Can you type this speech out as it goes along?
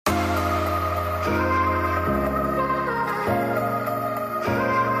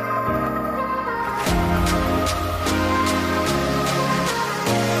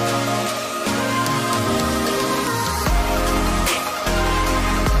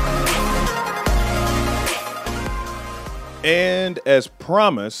And as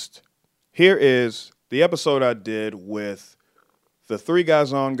promised, here is the episode I did with the Three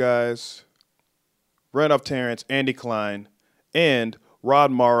Guys On Guys, Randolph Terrence, Andy Klein, and Rod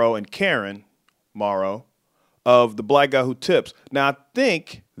Morrow and Karen Morrow of The Black Guy Who Tips. Now, I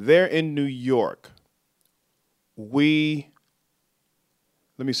think they're in New York. Let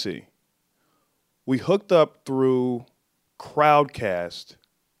me see. We hooked up through Crowdcast,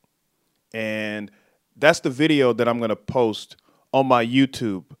 and that's the video that I'm going to post on my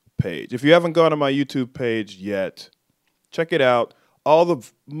YouTube page. If you haven't gone to my YouTube page yet, check it out.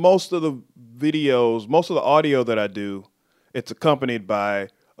 Most of the videos, most of the audio that I do, it's accompanied by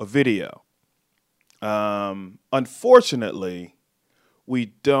a video. Unfortunately,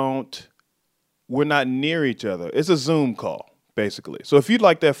 we're not near each other. It's a Zoom call, basically. So if you'd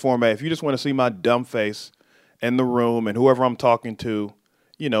like that format, if you just want to see my dumb face in the room and whoever I'm talking to,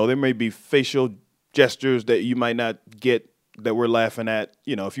 there may be facial gestures that you might not get that we're laughing at.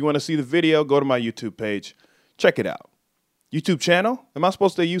 If you want to see the video, go to my YouTube page. Check it out. YouTube channel? Am I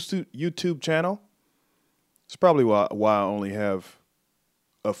supposed to use YouTube channel? It's probably why I only have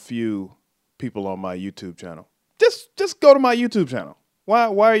a few people on my YouTube channel. Just go to my YouTube channel. Why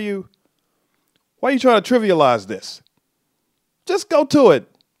are you trying to trivialize this? Just go to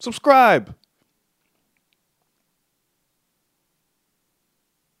it. Subscribe.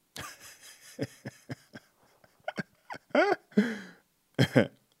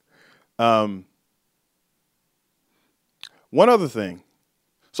 One other thing.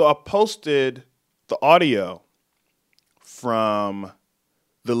 So I posted the audio from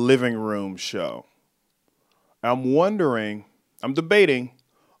the Living Room show. I'm debating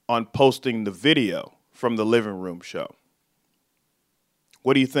on posting the video from the Living Room show.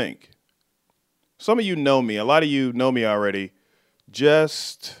 What do you think? Some of you know me. A lot of you know me already.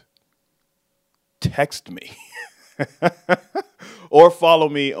 Just text me or follow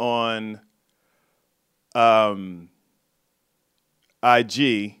me on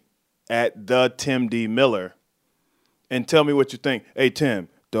IG at the Tim D. Miller and tell me what you think. Hey, Tim,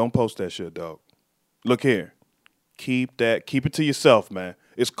 don't post that shit, dog. Look here. Keep it to yourself, man.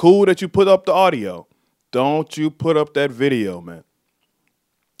 It's cool that you put up the audio. Don't you put up that video, man.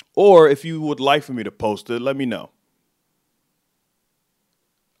 Or if you would like for me to post it, let me know.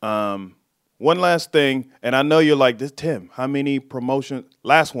 One last thing, and I know you're like, this Tim, how many promotions?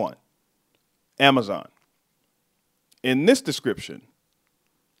 Last one, Amazon. In this description,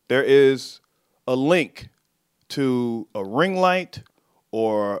 there is a link to a ring light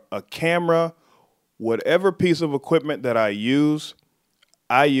or a camera, whatever piece of equipment that I use.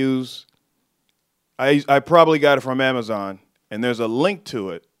 I probably got it from Amazon, and there's a link to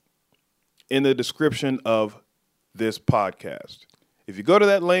it in the description of this podcast. If you go to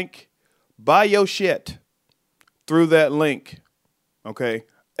that link, buy your shit through that link, okay?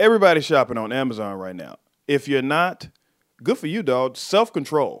 Everybody's shopping on Amazon right now. If you're not, good for you, dog.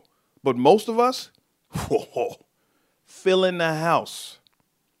 Self-control. But most of us, filling the house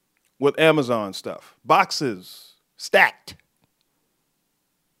with Amazon stuff. Boxes stacked.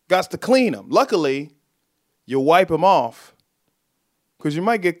 Got to clean them. Luckily, you wipe them off because you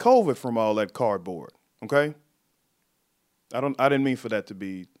might get COVID from all that cardboard, okay? I didn't mean for that to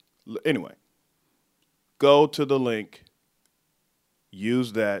be. Anyway, go to the link.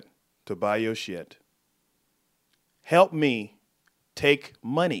 Use that to buy your shit. Help me take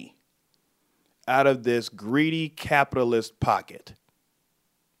money out of this greedy capitalist pocket.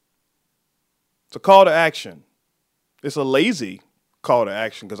 It's a call to action. It's a lazy call to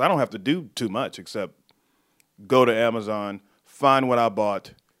action because I don't have to do too much except go to Amazon, find what I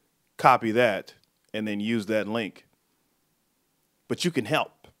bought, copy that, and then use that link. But you can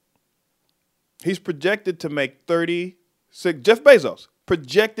help. He's projected to make Jeff Bezos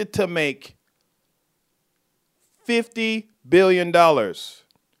projected to make $50 billion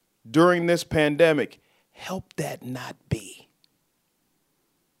during this pandemic. Help that not be.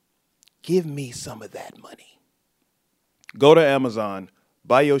 Give me some of that money. Go to Amazon,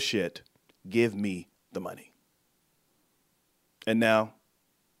 buy your shit, give me the money. And now,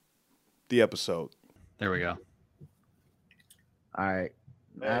 the episode. There we go. All right.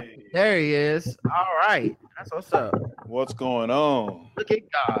 Hey. There he is. All right. That's what's up. What's going on? Look at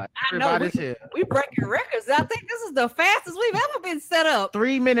God. I know Everybody's here. we breaking records. I think this is the fastest we've ever been set up.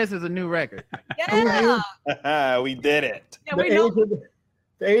 3 minutes is a new record. Yeah. We did it. Yeah, we know.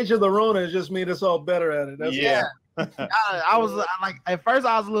 The age of the Rona has just made us all better at it. That's Yeah. I was like, at first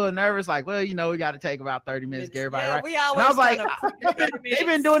I was a little nervous, like, well, we got to take about 30 minutes to get everybody Yeah, right. we And always I was like, trying to- they've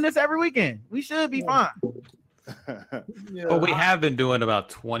been doing this every weekend. We should be fine. Yeah. But we have been doing about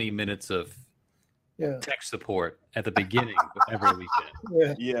 20 minutes of Yeah. tech support at the beginning of every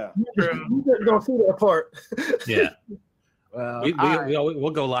weekend. Yeah. You just don't see that part. Yeah. Well, We'll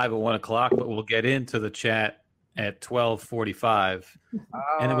go live at 1 o'clock, but we'll get into the chat at 12:45,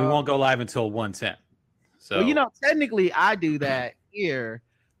 and then we won't go live until 1:10. So well, you know, technically I do that here,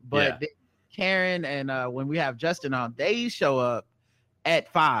 but Yeah. then Karen and when we have Justin on, they show up at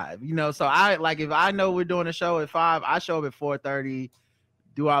 5. You know, so I like if I know we're doing a show at 5, I show up at 4:30,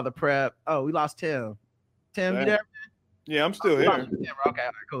 do all the prep. Oh, we lost Tim. Tim, you there? Yeah, I'm still here. Okay, all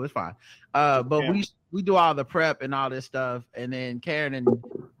right, cool, it's fine. But we do all the prep and all this stuff, and then Karen and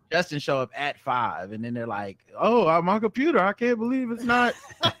Justin show up at 5, and then they're like, "Oh, I'm on computer. I can't believe it's not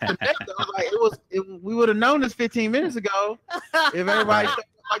connected." I was like, we would have known this 15 minutes ago if everybody showed up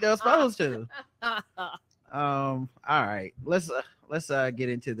like they were supposed to. All right, let's get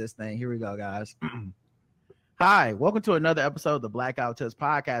into this thing. Here we go, guys. Hi, welcome to another episode of the Blackout Tips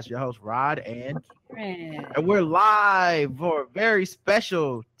Podcast. Your host Rod and we're live for a very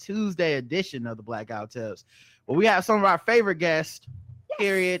special Tuesday edition of the Blackout Tips. Well, we have some of our favorite guests.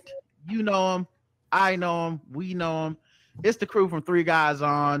 Period. You know them, I know them, we know them. It's the crew from Three Guys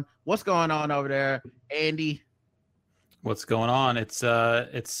On. What's going on over there, Andy? What's going on? It's hot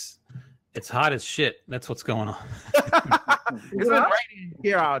as shit. That's what's going on. It's been raining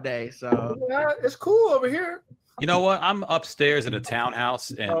here all day, so Yeah, it's cool over here. You know what? I'm upstairs in a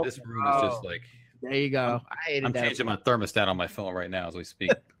townhouse, and this room is just like. there you go. I hated I'm that. changing my thermostat on my phone right now as we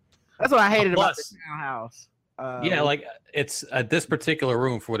speak. That's what I hated about Plus- the townhouse. Yeah, like it's this particular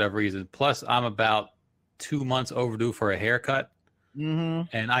room for whatever reason. Plus, I'm about 2 months overdue for a haircut, mhm.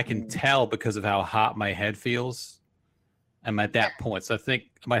 and I can tell because of how hot my head feels. I'm at that point, so I think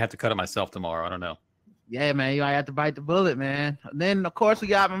I might have to cut it myself tomorrow. I don't know. Yeah, man, you might have to bite the bullet, man. And then of course we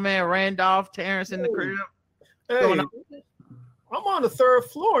got my man Randolph Terrence in the crib. Hey, Going on? I'm on the 3rd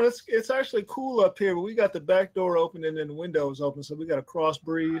floor. And it's actually cool up here, but we got the back door open and then the windows open, so we got a cross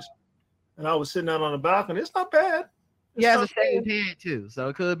breeze. And I was sitting out on the balcony. It's not bad. He has a shaved head too, so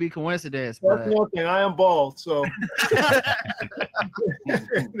it could be coincidence. That's But one thing. I am bald, so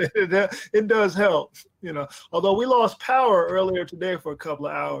it does help, you know. Although we lost power earlier today for a couple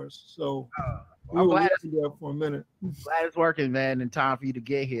of hours, so we I'm were glad there for a minute. glad it's working, man, in time for you to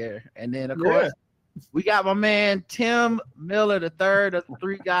get here. And then of course we got my man Tim Miller, the third of the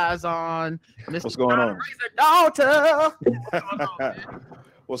Three Guys On. Mr. What's going on? Daughter. What's going on, man?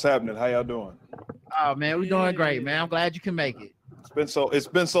 What's happening? How y'all doing? Oh man, we're doing great, man. I'm glad you can make it. It's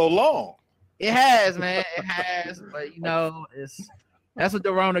been so long. It has, man. It has, but you know, that's what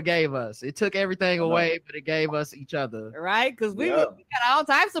the Rona gave us. It took everything away, but it gave us each other. Right? Because we Yeah. got all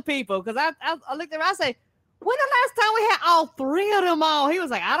types of people. Because I looked at him, I say, when the last time we had all 3 of them on? He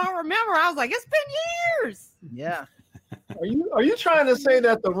was like, I don't remember. I was like, it's been years. Yeah. Are you trying to say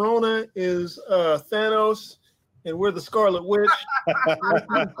that the Rona is Thanos and we're the Scarlet Witch?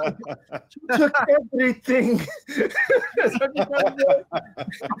 You took everything. I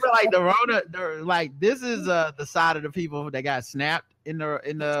feel like the Rona, like this is the side of the people that got snapped in the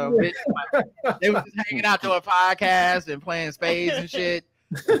like, they was just hanging out doing podcasts and playing spades and shit.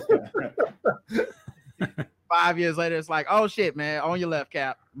 5 years later, it's like, oh shit, man, on your left,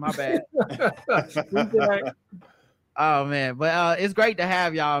 Cap. My bad. Oh man, but it's great to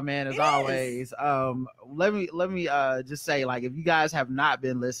have y'all, man, as always. Let me just say, like, if you guys have not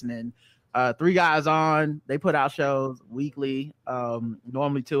been listening, Three Guys On, they put out shows weekly,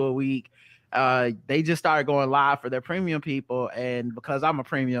 normally 2 a week. They just started going live for their premium people, and because I'm a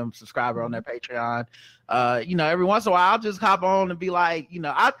premium subscriber on their Patreon, you know, every once in a while I'll just hop on and be like, you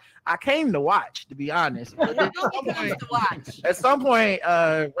know, I came to watch, to be honest. But then at some point,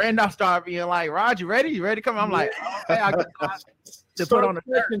 Randolph started being like, Rod, you ready? You ready to come? I'm like, okay, I got to put on the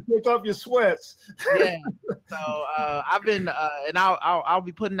shirt and take off your sweats. Yeah. So I've been and I'll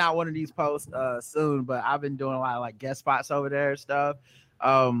be putting out one of these posts soon, but I've been doing a lot of like guest spots over there and stuff.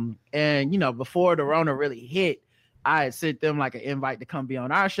 And you know, before the Rona really hit, I had sent them like an invite to come be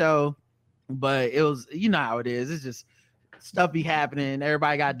on our show, but it was, you know how it is, it's just stuff be happening,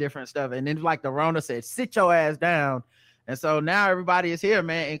 everybody got different stuff, and then like the Rona said, sit your ass down. And so now everybody is here,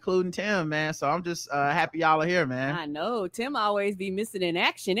 man, including Tim, man. So I'm just happy y'all are here, man. I know. Tim always be missing in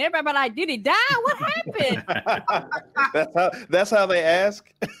action. Everybody like, did he die? What happened? That's how they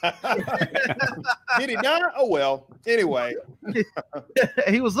ask. Did he die? Oh well. Anyway,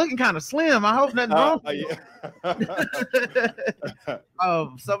 He was looking kind of slim. I hope nothing wrong. Yeah.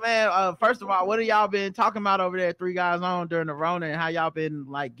 So man, first of all, what have y'all been talking about over there at Three Guys On during the Rona, and how y'all been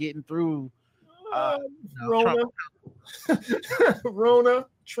like getting through Rona, Rona,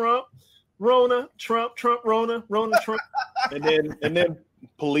 Trump, Rona, Trump, Rona, Trump. and then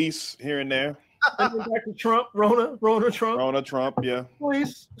police here and there. And then back to Trump, Rona Trump. Rona Trump, yeah.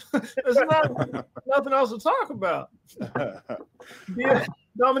 Please. There's nothing else to talk about. Yeah.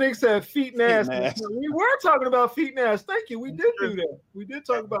 Dominic said feet and ass. We were talking about feet and ass. Thank you. We did do that. We did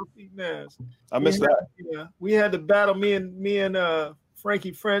talk about feet and ass. I missed that. Yeah, we had the battle. Me and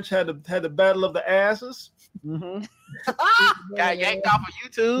Frankie French had the battle of the asses. Mm-hmm. Got yanked off of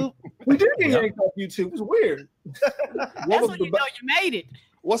YouTube. We did get yanked off YouTube. It was weird. That's when you know you made it.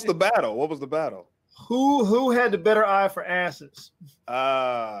 What's the battle? What was the battle? Who had the better eye for asses?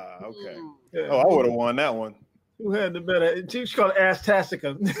 Okay. Yeah. Oh, I would have won that one. Who had the better? She called it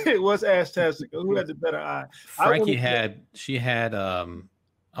Ass-tastica. It was Ass-tastica. Who had the better eye? Frankie had a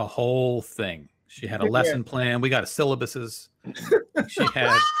whole thing. She had a lesson plan. We got syllabuses. She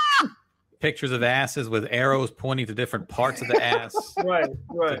had pictures of asses with arrows pointing to different parts of the ass. Right.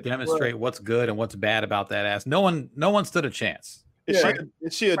 To demonstrate what's good and what's bad about that ass. No one stood a chance.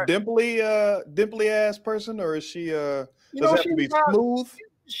 Is she a dimply ass person, or is she does it have to be smooth?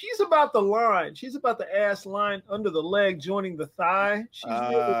 She's about the line. She's about the ass line under the leg joining the thigh. She's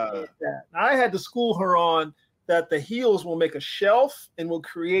really good at that. I had to school her on that the heels will make a shelf and will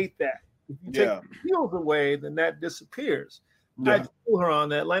create that. If you take the heels away, then that disappears. I had to school her on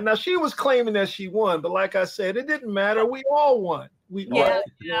that line. Now, she was claiming that she won, but like I said, it didn't matter. We all won. We all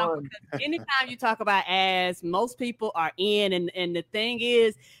won. Anytime you talk about ass, most people are in, and the thing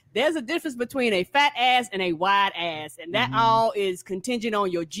is, there's a difference between a fat ass and a wide ass, and that all is contingent on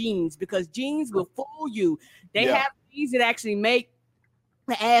your genes, because genes will fool you. They have genes that actually make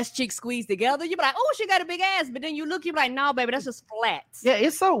the ass cheeks squeeze together. You be like, oh, she got a big ass, but then you look, you be like, no, baby, that's just flat. Yeah,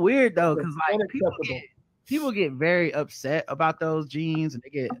 it's so weird though, because like people get very upset about those jeans, and they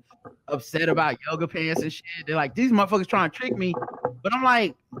get upset about yoga pants and shit. They're like, these motherfuckers trying to trick me. But I'm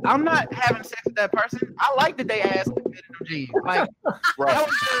like, I'm not having sex with that person. I like that they ass fit in them jeans. Like, that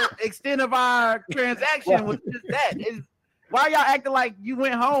was the extent of our transaction. Was just that. Why y'all acting like you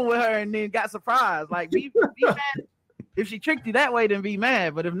went home with her and then got surprised? Like, be mad. If she tricked you that way, then be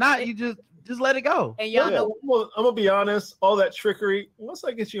mad. But if not, you just let it go. And y'all know, I'm gonna be honest. All that trickery, once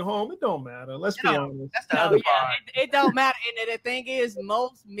I get you home, it don't matter. Let's be honest. That's the other part. It don't matter. And the thing is,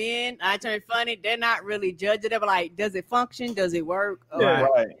 most men, I turn funny, they're not really judging. They're like, does it function? Does it work?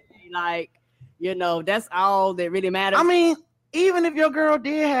 Like, that's all that really matters. I mean, even if your girl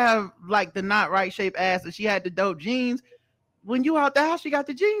did have like the not right shape ass and she had the dope jeans, when you out the house, she got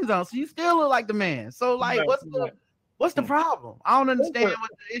the jeans on, so you still look like the man. So like, what's the problem? I don't understand what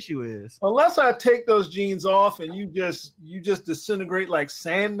the issue is. Unless I take those jeans off and you just disintegrate like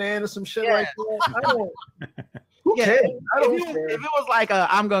Sandman or some shit like that. I don't. Who cares? I don't care. If it was like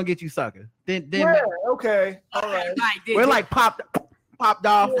I'm gonna get you sucker, then okay, all right. We're like popped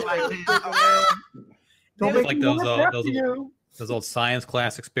off like this. Don't make like those old science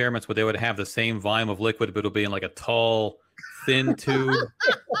class experiments where they would have the same volume of liquid, but it'll be in like a tall, thin tube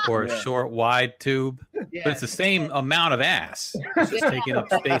or a short, wide tube. But it's the same amount of ass. It's just taking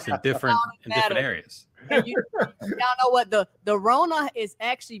up space in different areas. And y'all know what? The Rona is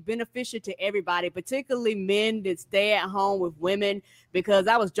actually beneficial to everybody, particularly men that stay at home with women, because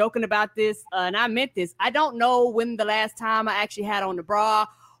I was joking about this and I meant this. I don't know when the last time I actually had on the bra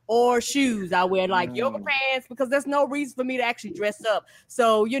or shoes. I wear like yoga pants because there's no reason for me to actually dress up.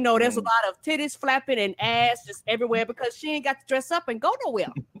 So, there's a lot of titties flapping and ass just everywhere because she ain't got to dress up and go nowhere.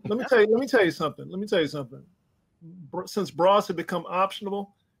 Let me tell you something. Since bras have become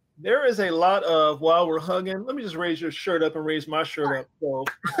optional, there is a lot of, while we're hugging, let me just raise your shirt up and raise my shirt up. So,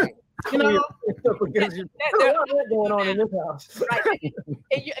 there's going on in this house. Right.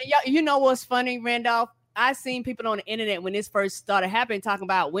 And you know what's funny, Randolph? I seen people on the internet when this first started happening talking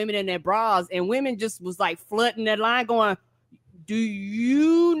about women in their bras, and women just was like flooding that line going, do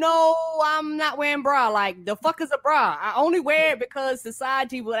you know I'm not wearing bra? Like, the fuck is a bra? I only wear it because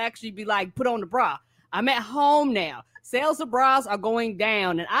society will actually be like, put on the bra. I'm at home now. Sales of bras are going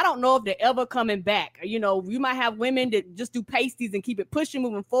down, and I don't know if they're ever coming back. You might have women that just do pasties and keep it pushing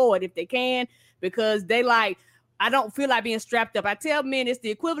moving forward if they can, because they like, I don't feel like being strapped up. I tell men it's the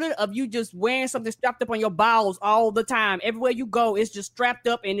equivalent of you just wearing something strapped up on your balls all the time. Everywhere you go, it's just strapped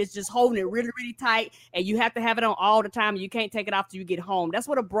up and it's just holding it really, really tight. And you have to have it on all the time. And you can't take it off till you get home. That's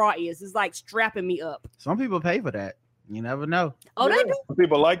what a bra is. It's like strapping me up. Some people pay for that. You never know. Oh, they do?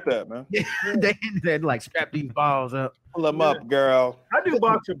 People like that, man. they like strap these balls up. Pull them up, girl. I do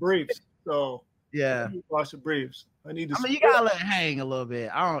boxer briefs. So yeah, boxer briefs. You gotta let it hang a little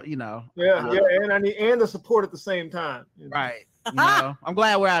bit. I don't, and I need the support at the same time. Right. I'm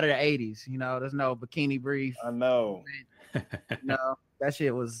glad we're out of the 80s. There's no bikini brief. I know. That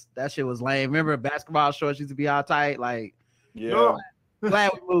shit was lame. Remember basketball shorts used to be all tight, like yeah.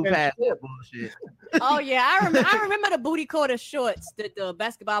 Glad we moved past that bullshit. Oh yeah, I remember the booty quarter shorts that the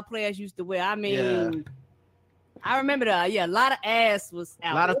basketball players used to wear. I mean, I remember a lot of ass was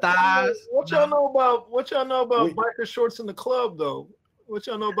out. A lot of thighs. What y'all know about biker shorts in the club though? What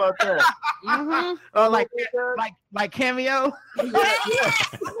y'all know about that? Like Cameo. Yeah.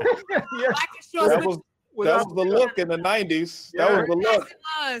 Biker shorts That was the look in the 90s. That was the look.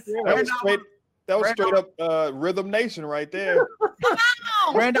 That was straight up Rhythm Nation right there.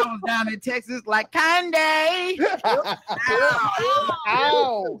 Randall was down in Texas like Kanye.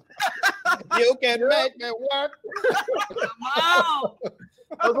 Ow. You can make me work. Wow.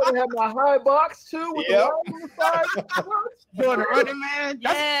 I was gonna have my high box too with the line on the side. Doing the Running Man.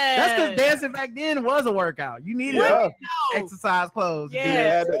 That's because dancing back then was a workout. You needed exercise clothes.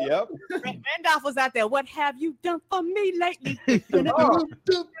 Yeah. Yep. Randolph was out there. What have you done for me lately?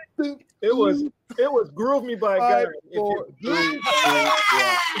 It was Groove Me by Guy.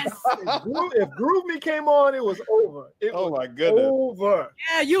 If Groove Me came on, it was over. My goodness. Over.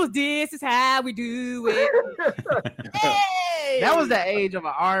 Yeah, you was this is how we do it. Hey! That was the age of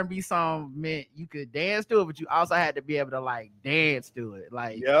an R&B song meant you could dance to it, but you also had to be able to like dance to it.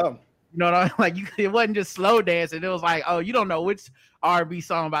 Like, you know what I mean? Like it wasn't just slow dancing. It was like, oh, you don't know which R&B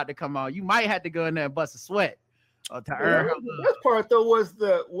song about to come on. You might have to go in there and bust a sweat. The best part though was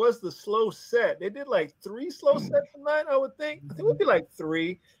the slow set. They did like 3 slow sets a night, I would think. I think it would be like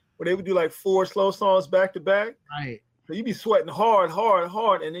 3, where they would do like 4 slow songs back to back. Right. So you'd be sweating hard,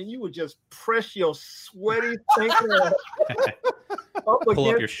 and then you would just press your sweaty thinking up pull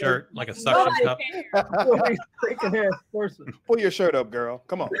up your shirt like a suction cup. Thinking ass person. Pull your shirt up, girl.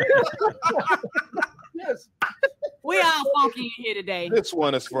 Come on. Yes. We all funky in here today. This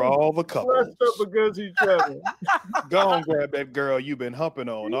one is for all the couples. Dressed up because he's traveling. Go on, grab that girl you've been humping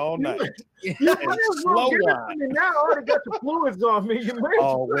on all night. You slow down. Now I already got the fluids on me. You may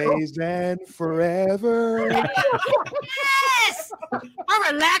always and forever. Yes. My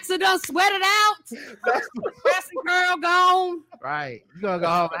relaxer done sweated out. Dressing girl gone. Right. You're gonna go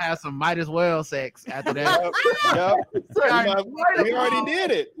home and have some might as well sex after that. We already did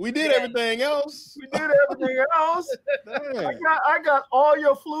it. We did everything else. I got all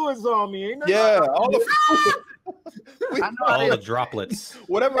your fluids on me. Ain't all the all the droplets.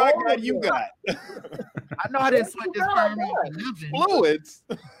 Whatever I got, you got. I know I didn't sweat this perm out. Fluids.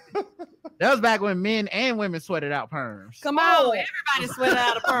 That was back when men and women sweated out perms. Come on, everybody sweated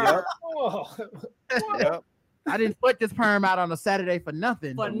out a perm. I didn't sweat this perm out on a Saturday for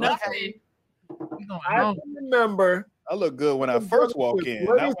nothing. For nothing. I remember. I look good when I first walk in,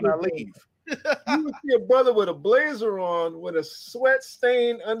 not when I leave. You would see a brother with a blazer on with a sweat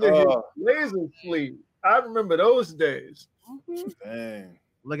stain under his blazer sleeve. I remember those days. Dang.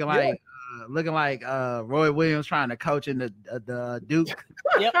 Looking like Roy Williams trying to coach in the Duke.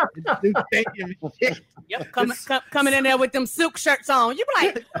 Yep. Yep. Coming in there with them silk shirts on. You be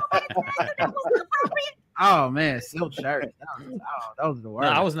like, oh man, silk shirts. That was the worst.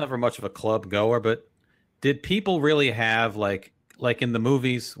 No, I was never much of a club goer, but did people really have like in the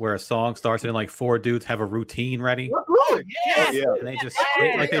movies where a song starts and like 4 dudes have a routine ready? Yes. Yeah. And they just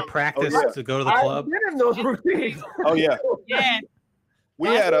they practice to go to the club. I've been in those routines. Oh yeah. Yeah. We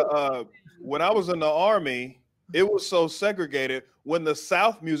had when I was in the Army, it was so segregated. When the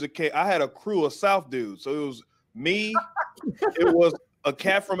South music came, I had a crew of South dudes. So it was me, it was a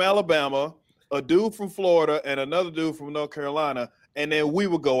cat from Alabama, a dude from Florida, and another dude from North Carolina. And then we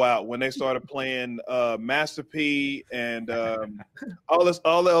would go out when they started playing Master P and all the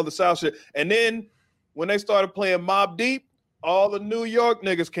other South shit. And then when they started playing Mobb Deep, all the New York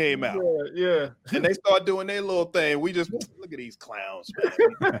niggas came out. Yeah. And they start doing their little thing. We just look at these clowns,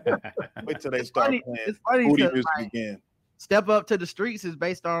 man. Wait till they start playing booty music again. Step Up to the Streets is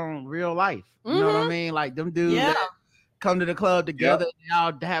based on real life. You know what I mean? Like them dudes that come to the club together, they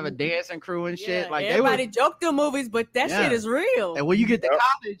all have a dancing crew and shit. Like everybody joke through movies, but that shit is real. And when you get to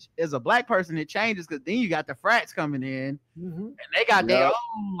college as a black person, it changes because then you got the frats coming in, and they got their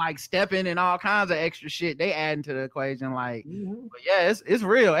own like stepping and all kinds of extra shit they add into the equation. Like, but yeah, it's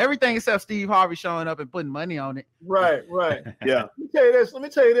real. Everything except Steve Harvey showing up and putting money on it. Right. Yeah. Let me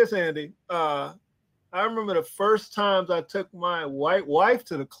tell you this, Andy. I remember the first times I took my white wife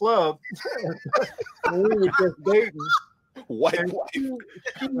to the club when we were just dating. She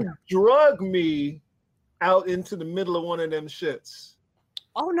drug me out into the middle of one of them shits.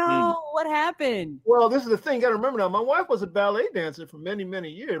 Oh no, what happened? Well, this is the thing. You gotta remember now, my wife was a ballet dancer for many, many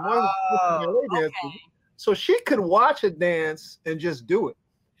years. My wife was a ballet dancer. So she could watch a dance and just do it.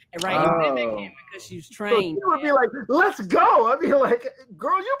 Right, because she's trained. So she would be like, "Let's go." I'd be like,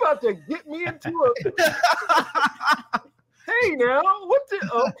 "Girl, you about to get me into a." Hey now, what the?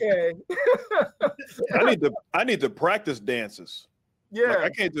 Okay. I need to practice dances. Yeah. Like, I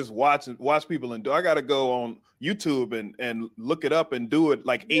can't just watch people and do. I got to go on YouTube and look it up and do it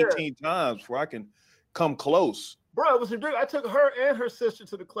like 18 times before I can come close. Bro, it was ridiculous. I took her and her sister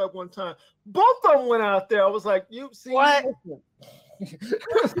to the club one time. Both of them went out there. I was like, "You see what?"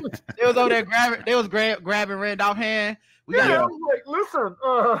 They was over there grabbing. They was grabbing Randolph's hand. I was like, "Listen,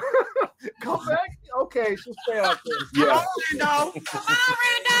 come back." Okay, she'll stay out there. Yeah. Come on,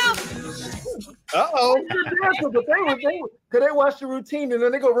 Randolph. Uh-oh. Because they watch the routine and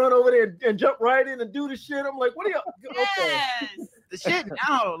then they go run over there and jump right in and do the shit. I'm like, what are y'all? Okay. Yes. The shit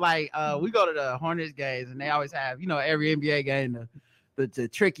now, like we go to the Hornets games and they always have, every NBA game the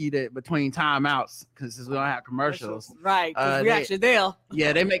tricky that between timeouts because we don't have commercials. Right. We actually there.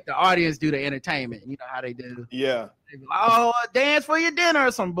 Yeah, they make the audience do the entertainment. You know how they do. Yeah. They be like, oh, dance for your dinner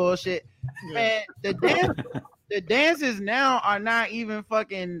or some bullshit. Man, the dances now are not even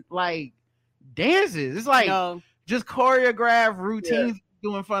fucking like dances. It's like just choreographed routines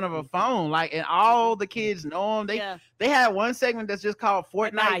do in front of a phone. Like, and all the kids know them. They had one segment that's just called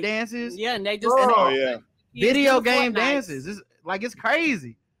Fortnite dances. Yeah, and they just video game dances. It's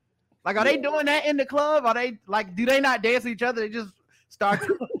crazy. Like, are they doing that in the club? Are they like, do they not dance with each other? They just start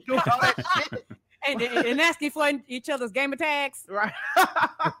doing all that shit. And asking for each other's gamer tags. Right.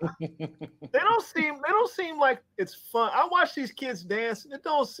 They don't seem like it's fun. I watch these kids dance, and it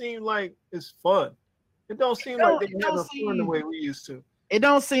don't seem like it's fun. It don't seem like they have fun the way we used to. It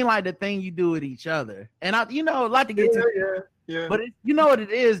don't seem like the thing you do with each other. And I like to get to but you know what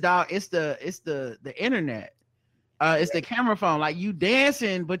it is, dog? It's the internet. It's the camera phone. Like, you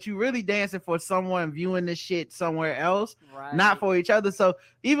dancing, but you really dancing for someone viewing this shit somewhere else, not for each other. So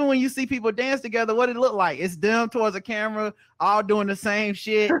even when you see people dance together, what it look like? It's them towards a camera, all doing the same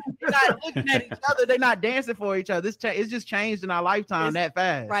shit. They're not looking at each other. They're not dancing for each other. It's just changed in our lifetime that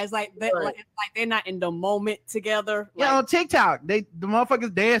fast. Right. It's like they're not in the moment together. Yeah, on TikTok, the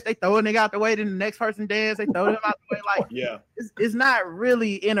motherfuckers dance. They throw a nigga out the way, then the next person dance. They throw them out the way. Like, it's not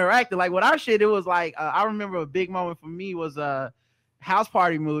really interactive. Like, with our shit, it was like I remember a big moment for me was a House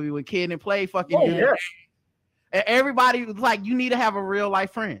Party movie when Kid and Play fucking and everybody was like, you need to have a real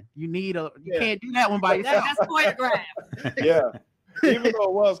life friend. You can't do that one by yourself. That's choreographed. Yeah. Even though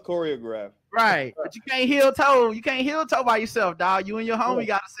it was choreographed. Right. But you can't heel toe. You can't heel toe by yourself, dog. You and your homie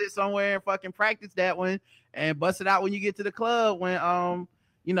gotta sit somewhere and fucking practice that one and bust it out when you get to the club when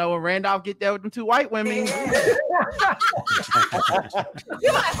when Randolph get there with them two white women. You're like,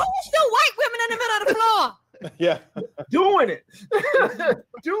 who's two white women in the middle of the floor? Yeah. Doing it.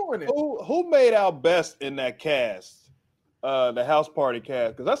 Doing it. Who made out best in that cast? The House Party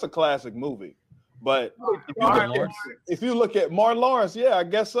cast, because that's a classic movie. But if you look at Martin Lawrence, I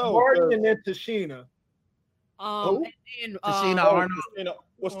guess so. Martin and then Tashina. Tashina Arnold.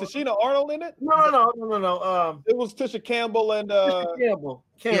 Was Tashina Arnold in it? No. It was Tisha Campbell and Campbell.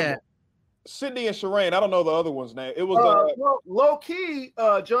 Yeah. Sydney and Shireen. I don't know the other one's name. It was low key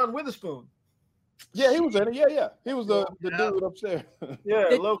John Witherspoon. Yeah, he was in it. Yeah. He was the dude upstairs.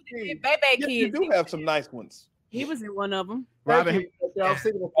 Yeah, low key. Baby You do have some nice ones. He was in one of them. Robin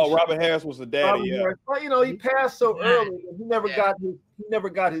Harris was the daddy. But he passed so early. He never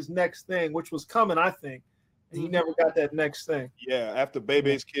got his next thing, which was coming, I think. And he never got that next thing. Yeah, after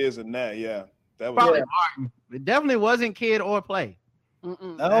Baby's Kids and that, that was probably Martin. It definitely wasn't Kid or Play.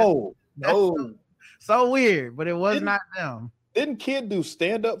 No. So weird, but it was not them. Didn't Kid do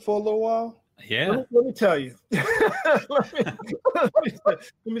stand up for a little while? Yeah. Let me tell you. let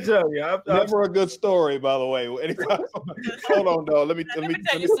me tell you. Never a good story, by the way. Hold on, dog. Let me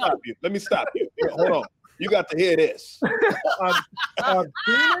stop you. Let me stop you. Hold on. You got to hear this. I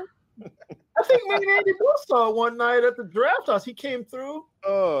think me and Andy both saw it one night at the Draft House. He came through.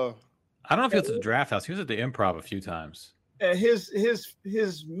 I don't know if he was at the Draft House. He was at the Improv a few times. And his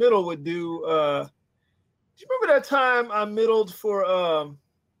middle would do. Do you remember that time I middled for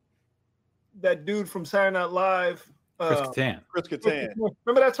that dude from Saturday Night Live? Chris Kattan.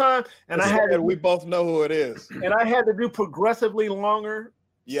 Remember that time? And we both know who it is. And I had to do progressively longer.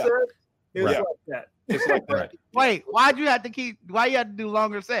 Yeah. Set. It was like that. It's like that. Wait, why you had to do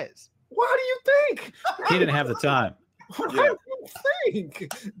longer sets? Why do you think? He didn't have the time. Why do you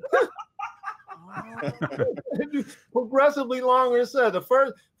think? Progressively longer sets. The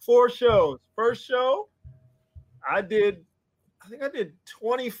first 4 shows. First show, I think I did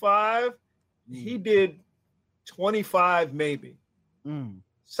 25. He did 25 maybe.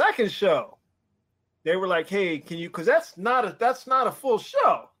 Second show, they were like, "Hey, can you?" Because that's not a full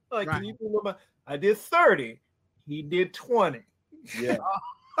show. Like, can you do a little bit? I did 30. He did 20. Yeah.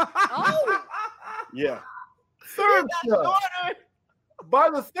 Oh. Yeah. third show. By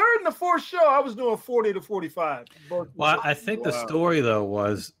the third and the fourth show, I was doing 40 to 45. Well, I think the story though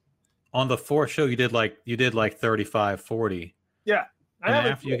was on the fourth show you did like 35, 40. Yeah. And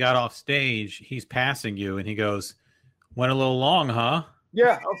after you got off stage, he's passing you and he goes, "Went a little long, huh?"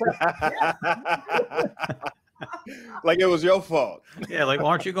 Yeah. Like it was your fault. Yeah, like,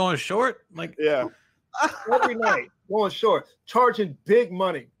 aren't you going short? Like, yeah. Every night going short, charging big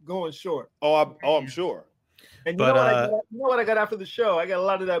money, going short. I'm sure. And you know what I got after the show? I got a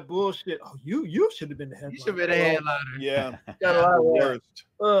lot of that bullshit. Oh, you should have been the headliner. You should have been the headliner. Yeah. Got a lot of worst.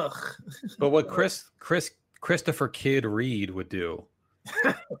 Ugh. But what Christopher Kid Reed would do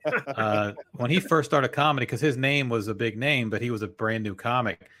when he first started comedy, because his name was a big name, but he was a brand new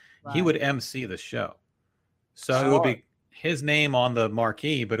comic. Right. He would MC the show, so it would be his name on the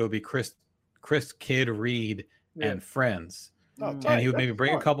marquee, but it would be Chris Kid Reed and friends. Oh, and he would maybe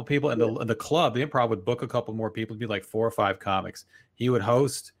bring a couple people in the club. The Improv would book a couple more people. It'd be like 4 or 5 comics. He would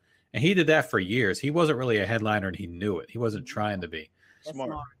host, and he did that for years. He wasn't really a headliner, and he knew it. He wasn't trying to be.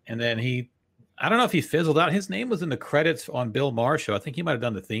 Smart. And then I don't know if he fizzled out. His name was in the credits on Bill Maher's show. I think he might have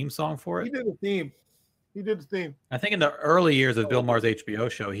done the theme song for it. He did the theme. I think in the early years of Bill Maher's HBO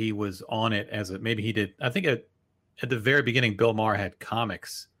show, he was on it as maybe he did. I think at the very beginning, Bill Maher had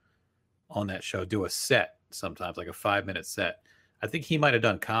comics on that show do a set sometimes, like a 5-minute set. I think he might have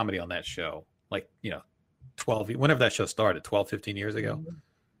done comedy on that show, like, 12, whenever that show started, 12, 15 years ago.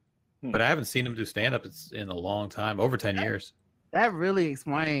 But I haven't seen him do stand-up in a long time, over 10 years. That really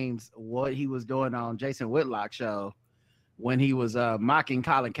explains what he was doing on Jason Whitlock's show when he was mocking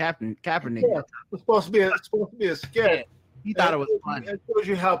Colin Kaepernick. Yeah, it's supposed to be a sketch. Yeah, he thought it was funny. It shows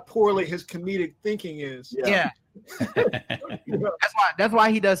you how poorly his comedic thinking is. Yeah. That's why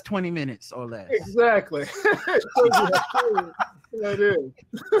he does 20 minutes or less. Exactly. That is.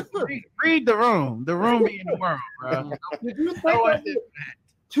 Read the room. The room being the world, bro. Did you think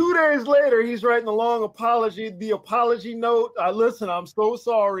 2 days later, he's writing a long apology, the apology note. Listen, I'm so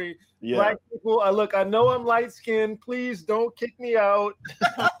sorry. Yeah. Black people, I know I'm light-skinned. Please don't kick me out.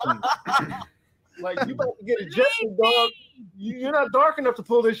 Like, you about to get ejected, dog. You're not dark enough to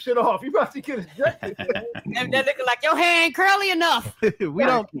pull this shit off. You about to get ejected. And they're looking like your hair ain't curly enough. we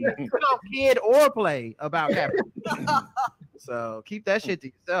don't kid or play about Kaepernick. So keep that shit to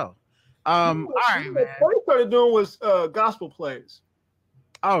yourself. All right, man. What he started doing was gospel plays.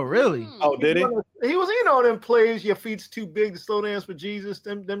 Oh, really? Oh, did he? He was, them plays, your feet's too big to slow dance for Jesus,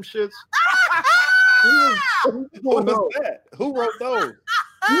 them shits. Who was that? Who wrote those?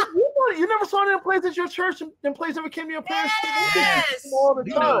 You never saw them plays at your church? Them plays ever came to your parents? Yes. All the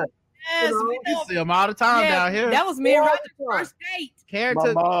time. Yes, we see them all the time down here. That was me and Roger's first date.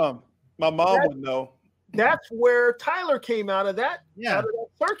 My mom would know. That's where Tyler came out of that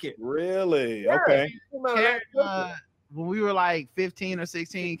circuit. Really? Yeah, okay. Karen, when we were like 15 or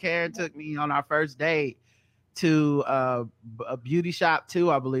 16, Karen took me on our first date to a beauty shop too,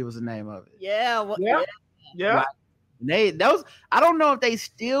 I believe was the name of it. Yeah. Yeah. Those I don't know if they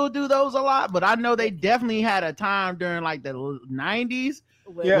still do those a lot, but I know they definitely had a time during like the 90s.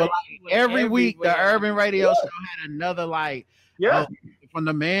 Yeah. Like every week the Urban Radio show had another from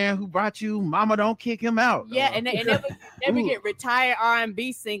the man who brought you, Mama Don't Kick Him Out. Yeah, and they would get retired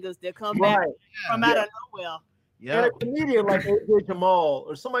R&B singers that come back from out of nowhere. Yeah, and a comedian like AJ Jamal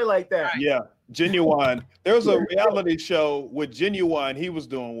or somebody like that. Yeah, Genuine. There was a reality show with Genuine. He was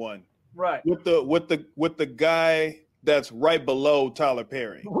doing one. Right. With the guy that's right below Tyler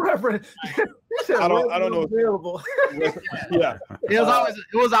Perry. Reverend. I don't know. Available. Yeah. It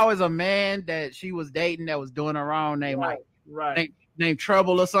was always a man that she was dating that was doing her wrong name, named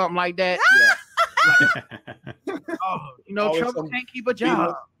Trouble or something like that. Yeah. Trouble can't keep a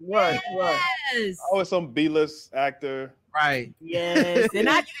job. Right. Always some B-list actor. Right. Yes. And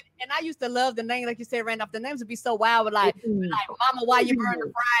I used to love the name, like you said, Randolph. The names would be so wild, with like Mama, why you burn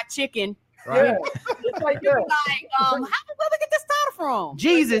the fried chicken? Right. Yeah. It's like that. Where we get this title from?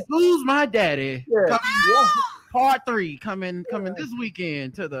 Jesus, who's my daddy? Yeah. Part 3 coming this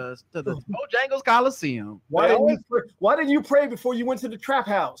weekend to the Bojangles Coliseum. Why didn't you pray before you went to the trap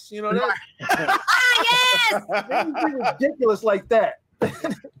house? You know that. Yes. Ridiculous like that.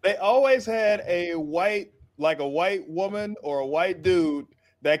 They always had a white woman or a white dude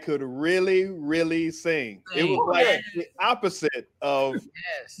that could really, really sing. It was like the opposite of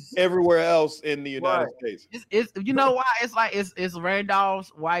everywhere else in the United States. It's you know why? It's like it's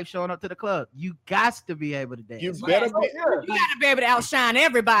Randolph's wife showing up to the club. You got to be able to dance. You better be. You gotta be able to outshine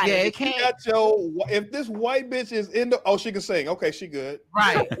everybody. Yeah, it can't. If this white bitch is in the she can sing. Okay, she good.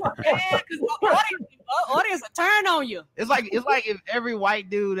 Right. Yeah, because audience will turn on you. It's like if every white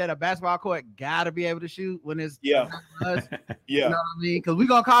dude at a basketball court gotta be able to shoot when it's us. Yeah. You know what I mean? Because we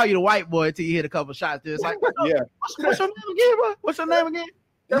gonna call you the white boy until you hit a couple shots. It's like, what's your name again, bro? What's your name again?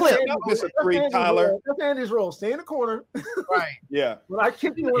 Mr. Three, Tyler. That's Andy's role. Stay in the corner. Right. Yeah. When I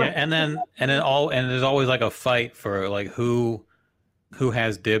kick you, and then there's always like a fight for like who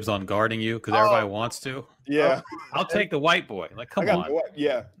has dibs on guarding you because everybody wants to. Yeah. I'll take the white boy. Like, come on.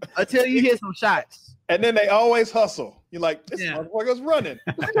 Yeah. Until you hit some shots. And then they always hustle. You're like, this motherfucker's running.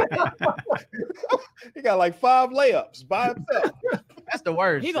 He got like 5 layups by himself. That's the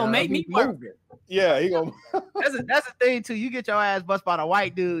worst. He gonna make me work. Yeah, he gonna. That's the thing too. You get your ass bust by the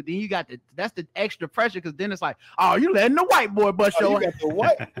white dude, then you got that's the extra pressure because then it's like, oh, you letting the white boy bust your ass. You got the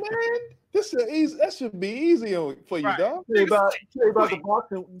white man. This is easy. That should be easy for you, dog. Say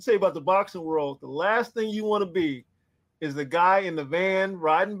about the boxing world. The last thing you want to be is the guy in the van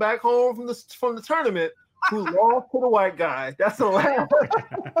riding back home from the tournament who lost to the white guy. That's the last.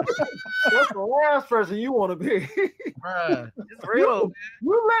 That's the last person you want to be. Bruh, it's real.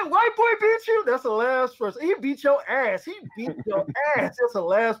 You let white boy beat you. That's the last person. He beat your ass. That's the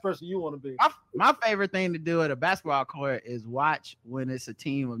last person you want to be. My favorite thing to do at a basketball court is watch when it's a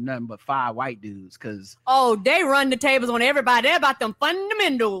team of nothing but 5 white dudes. Because they run the tables on everybody. They're about them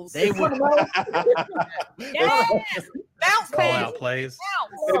fundamentals. They would. Yes. Bounce Call out plays.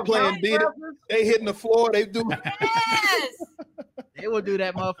 They playing beat it. They hitting the floor. They do. Yes. They will do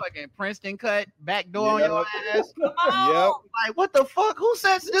that motherfucking Princeton cut back door on your ass. Come on. Like, what the fuck? Who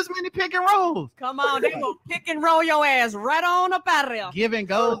sets this many pick and rolls? Come on. They will pick and roll your ass right on up out of there. Give and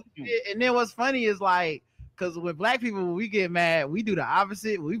go. And then what's funny is like, because with black people, when we get mad, we do the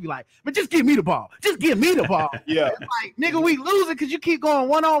opposite. We be like, but just give me the ball. Just give me the ball. Yeah. It's like, nigga, we losing because you keep going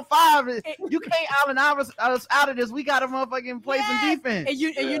 1-on-5. You can't us out of this. We got to motherfucking play some defense. And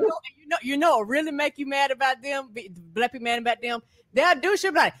you know what really make you mad about them? Black people mad about them? They'll do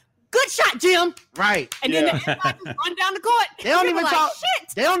shit like, good shot, Jim. Right. And then everybody just run down the court. They don't even like, talk. Shit.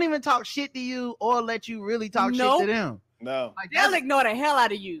 They don't even talk shit to you or let you really talk shit to them. No. Like, they'll ignore the hell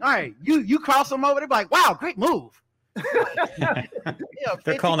out of you. All right, you cross them over. They're like, wow, great move.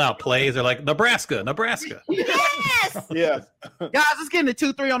 They're calling out plays. They're like, Nebraska. Yes. Yeah. Guys, let's get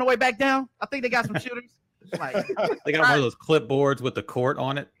into 2-3 on the way back down. I think they got some shooters. Like, they got one of those clipboards with the court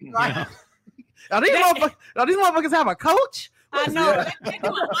on it. Right. Now, these motherfuckers have a coach? I know. They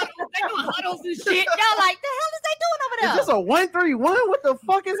doing huddles and shit. Y'all like, the hell is they doing over there? Is this a 1-3-1? What the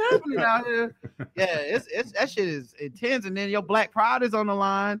fuck is happening out here? Yeah, it's that shit is intense. And then your black pride is on the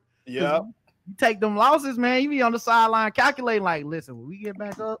line. Yeah. You take them losses, man. You be on the sideline calculating, like, listen, when we get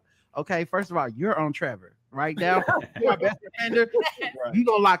back up, okay, first of all, you're on Trevor. Right now, you're our best defender. You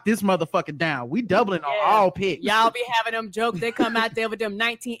gonna lock this motherfucker down. We doubling on all picks. Y'all be having them jokes. They come out there with them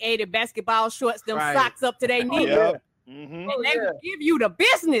 1980 basketball shorts, them socks up to their knees. Yep. And they will give you the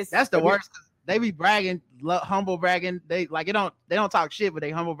business. That's the worst. They be bragging, humble bragging. They don't talk shit, but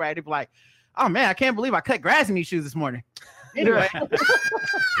they humble brag. They be like, oh man, I can't believe I cut grass in these shoes this morning. Anyway.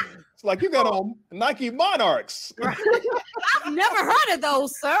 It's like you got on Nike Monarchs. I've never heard of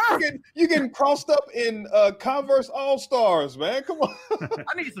those, sir. You getting crossed up in Converse All Stars, man. Come on.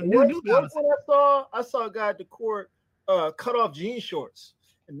 I need some new What I saw a guy at the court cut off jean shorts.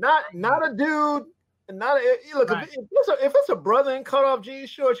 Not a dude. Not a, look, right. if it's a brother in cut off jean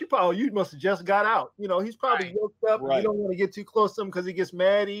shorts, you must have just got out. You know, he's probably yoked up. Right. You don't want to get too close to him because he gets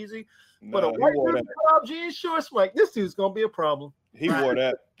mad easy. No, but a white dude in cut off jean shorts, like, this dude's gonna be a problem. He wore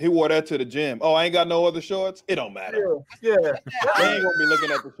that. He wore that to the gym. Oh, I ain't got no other shorts. It don't matter. Yeah. I ain't gonna be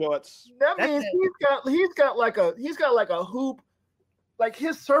looking at the shorts. That means he's got like a hoop. Like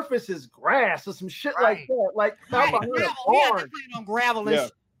his surface is grass or some shit like that. Like on gravel and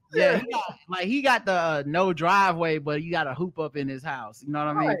shit. Yeah, he got the no driveway, but you got a hoop up in his house. You know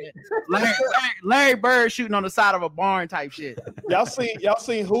what I mean? Larry Bird shooting on the side of a barn type shit. Y'all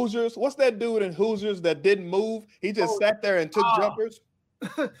seen Hoosiers? What's that dude in Hoosiers that didn't move? He just sat there and took jumpers.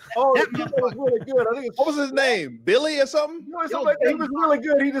 That was really good. I think what was his name? Billy or something? He was really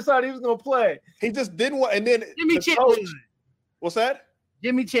good. He decided he was gonna play. He just didn't want. And then Jimmy Chitwood. What's that?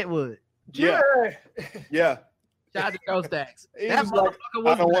 Jimmy Chitwood. Yeah. Shout out to Joe Stacks. He was like,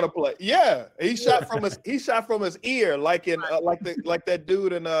 I don't want to play. Yeah, he shot from his ear, like in like that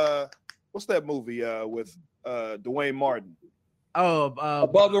dude in what's that movie with Dwayne Martin?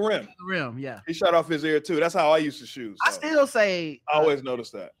 above the rim. The rim, yeah. He shot off his ear too. That's how I used to shoot. So. I still say I always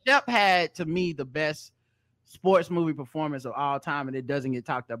noticed that. Shep had to me the best sports movie performance of all time, and it doesn't get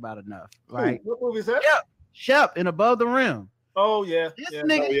talked about enough. Right? What movie is that? Shep in Above the Rim. Oh yeah. This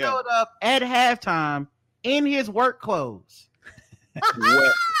nigga showed up at halftime in his work clothes.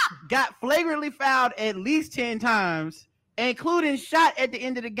 Got flagrantly fouled at least 10 times, including shot at the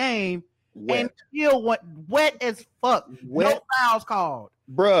end of the game, and still wet as fuck. No fouls called.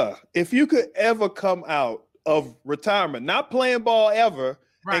 Bruh, if you could ever come out of retirement, not playing ball ever,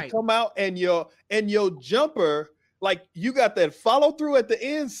 and come out and your jumper, like you got that follow through at the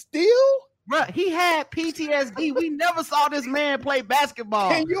end still? Bruh, he had PTSD. We never saw this man play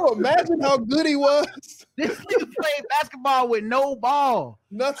basketball. Can you imagine how good he was? This nigga played basketball with no ball.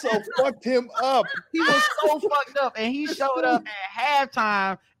 Nutso fucked him up. He was so fucked up, and he showed up at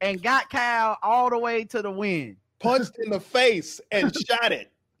halftime and got Cal all the way to the win. Punched in the face and shot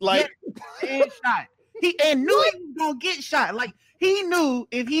it. Like and shot. He knew he was gonna get shot. Like he knew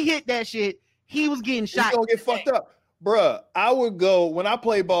if he hit that shit, he was getting shot. He's gonna get fucked up. Bruh, I would go when I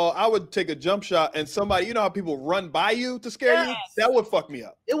play ball, I would take a jump shot and somebody, you know how people run by you to scare you? That would fuck me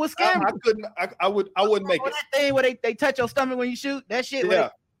up. It was scary. I wouldn't make it. That thing where they touch your stomach when you shoot, that shit reach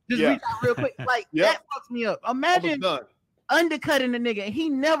out real quick. Like that fucks me up. Imagine undercutting the nigga and he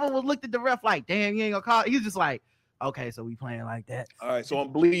never was looked at the ref like, damn, you ain't gonna call it. He's just like, okay, so we playing like that. All right, so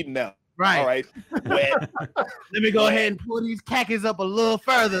I'm bleeding now. Right. All right. Let me go ahead and pull these khakis up a little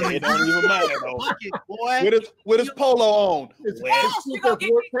further. It don't even matter though. Bucket, boy. With his polo on.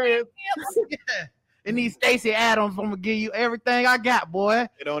 And these Stacey Adams, I'm gonna give you everything I got, boy.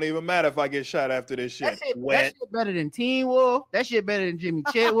 It don't even matter if I get shot after this shit. That shit better than Teen Wolf. That shit better than Jimmy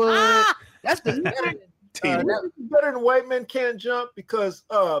Chetwood. That's better than White Men Can't Jump, because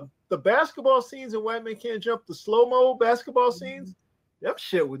the basketball scenes in White Men Can't Jump, the slow-mo basketball scenes, them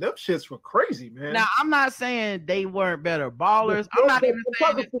shits were crazy, man. Now, I'm not saying they weren't better ballers. I'm not even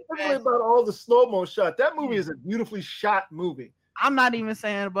saying specifically about all the slow-mo shots. That movie is a beautifully shot movie. I'm not even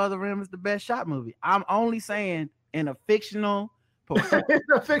saying Above the Rim is the best shot movie. I'm only saying in a fictional performance.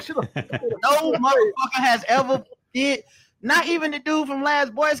 No motherfucker has ever did. Not even the dude from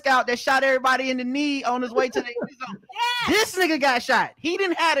Last Boy Scout that shot everybody in the knee on his way to the end zone. This nigga got shot. He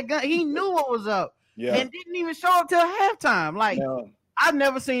didn't have a gun. He knew what was up. Yeah. And didn't even show up till halftime. Like, I've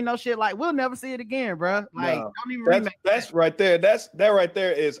never seen no shit like, we'll never see it again, bro. Like, don't even remake that's right there. That right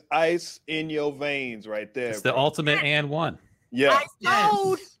there is ice in your veins right there. It's the ultimate and one. Yeah.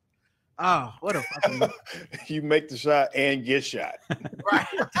 Yes. Oh, what a fucking you make the shot and get shot. Right.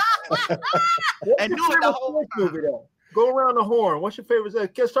 And do it the whole movie though. Go around the horn. What's your favorite?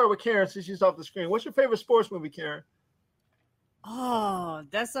 Let's start with Karen since she's off the screen. What's your favorite sports movie, Karen? Oh,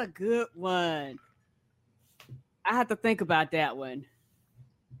 that's a good one. I have to think about that one.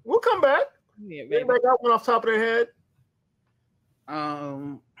 We'll come back. Yeah, anybody got one off the top of their head? I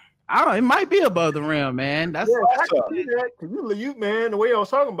don't know. It might be Above the Rim, man. That's you man. The way I was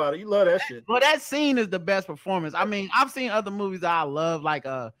talking about it, you love that shit. Well, that scene is the best performance. I mean, I've seen other movies that I love, like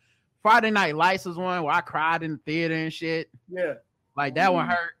Friday Night Lights was one where I cried in the theater and shit. Yeah, like that one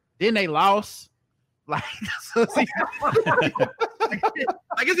hurt. Then they lost. Like,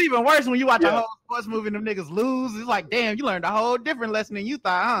 it's even worse when you watch a whole sports movie and them niggas lose. It's like, damn, you learned a whole different lesson than you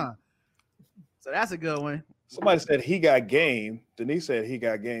thought, huh? So that's a good one. Somebody said he got game. Denise said he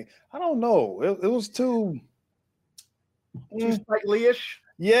got game. I don't know. It was too Spike Lee-ish.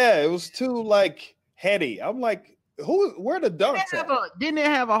 Yeah, it was too like heady. I'm like, where the dunks at? Didn't it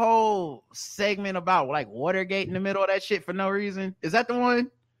have a whole segment about like Watergate in the middle of that shit for no reason? Is that the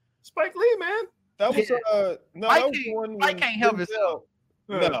one? Spike Lee, man. That was no, that was the one. Mike can't help himself.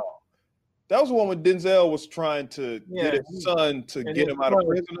 No. That was the one when Denzel was trying to get his son to get him out of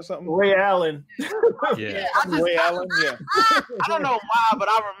prison or something. Ray Allen. Ray Allen, yeah. I don't know why, but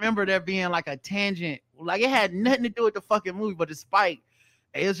I remember there being like a tangent. Like it had nothing to do with the fucking movie, but despite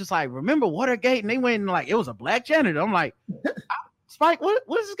it was just like, remember Watergate? And they went and like, it was a black janitor. I'm like, Spike, what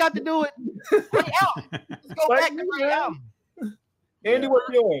does this got to do with Ray Allen? Let's go back to Ray Allen. Andy,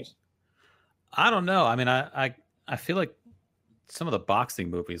 what's yours? I don't know. I mean, I feel like some of the boxing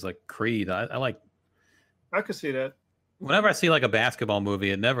movies like Creed, I like. I could see that. Whenever I see like a basketball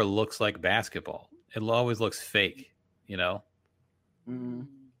movie, it never looks like basketball. It always looks fake, you know? Mm.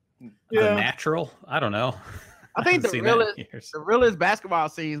 The Natural? I don't know. I think the realest basketball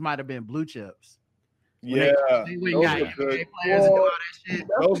scenes might have been Blue Chips. Yeah, those look good.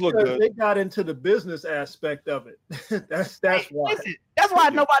 Those look good. They got into the business aspect of it. That's why. Listen, that's why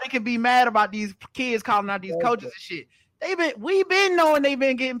nobody can be mad about these kids calling out these coaches and shit. We've been knowing they've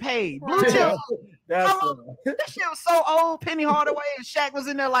been getting paid. Blue Chips That's this shit was so old. Penny Hardaway and Shaq was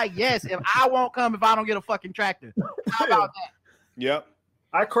in there like, yes, if I won't come if I don't get a fucking tractor. How about that? Yep.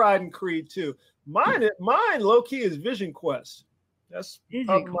 I cried in Creed too. Mine low key is Vision Quest. That's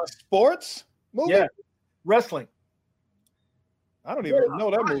my sports movie. Yeah, wrestling. I don't even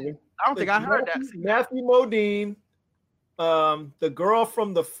know that movie. I don't think I heard that. Matthew Modine, the girl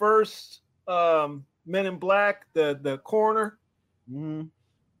from the first Men in Black, the coroner. Mm-hmm.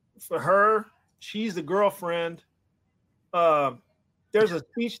 For her, she's the girlfriend. There's a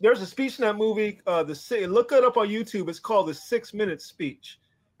speech. There's a speech in that movie. Look it up on YouTube. It's called the 6-minute speech.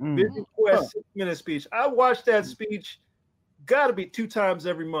 Vision Quest 6-minute speech. I watched that speech. Got to be 2 times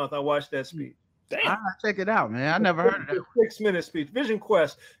every month. I watch that speech. Damn. I gotta check it out, man. I never heard of that. 6-minute speech. Vision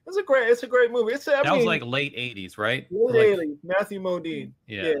Quest. It's a great movie. That was like late 80s, right? Late 80s. Matthew Modine.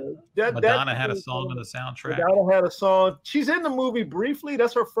 Yeah. Madonna had a song on the soundtrack. Madonna had a song. She's in the movie briefly.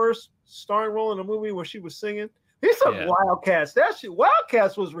 That's her first starring role in a movie where she was singing. He's some Wildcats. That shit.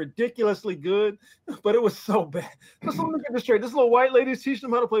 Wildcats was ridiculously good, but it was so bad. Just let me get this straight. This little white lady's teaching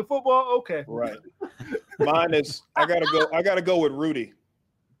them how to play football. Okay. Right. Mine is I gotta go with Rudy.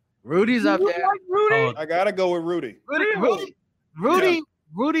 Rudy's up there. Like Rudy? I gotta go with Rudy.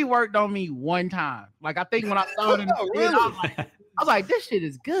 Rudy worked on me one time. Like I think when I saw it in the theater, I was like, this shit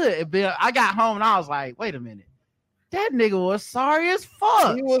is good. But I got home and I was like, wait a minute. That nigga was sorry as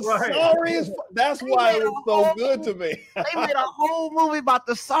fuck. He was sorry as fuck. That's why it was so good to me. They made a whole movie about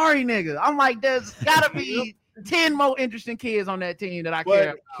the sorry nigga. I'm like, there's gotta be 10 more interesting kids on that team that I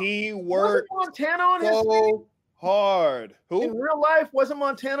care about. He worked Montana on his so hard. Who? In real life, wasn't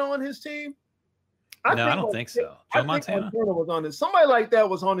Montana on his team? I don't think so. Joe Montana? Montana was on it. Somebody like that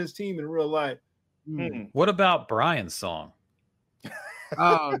was on his team in real life. What about Brian's song?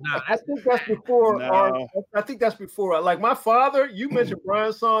 Oh no, I think that's before. I think that's before. Like my father, you mentioned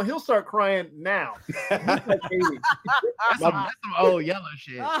Brian's song, he'll start crying now. That's some old yellow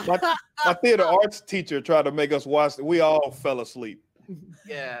shit. My theater arts teacher tried to make us watch it. We all fell asleep.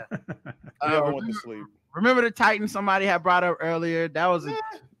 Yeah. Went to sleep. Remember the Titan somebody had brought up earlier? That was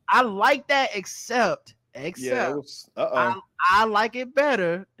I like that except I like it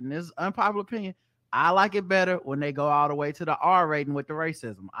better, and this is unpopular opinion. I like it better when they go all the way to the R rating with the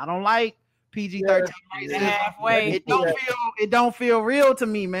racism. I don't like PG-13 racism. Halfway. It don't feel real to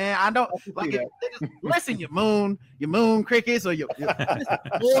me, man. I don't like it. Listen, your moon crickets or your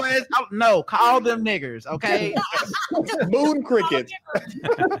boys. No, call them niggers, okay? Moon crickets.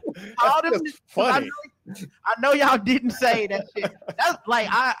 Call them funny. I know y'all didn't say that shit. That's like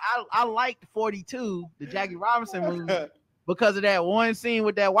I liked 42, the Jackie Robinson movie. Because of that one scene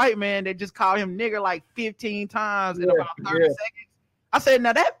with that white man that just called him nigger like 15 times in about 30 seconds. I said,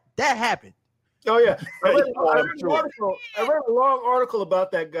 now that happened. Oh yeah, I read a long article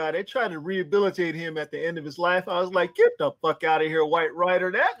about that guy. They tried to rehabilitate him at the end of his life. I was like, get the fuck out of here, white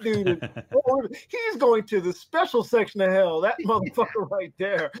writer. That dude he's going to the special section of hell. That motherfucker right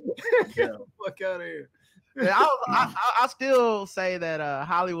there. Get the fuck out of here. I still say that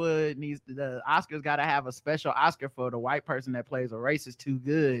Hollywood needs the Oscars got to have a special Oscar for the white person that plays a racist too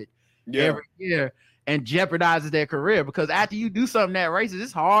good every year and jeopardizes their career, because after you do something that racist,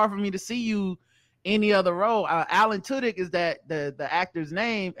 it's hard for me to see you any other role. Alan Tudyk is that the actor's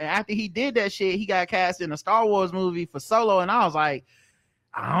name, and after he did that shit, he got cast in a Star Wars movie for Solo, and I was like,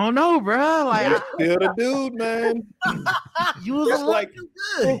 I don't know, bro. Like, still the dude, man. You was like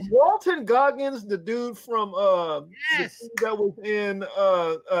good. Walton Goggins, the dude from that was in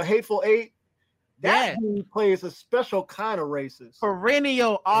Hateful Eight. That dude plays a special kind of racist.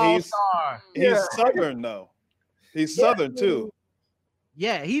 Perennial all-star. He's Southern though. He's Southern too.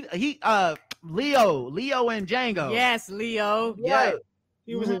 Yeah, he Leo and Django. Yes, Leo. Yeah,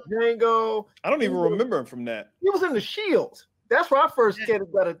 he was in Django. I don't even remember him from that. He was in The Shield. That's where I first got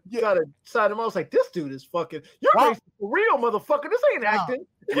a side of him. I was like, this dude is fucking. You're racist for real, motherfucker. This ain't acting.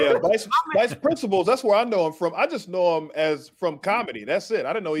 Yeah, Vice Principals. That's where I know him from. I just know him as from comedy. That's it.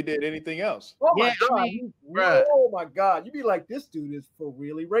 I didn't know he did anything else. Oh my god! Oh my god! You be like, this dude is for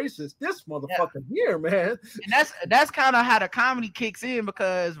really racist. This motherfucker here, man. And that's kind of how the comedy kicks in,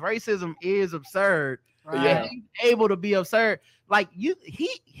 because racism is absurd. Right. Yeah, he's able to be absurd. Like he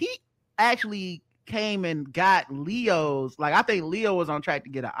actually came and got Leo's. Like, I think Leo was on track to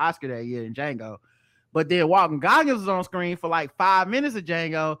get an Oscar that year in Django, but then Walton Goggins was on screen for like 5 minutes of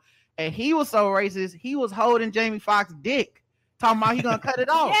Django, and he was so racist he was holding Jamie Foxx's dick, talking about he gonna cut it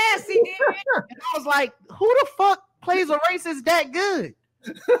off. Yes, he did. And I was like, who the fuck plays a racist that good?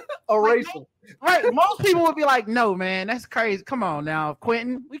 A racist, right? Most people would be like, no, man, that's crazy. Come on now,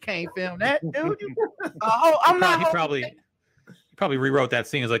 Quentin, we can't film that, dude. I'm not. He probably probably rewrote that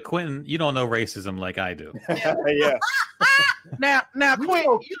scene. It's like, Quentin, you don't know racism like I do. Yeah. Now,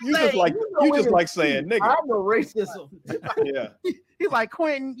 Quentin, You just like saying nigga. I know racism. Yeah. He's like,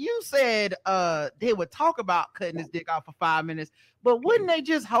 Quentin, you said they would talk about cutting his dick off for 5 minutes, but wouldn't they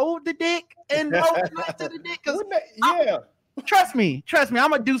just hold the dick and hold the knife to the dick? Because Yeah. trust me, I'm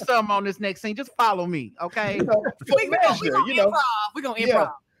gonna do something on this next scene. Just follow me, okay? We're gonna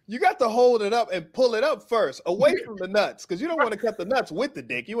improv. You got to hold it up and pull it up first, away from the nuts, because you don't want to cut the nuts with the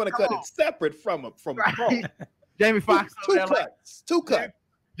dick. You want to cut it separate from the bone. Jamie Foxx, Two cuts.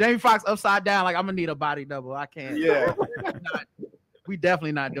 Jamie Foxx upside down. Like, I'm gonna need a body double. I can't. Yeah. We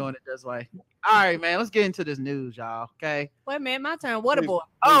definitely not doing it this way. All right, man. Let's get into this news, y'all. Okay. Wait a minute, my turn. Waterboy.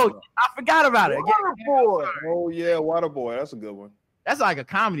 Oh, I forgot about it. Waterboy. Oh yeah, Waterboy. That's a good one. That's like a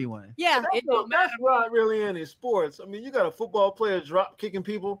comedy one. Yeah, it don't matter. That's not really any sports. I mean, you got a football player drop kicking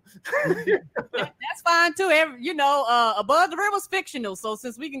people. That's fine too. Above the Rim was fictional, so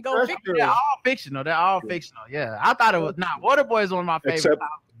since we can go That's fictional, They're all fictional. They're all fictional. Yeah, I thought it was not. Waterboy is one of my favorite.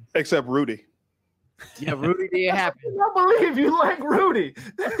 Except Rudy. Yeah, Rudy did happen. I can't believe you like Rudy.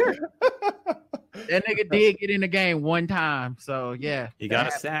 That nigga did get in the game one time. So yeah, He got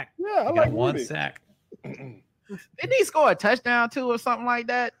a sack. Yeah, I He like got one Rudy. sack. didn't he score a touchdown too or something like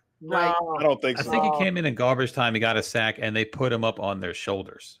that? Like, I don't think I so. think he came in garbage time. He got a sack, and they put him up on their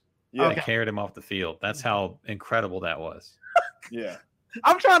shoulders. Yeah, They carried him off the field. That's how incredible that was. yeah.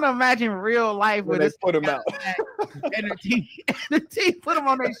 I'm trying to imagine real life When where they this put him out, and the team put him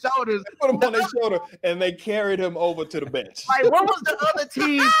on their shoulders. put him on their shoulder, and they carried him over to the bench. Like, what was the other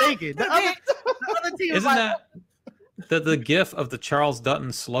team thinking? The other team was Isn't like, that the gif of the Charles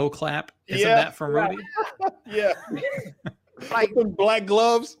Dutton slow clap? Isn't Yeah, that from Rudy? Yeah, like with them black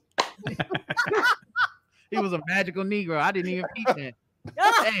gloves. he was a magical Negro. I didn't even peep that.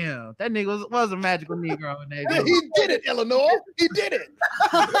 Damn, that nigga was a magical Negro in that Yeah, game. he did it, Illinois. He did it.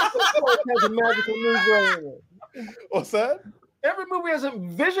 has a magical Negro in it. What's that? Every movie has a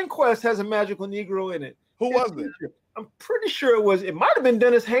Vision Quest has a magical Negro in it. Who was it? I'm pretty sure it was. It might have been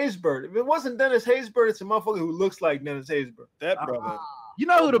Dennis Haysbert. If it wasn't Dennis Haysbert, it's a motherfucker who looks like Dennis Haysbert. That brother. You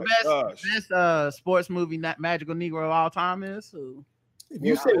know who the Oh my best gosh. sports movie magical Negro of all time is? If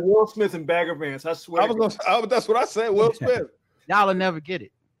you say Will Smith and Bagger Vance, I swear. That's what I said. Will Smith. Y'all will never get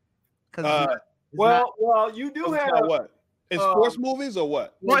it. Uh, well, you do have what? In sports movies or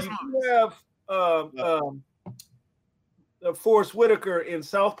what? well, you do have Forrest Whitaker in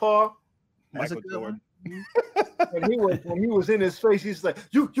Southpaw. That's a Michael good Jordan. When he was in his face, he's like,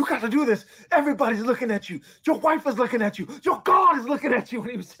 you got to do this. Everybody's looking at you. Your wife is looking at you. Your God is looking at you. When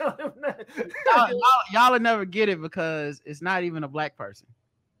he was telling him that. y'all will never get it because it's not even a black person.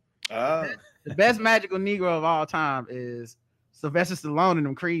 Ah. The best magical Negro of all time is Sylvester Stallone in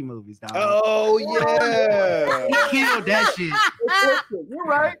them Creed movies, dog. Oh yeah. He killed that shit. You're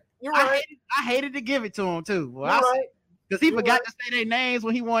right. You're right. I hated to give it to him too. Well, You're right. because he forgot to say their names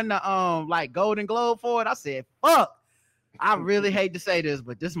when he won the like Golden Globe for it. I said, "Fuck." I really hate to say this,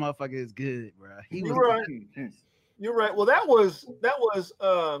 but this motherfucker is good, bro. He was You're right. You're right. Well, that was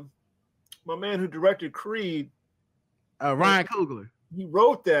my man who directed Creed. Ryan Coogler. He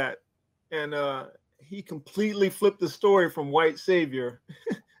wrote that, and he completely flipped the story from white savior,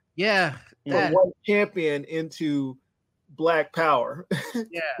 Yeah, from that, white champion into black power.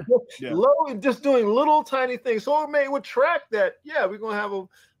 yeah. Yeah. Low and just doing little tiny things. So it would track that. Yeah, we're gonna have a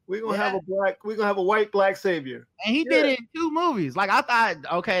white black savior. And he did it in 2 movies. Like, I thought,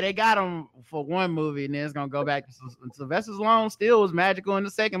 okay, they got him for 1 movie, and then it's gonna go back to Sylvester Stallone. Still was magical in the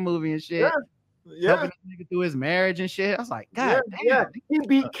 2nd movie and shit. Yeah. Helping this nigga through his marriage and shit. I was like, God damn. Yeah. He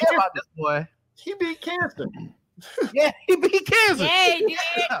beat Care cancer. about this boy. He beat cancer. Yeah, he beat cancer. Yeah, he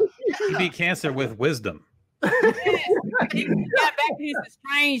did. He beat cancer with wisdom. He got back to his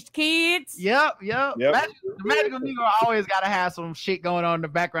estranged kids. Yep. Yep. The magical Negro always gotta have some shit going on in the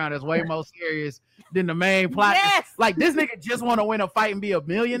background that's way more serious than the main plot. Yes. Like, this nigga just want to win a fight and be a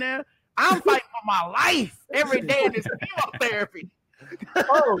millionaire. I'm fighting for my life every day in this chemotherapy.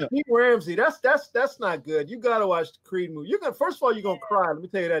 Oh, Steve Ramsey. That's not good. You gotta watch the Creed movie. First of all, you're gonna cry. Let me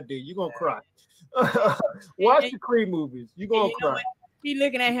tell you that, dude. You're gonna cry. Watch the Creed movies. You're gonna And you know cry. what? He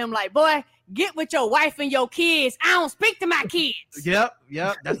looking at him like, boy, get with your wife and your kids. I don't speak to my kids. Yep.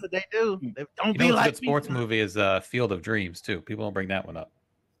 That's what they do. They don't You be know, what's a like good sports me. movie is Field of Dreams too. People don't bring that one up.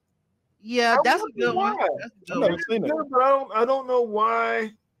 Yeah, that's a good one. why. That's a I've good never one. seen it. Yeah, but I don't know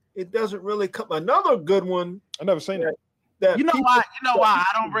why it doesn't really come. Another good one I've never seen it. that You know people- why? You know why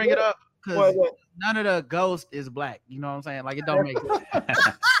I don't bring it up? Because What? none of the ghost is black. You know what I'm saying? Like, it don't make sense.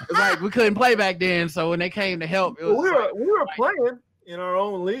 It's like we couldn't play back then, so when they came to help, it was we were playing in our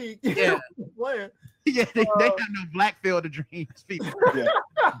own league. Yeah. playing. Yeah, they got no black field of dreams, people. Yeah.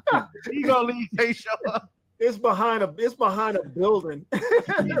 He gonna leave, they show up. It's behind a building.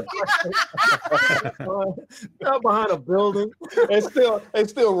 Not behind a building. It's still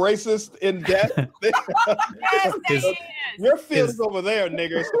racist in death. Yes, they is. Your field is over there,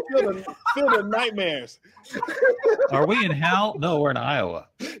 nigga. It's field of nightmares. Are we in hell? No, we're in Iowa.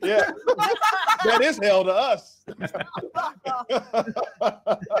 Yeah. That is hell to us.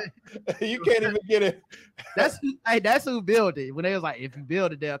 You can't even get it. That's who built it. When they was like, if you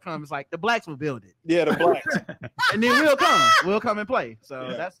build it, they'll come. It's like the blacks will build it. Yeah, the blacks. And then we'll come and play. So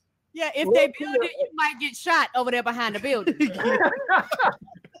Yeah. that's If they build it, you might get shot over there behind the building.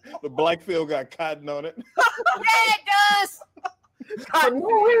 The black field got cotton on it. Yeah, it does. For no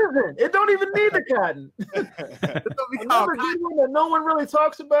reason. It don't even need the cotton. Another good one that no one really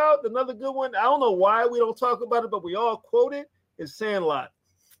talks about. Another good one. I don't know why we don't talk about it, but we all quote it. Is Sandlot.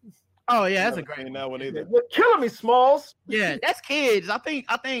 Oh yeah, that's a Never great seen that one either. You're killing me, Smalls. Yeah, that's kids. I think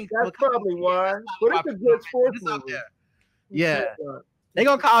That's probably why. But it's a good sports It's up movie. there. Yeah. They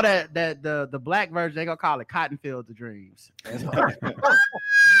gonna call that the black version. They gonna call it Cotton Field of Dreams. It's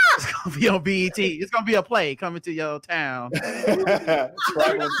gonna be on BET. It's gonna be a play coming to your town.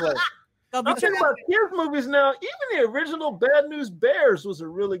 Traveling play. Go be I'm thinking about kids movies now. Even the original Bad News Bears was a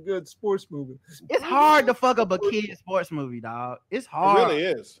really good sports movie. It's hard to fuck up a kid sports movie, dog. It's It hard. really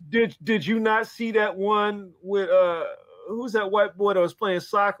is. Did you not see that one with who's that white boy that was playing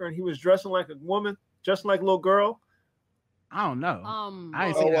soccer and he was dressing like a woman, dressing like a little girl? I don't know. I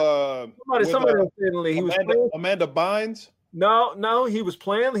ain't Oh, seen that. Somebody else said he was playing. Amanda Bynes. No, he was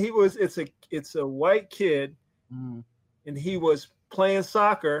playing. It's a white kid, Mm. and he was playing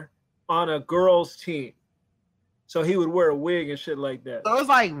soccer on a girls' team. So he would wear a wig and shit like that. So it's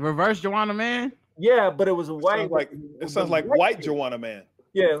like reverse Joanna Man. Yeah, but it was a white. It sounds like white kid. Joanna Man.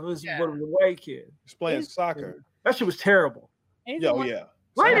 Yeah, it was a white kid. He's playing soccer. That shit was terrible. Yeah.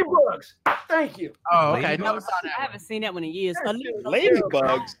 Ladybugs. Thank you. Oh, okay. Ladybugs? Never saw I that. haven't seen that one in years.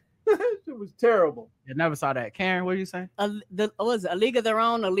 Ladybugs. It was terrible. I never saw that. What are you saying? What was it? A League of Their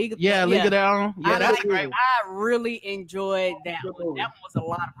Own? League of Their Own. Yeah, that's I, great. I really enjoyed that one. That one was a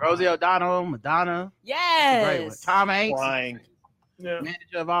lot of fun. Rosie O'Donnell, Madonna. Great one. Yes. Tom Hanks, Crying. Yeah.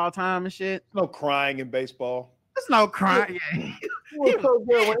 manager of all time and shit. No crying in baseball. There's no crying. Yeah. He was so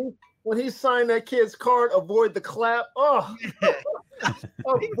good when he signed that kid's card. Avoid the clap. Oh,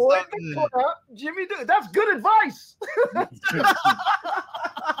 avoid the clap, Jimmy. That's good advice.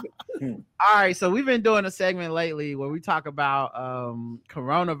 All right, so we've been doing a segment lately where we talk about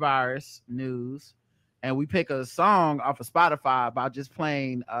coronavirus news, and we pick a song off of Spotify about just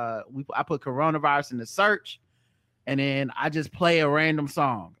playing. I put coronavirus in the search, and then I just play a random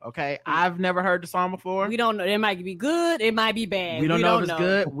song. Okay, I've never heard the song before. We don't know. It might be good. It might be bad. We don't know if it's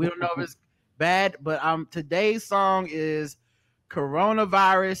good. We don't know if it's bad. But today's song is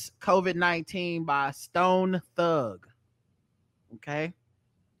 "Coronavirus COVID-19" by Stone Thug. Okay.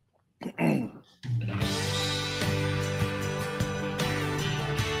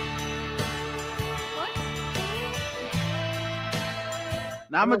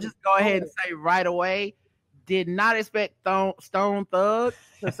 Now I'm gonna just go ahead and say right away, did not expect Stone Thug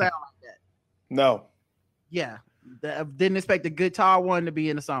to sound like that. No. Yeah, didn't expect the guitar one to be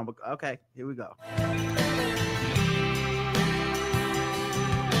in the song. But okay, here we go.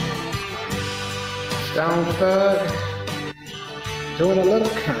 Stone Thug doing a little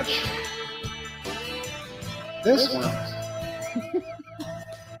country. This one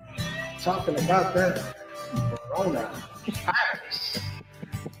talking about that coronavirus.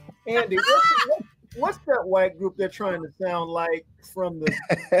 Andy, what's that white group they're trying to sound like from the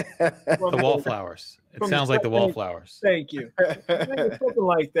The Wallflowers. It sounds like the Wallflowers. Thank you. Something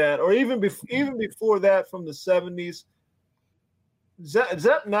like that, or even before that, from the 70s.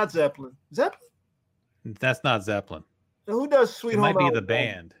 Not Zeppelin. Zeppelin. That's not Zeppelin. Who does Sweet It Home might be the Alabama?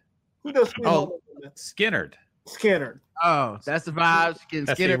 band. Who does Sweet Home Oh, Alabama? Skinner. Skinner. Oh, that's the vibes. Getting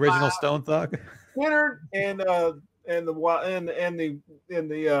That's the Skinner original vibes. Stone Thug. Skinner and the what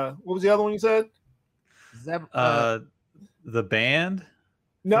was the other one you said? The band.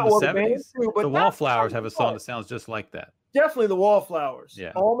 No, from the well, the band 70s? too, but The not Wallflowers have a song Wall. that sounds just like that. Definitely the Wallflowers.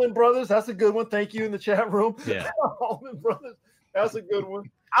 Yeah. Allman Brothers. That's a good one. Thank you in the chat room. Yeah. Allman Brothers. That's a good one.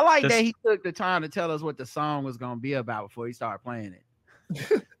 I like Just- that he took the time to tell us what the song was going to be about before he started playing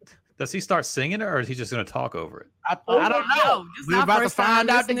it. Does he start singing it, or is he just going to talk over it? I don't know. No, this is We're our about to first time find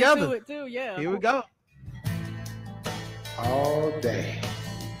out listening together. to it too. Yeah. Here we go. All day.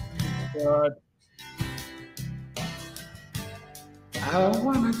 God. I don't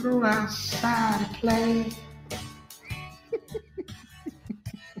want to go outside and play.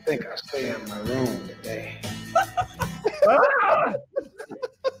 think I'll stay in my room today.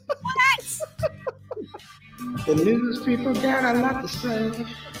 The news people got a lot to say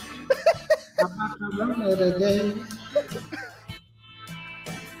about the Corona today.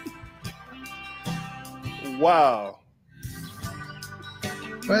 Wow.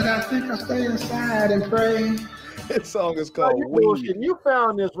 But I think I'll stay inside and pray. This song is Oh, called you Weed. bullshit. You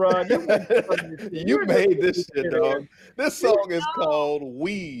found this, Rod. You made this shit, dog. This song is called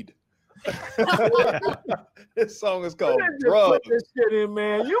Weed. This song is called Drugs. Put this shit in,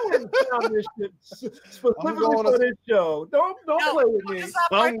 man. You wouldn't found this shit specifically going for to- this show. Don't play with me.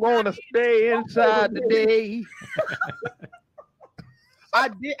 I'm going to stay inside today.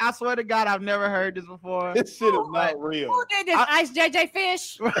 I swear to God, I've never heard this before. This shit is not real. Who did this? Ice JJ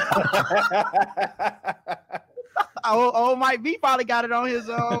Fish? Oh, Mike B probably got it on his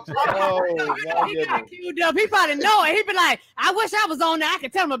own. Oh, my He got goodness. queued up. He probably know it. He'd be like, I wish I was on there. I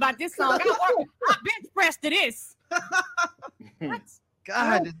could tell him about this song. I bench pressed to this.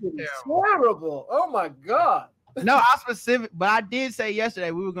 God, this is terrible. Terrible. Oh my God. No, I specific, but I did say yesterday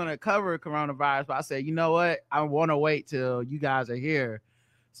we were gonna cover coronavirus, but I said, you know what? I want to wait till you guys are here,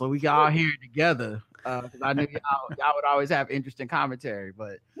 so we can all hear it together. Because I knew y'all would always have interesting commentary.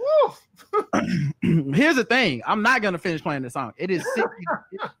 But here's the thing: I'm not gonna finish playing this song. It's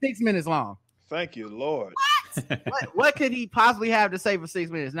 6 minutes long. Thank you, Lord. What could he possibly have to say for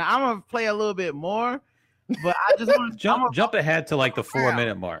 6 minutes? Now I'm gonna play a little bit more, but I just want to Jump ahead to like the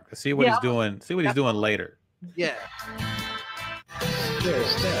 4-minute mark. See what he's doing. See what he's doing later. Yeah.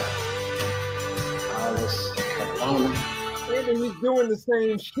 Still, all this Corona. And he's doing the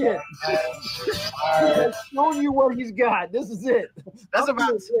same shit. He's showing you what he's got. This is it. That's I'm about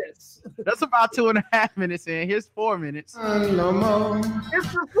doing this. That's about 2.5 minutes in. Here's 4 minutes. No more.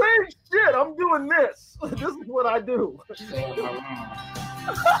 It's the same shit. I'm doing this. This is what I do. Thank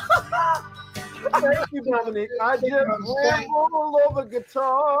you, Dominic. I just ramble over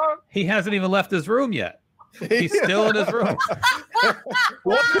guitar. He hasn't even left his room yet. He's still in his room.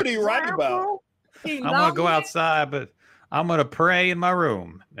 What could he write about? I'm gonna go outside, but I'm gonna pray in my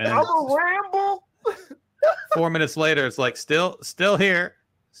room. And I'm a ramble. 4 minutes later, it's like still here,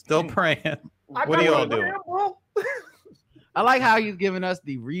 still praying. What are you all doing? I like how he's giving us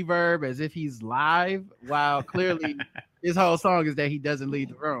the reverb as if he's live, while clearly his whole song is that he doesn't leave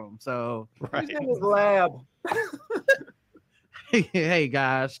the room. So, Right. He's in his lab. hey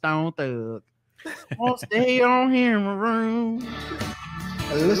guys, Stone Thug, won't stay on here in my room.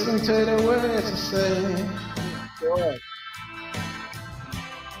 Listen to the words I say. Sure.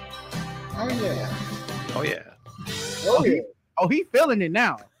 Oh yeah. Oh yeah. Oh, yeah. Oh, he feeling it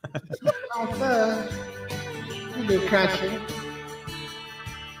now. On third. We do country.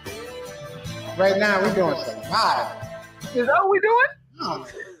 Right now we're doing survival. Is that what we doing? Oh,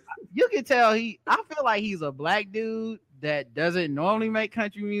 You can tell I feel like he's a black dude that doesn't normally make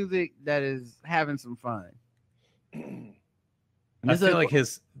country music that is having some fun. I feel like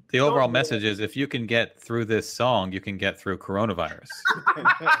the overall message is if you can get through this song, you can get through coronavirus.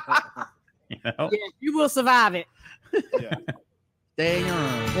 You know? Yeah, you will survive it. Yeah. Stay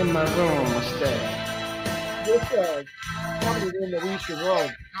on. in my room, I stay. This comedy room that we used to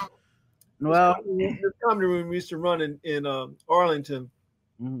run. Well, This comedy room we used to run in Arlington.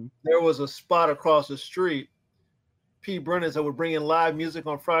 mhm. There was a spot across the street, P. Brennan's, that would bring in live music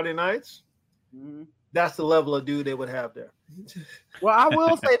on Friday nights. Mhm. That's the level of dude they would have there. Well, I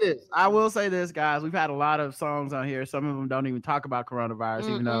will say this, guys. We've had a lot of songs on here. Some of them don't even talk about coronavirus,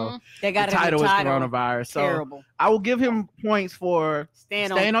 even though They got the title is coronavirus. So Terrible. I will give him points for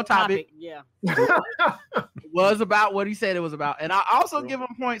Staying on topic. Yeah. was about what he said it was about. And I also give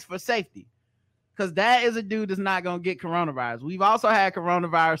him points for safety, because that is a dude that's not going to get coronavirus. We've also had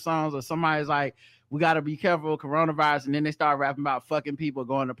coronavirus songs where somebody's like, we got to be careful with coronavirus. And then they start rapping about fucking people,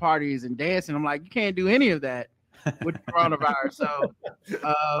 going to parties and dancing. I'm like, you can't do any of that with coronavirus. So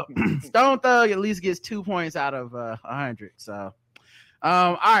Stone Thug at least gets 2 points out of 100. So,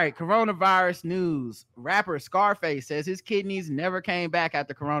 all right, coronavirus news. Rapper Scarface says his kidneys never came back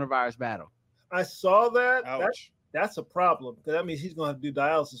after coronavirus battle. I saw that. Ouch. That's a problem, because that means he's going to have to do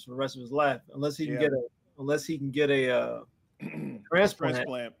dialysis for the rest of his life unless he can get a transplant.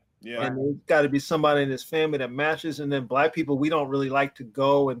 Transplant. Yeah. And there's got to be somebody in his family that matches. And then black people, we don't really like to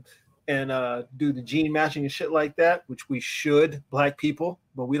go and do the gene matching and shit like that, which we should, black people,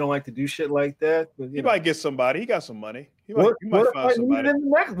 but we don't like to do shit like that. But, He might get somebody. He got some money. He might find somebody.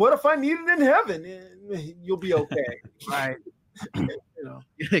 What if I need it in heaven? You'll be okay. Right. You know,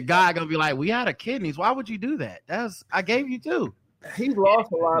 God gonna be like, we out of kidneys. Why would you do that? I gave you 2. he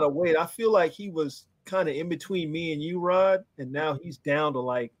lost a lot of weight. I feel like he was kind of in between me and you, Rod, and now he's down to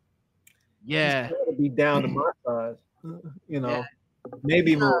like Yeah. He's gotta be down to my size. You know,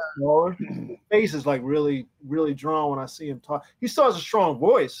 maybe a little smaller. His face is like really, really drawn when I see him talk. He still has a strong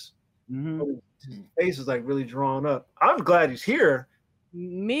voice. Mhm. But his face is like really drawn up. I'm glad he's here.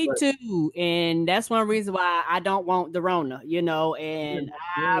 Me too, and that's one reason why I don't want the Rona, you know. And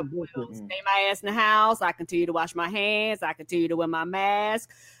I will stay my ass in the house. I continue to wash my hands. I continue to wear my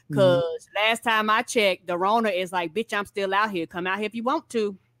mask. Because last time I checked, the Rona is like, bitch, I'm still out here. Come out here if you want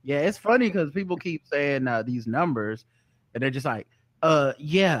to. Yeah, it's funny because people keep saying these numbers, and they're just like,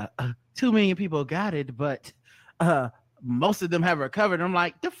 2 million people got it, but most of them have recovered. I'm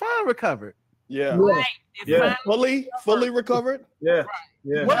like, define recovered. Yeah. Right. Yeah. Fully recovered? Yeah.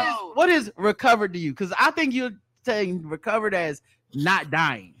 Yeah. What is recovered to you? Because I think you're saying recovered as not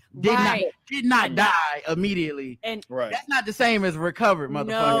dying. Did not die immediately. And that's not the same as recovered,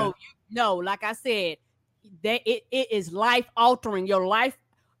 motherfucker. No, like I said, that it is life altering. Your life,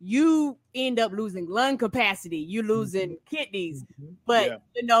 you end up losing lung capacity, you losing kidneys, but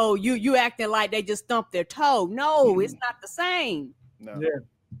you know, you acting like they just stumped their toe. No, it's not the same. No. Yeah.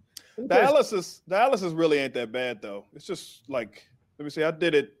 Dialysis really ain't that bad though. It's just like, let me see, I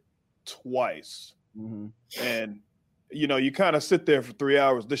did it twice. And you know, you kind of sit there for 3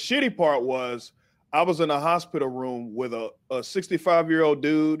 hours. The shitty part was I was in a hospital room with a 65-year-old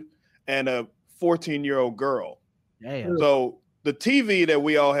dude and a 14-year-old girl. Damn. So the TV that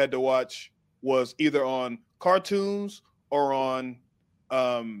we all had to watch was either on cartoons or on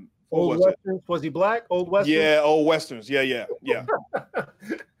Old Westerns. Was he black? Old Westerns? Yeah, old Westerns. Yeah.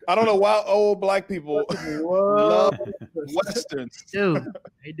 I don't know why old black people love Westerns. Dude,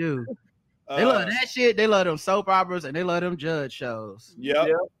 they do. They love that shit. They love them soap operas and they love them judge shows. Yeah.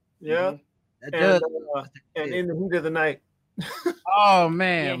 And In the Heat of the Night. Oh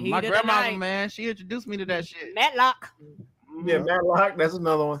man, my grandmother, man, she introduced me to that shit. Matlock. Yeah, Matlock. That's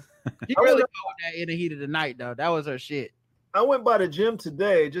another one. She really go with that In the Heat of the Night though. That was her shit. I went by the gym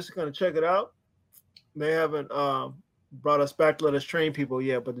today just to kind of check it out. They haven't brought us back to let us train people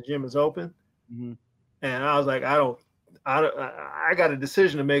yet, but the gym is open. And I was like, I got a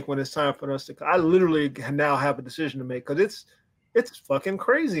decision to make when it's time for us to. I literally now have a decision to make because it's fucking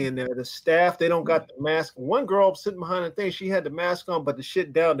crazy in there. The staff, they don't got the mask. One girl sitting behind the thing, she had the mask on, but the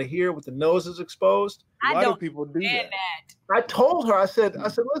shit down to here with the noses exposed. Why do people do that? I told her, I said,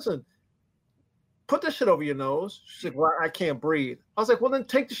 listen, put this shit over your nose. She said, well, I can't breathe. I was like, well, then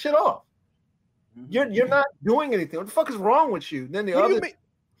take the shit off. You're not doing anything. What the fuck is wrong with you? Then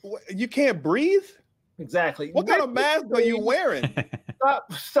you can't breathe? Exactly. What kind of mask are you wearing?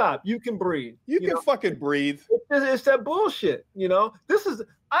 Stop. You can breathe. You can fucking breathe. It's that bullshit. You know,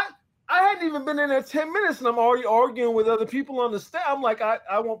 I hadn't even been in there 10 minutes and I'm already arguing with other people on the staff. I'm like,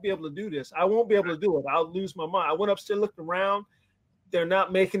 I won't be able to do this. I won't be able to do it. I'll lose my mind. I went upstairs, looked around. They're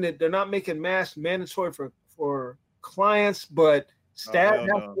not making masks mandatory for clients, but staff has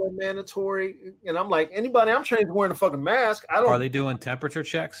to wear mandatory. And I'm like, anybody I'm trained is wearing a fucking mask. Are they doing temperature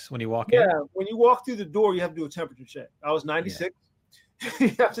checks when you walk in? Yeah, when you walk through the door, you have to do a temperature check. I was 96. Yeah.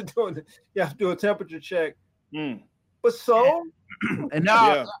 you have to do a temperature check. But and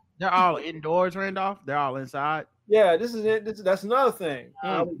they're all indoors, Randolph. They're all inside. Yeah, this is it. That's another thing.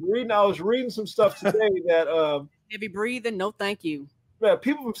 I was reading some stuff today that heavy breathing. No, thank you. Yeah,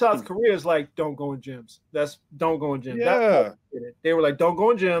 people from South Korea is like, don't go in gyms. Don't go in gyms. Yeah. They were like, don't go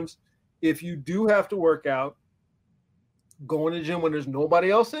in gyms. If you do have to work out, go in the gym when there's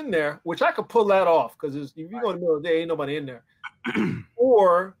nobody else in there, which I could pull that off because if you go in the middle of the day, ain't nobody in there.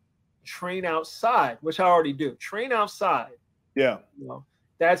 Or train outside, which I already do. Train outside. Yeah. You know,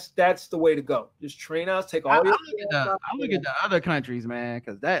 that's the way to go. Just train out, take all your I look at the other countries, man,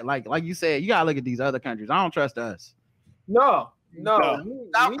 because that like you said, you gotta look at these other countries. I don't trust us. No.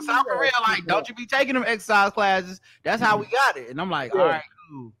 South Korea, like, don't you be taking them exercise classes? That's how we got it. And I'm like, all right,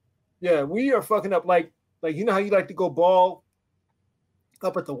 cool. Yeah, we are fucking up. Like you know how you like to go ball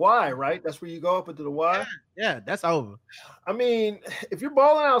up at the Y, right? That's where you go up into the Y. Yeah, that's over. I mean, if you're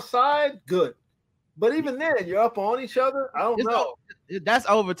balling outside, good. But even then, you're up on each other. I don't know. That's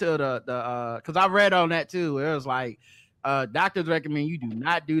over to the because I read on that too. It was like doctors recommend you do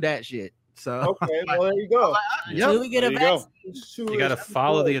not do that shit. So okay, well there you go. Until we get a vaccine. You got to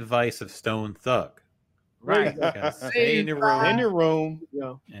follow the advice of Stone Thug. Right. You gotta stay in your room. In your room.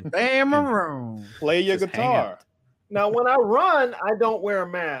 Yeah. Stay in my room. Play your guitar. Now, when I run, I don't wear a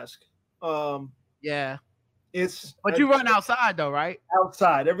mask. Yeah. But you run outside though, right?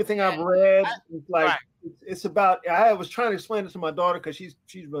 Outside. Everything I've read, it's like it's about. I was trying to explain it to my daughter because she's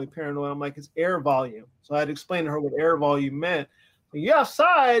really paranoid. I'm like, it's air volume. So I had to explain to her what air volume meant. When you're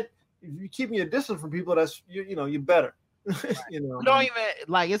outside, if you're keeping your distance from people, that's you're better. You know, We don't even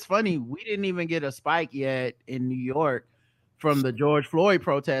like. It's funny. We didn't even get a spike yet in New York from the George Floyd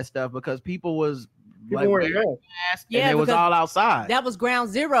protest stuff because people was people like wearing wearing masks. masks Yeah, and it was because all outside. That was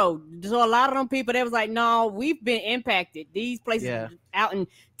ground zero. So a lot of them people, they was like, no, we've been impacted. These places Yeah. out in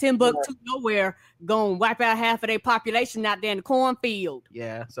Timbuktu, nowhere, going to wipe out half of their population out there in the cornfield.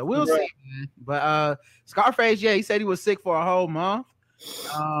 Yeah, so we'll Right. see, man. But Scarface, yeah, he said he was sick for a whole month.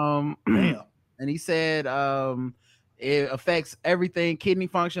 Damn. And he said it affects everything: kidney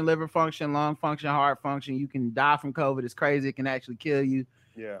function, liver function, lung function, heart function. You can die from COVID. It's crazy. It can actually kill you.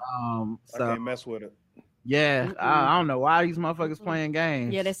 Yeah. I So can't mess with it. yeah, I don't know why these motherfuckers playing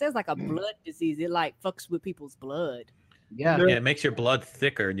games. Yeah, that says like a blood disease. It like fucks with people's blood. Yeah. Yeah, it makes your blood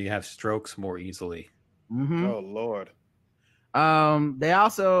thicker and you have strokes more easily. Mhm. Oh Lord. They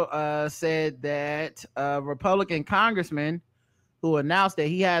also said that a Republican congressman who announced that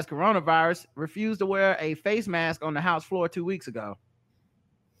he has coronavirus refused to wear a face mask on the House floor 2 weeks ago.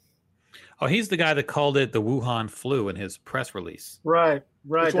 Oh, he's the guy that called it the Wuhan flu in his press release. Right.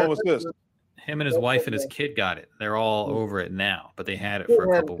 Which one was this? Him and his wife and his kid got it. They're all over it now, but they had it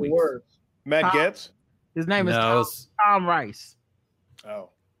for a couple weeks. Matt Tom- Getz? His name is No, it's- Tom Rice. Oh.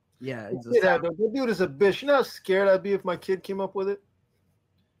 Yeah, he's a The dude is a bitch. You know how scared I'd be if my kid came up with it?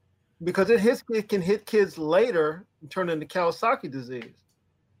 Because it can hit kids later and turn into Kawasaki disease.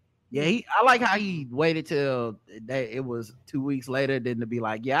 yeah. I like how he waited till it was 2 weeks later, then to be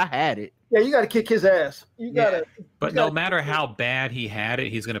like, yeah, I had it. Yeah, you got to kick his ass. You got to. But no matter how bad he had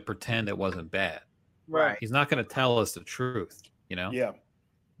it, he's going to pretend it wasn't bad. Right. He's not going to tell us the truth, you know? Yeah.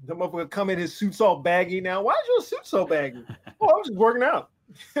 The motherfucker come in, his suit's all baggy now. Why is your suit so baggy? Oh, I'm just working out.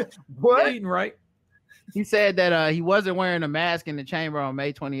 What? Eating right. He said that he wasn't wearing a mask in the chamber on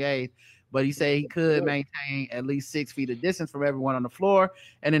May 28th, but he said he could maintain at least 6 feet of distance from everyone on the floor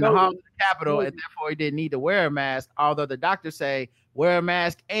and in the hall of the Capitol, and therefore he didn't need to wear a mask. Although the doctors say wear a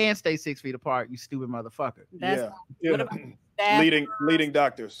mask and stay 6 feet apart, you stupid motherfucker. That's Yeah. what about staff, Leading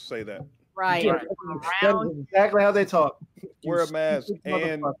doctors say that. right. Yeah, that is exactly how they talk. Wear a You mask stupid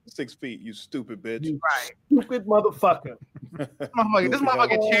and motherfucker. 6 feet, you stupid bitch. You stupid motherfucker. This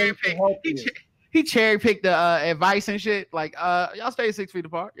motherfucker cherry picked. Help you. He cherry picked the advice and shit. Like, y'all stay 6 feet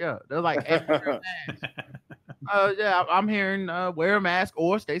apart. Yeah, they're like, yeah, I'm hearing wear a mask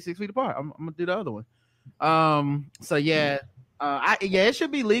or stay 6 feet apart. I'm gonna do the other one. So yeah, it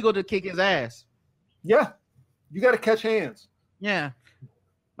should be legal to kick his ass. Yeah, you got to catch hands. Yeah,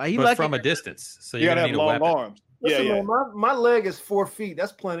 like he But lucky. from a distance. So You you're gotta going to have need a long weapon. arms. Listen, Yeah. man, my leg is 4 feet.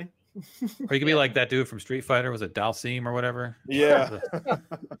 That's plenty. Or you can be like that dude from Street Fighter. Was it Dalsim or whatever? Yeah.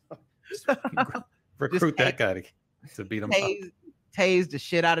 Recruit that guy to beat him up. Tase the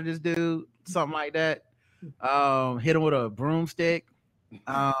shit out of this dude, something like that. Hit him with a broomstick.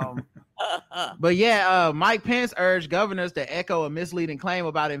 But yeah, Mike Pence urged governors to echo a misleading claim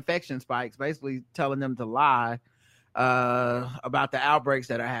about infection spikes, basically telling them to lie about the outbreaks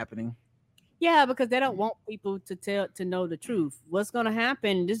that are happening. Yeah, because they don't want people to know the truth. What's going to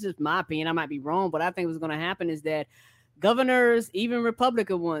happen? This is my opinion. I might be wrong, but I think what's going to happen is that governors, even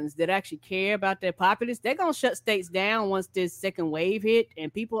Republican ones that actually care about their populace, they're going to shut states down once this second wave hit,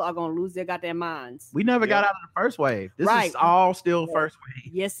 and people are going to lose their goddamn minds. We never got out of the first wave. This Right. is all still first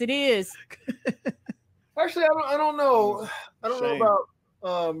wave. Yes, it is. Actually, I don't know. I don't Shame. know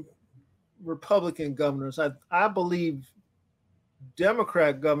about Republican governors. I believe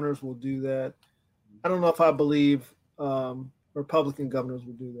Democrat governors will do that. I don't know if I believe Republican governors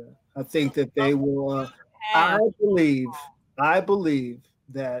will do that. I think that they will. I believe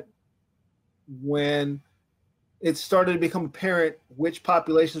that when it started to become apparent which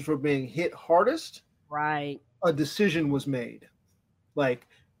populations were being hit hardest, Right. a decision was made. Like,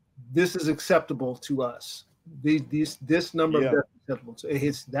 this is acceptable to us. This number of deaths is acceptable. So it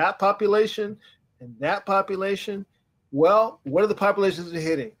hits that population and that population. Well, what are the populations they're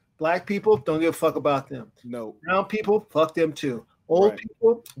hitting? Black people, don't give a fuck about them. No. Brown people, fuck them too. Old Right.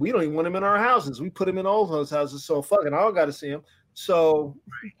 people, we don't even want them in our houses. We put them in old folks' houses, so fucking I got to see them. So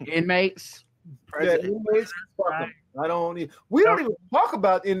Inmates, yeah, inmates, fuck Right. them. We don't even talk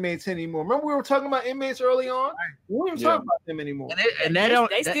about inmates anymore. Remember we were talking about inmates early on? We don't even talk about them anymore. and they don't.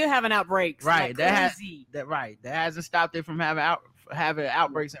 They still having outbreaks. Right, Like that crazy. that hasn't stopped it from having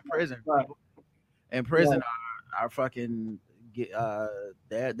outbreaks in prison. Right. People in prison are fucking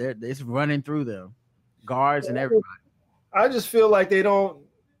it's running through them, guards and everybody. I just feel like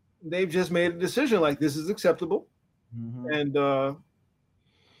they've just made a decision like this is acceptable and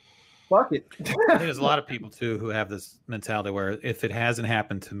fuck it. I think there's a lot of people too who have this mentality where if it hasn't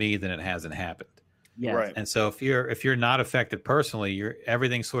happened to me, then it hasn't happened. Yeah, Right. And so if you're not affected personally,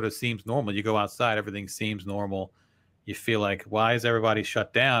 everything sort of seems normal. You go outside, everything seems normal. You feel like, why is everybody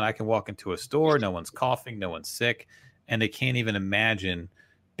shut down? I can walk into a store, no one's coughing, no one's sick, and they can't even imagine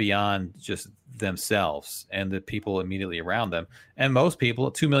beyond just themselves and the people immediately around them. And most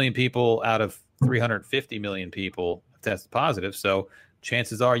people, 2 million people out of 350 million people have tested positive. So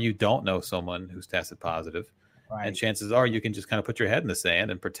chances are you don't know someone who's tested positive. Right. And chances are you can just kind of put your head in the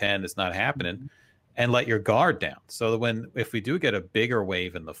sand and pretend it's not happening and let your guard down. So that if we do get a bigger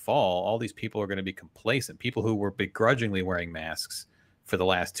wave in the fall, all these people are going to be complacent. People who were begrudgingly wearing masks for the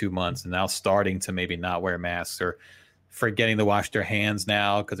last 2 months and now starting to maybe not wear masks or forgetting to wash their hands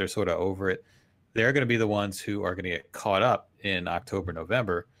now because they're sort of over it. They're going to be the ones who are going to get caught up in October,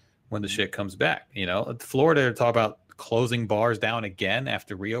 November when the shit comes back. You know, Florida talk about closing bars down again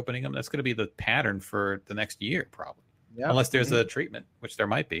after reopening them. That's going to be the pattern for the next year, probably. Yep. Unless there's a treatment, which there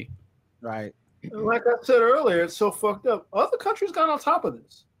might be. Right. Like I said earlier, it's so fucked up. Other countries got on top of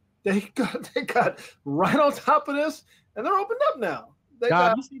this. They got right on top of this, and they're opened up now.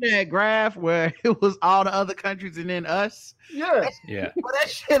 God, you see that graph where it was all the other countries and then us? Yeah. Yeah. Well, that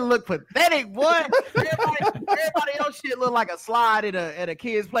shit looked pathetic, boy. Everybody else shit looked like a slide at a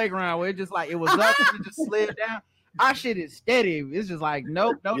kid's playground where it just like it was up and it just slid down. Our shit is steady. It's just like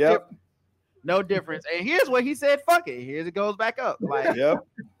no difference. No difference. And here's what he said, fuck it. Here's it goes back up. Like,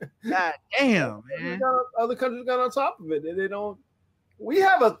 God damn, man. Other countries got on top of it. They don't. We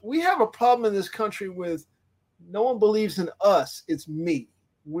have a problem in this country with no one believes in us. It's me.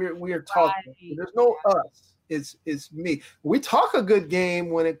 We're talking. Right. There's no us. It's me. We talk a good game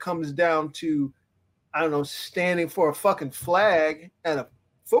when it comes down to, I don't know, standing for a fucking flag at a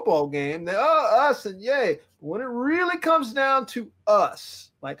football game. They us and yay. But when it really comes down to us,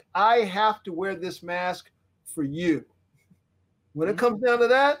 like I have to wear this mask for you. When it comes down to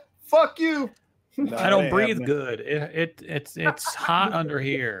that, fuck you. No, I don't breathe good. It's hot under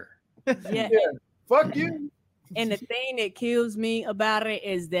here. Yeah. Fuck you. And the thing that kills me about it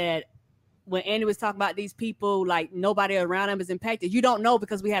is that when Andy was talking about these people, like nobody around them is impacted. You don't know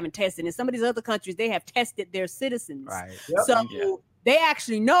because we haven't tested. In some of these other countries, they have tested their citizens. Right. Yep. So they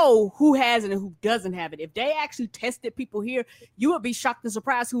actually know who has it and who doesn't have it. If they actually tested people here, you would be shocked and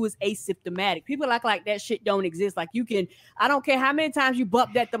surprised who is asymptomatic. People act like that shit don't exist. Like I don't care how many times you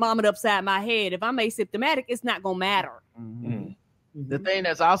bump that thermometer upside my head. If I'm asymptomatic, it's not going to matter. Mm-hmm. The thing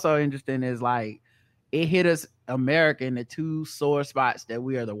that's also interesting is like, it hit us, America, in the two sore spots that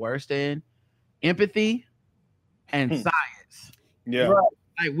we are the worst in: empathy and science. Yeah, right.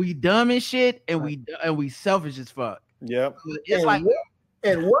 Like we dumb as shit, and we selfish as fuck. Yep. It's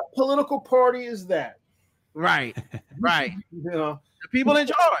and what political party is that? Right. You know, the people in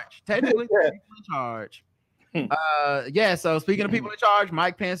charge. Technically, the people in charge. So speaking of people in charge,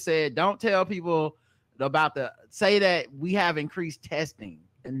 Mike Pence said, "Don't tell people say that we have increased testing,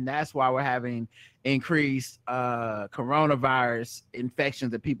 and that's why we're having increased coronavirus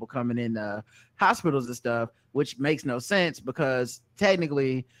infections and people coming in hospitals and stuff," which makes no sense because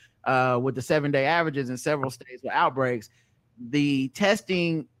technically with the 7-day averages in several states with outbreaks, the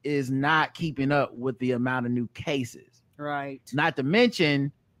testing is not keeping up with the amount of new cases. Right. Not to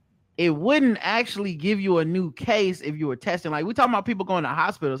mention, it wouldn't actually give you a new case if you were testing. Like, we're talking about people going to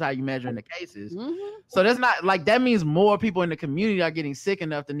hospitals, how you measuring the cases. Mm-hmm. So that's not like, that means more people in the community are getting sick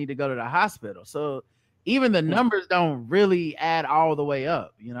enough to need to go to the hospital. So even the numbers don't really add all the way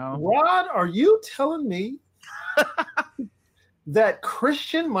up, you know? Rod, are you telling me that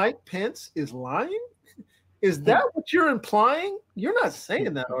Christian Mike Pence is lying? Is that what you're implying? You're not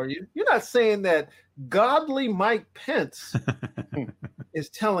saying that, are you? You're not saying that godly Mike Pence is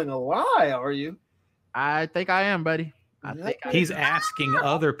telling a lie, are you? I think I am, buddy. He's asking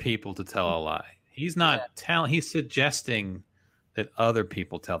other people to tell a lie. He's not telling. He's suggesting that other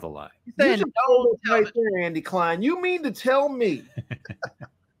people tell the lie. He's saying, right there, Andy Klein. You mean to tell me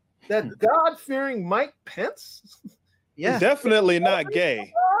that God-fearing Mike Pence? He's definitely not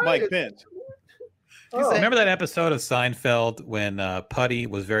gay, Mike Pence. Remember that episode of Seinfeld when Putty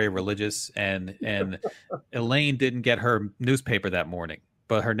was very religious and Elaine didn't get her newspaper that morning,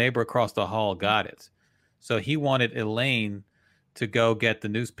 but her neighbor across the hall got it. So he wanted Elaine to go get the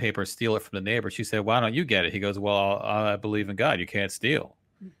newspaper, steal it from the neighbor. She said, "Why don't you get it?" He goes, "Well, I believe in God. You can't steal.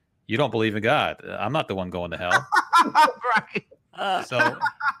 You don't believe in God. I'm not the one going to hell." Right. So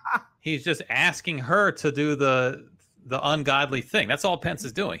he's just asking her to do the ungodly thing. That's all Pence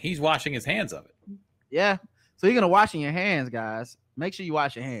is doing. He's washing his hands of it. Yeah. So you're going to wash your hands, guys. Make sure you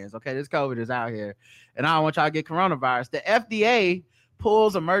wash your hands. Okay. This COVID is out here and I don't want y'all to get coronavirus. The FDA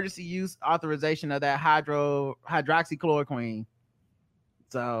pulls emergency use authorization of that hydroxychloroquine.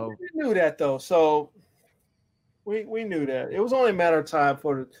 So we knew that though. So we knew that. It was only a matter of time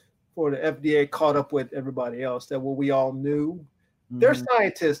for the FDA caught up with everybody else. That what we all knew. They're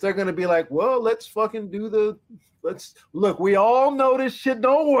scientists. They're going to be like, well, let's fucking look. We all know this shit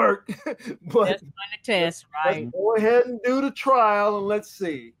don't work, but That's on the test, right? let's go ahead and do the trial and let's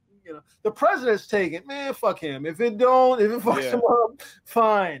see. You know, the president's taking, man, fuck him. If it fucks him up,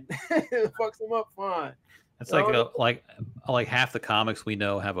 fine. If it fucks him up, fine. It's like half the comics we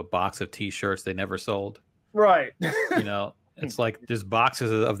know have a box of T-shirts they never sold. Right. You know, it's like there's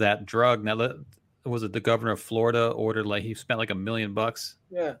boxes of that drug. Now, was it the governor of Florida ordered he spent like $1 million?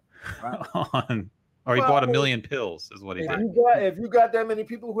 Yeah. On, or he bought 1 million pills is what he did. If you got that many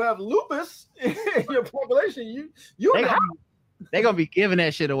people who have lupus in your population, they're gonna be giving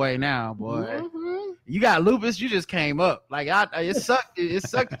that shit away now, boy. Mm-hmm. You got lupus, you just came up. Like it sucked. It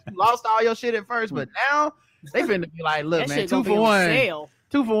sucked. You lost all your shit at first, but now they finna be like, look, man, 2 for 1.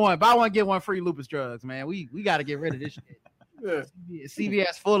 2 for 1. Buy one, get one free lupus drugs, man. We got to get rid of this shit. Yeah.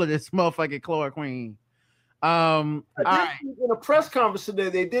 CVS full of this motherfucking chloroquine. All right. In a press conference today,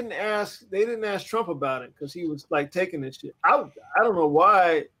 they didn't ask Trump about it because he was like taking this shit. I don't know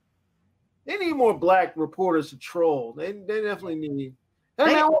why. They need more black reporters to troll. They definitely need. Hey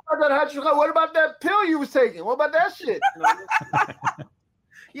man, what about that pill you was taking? What about that shit?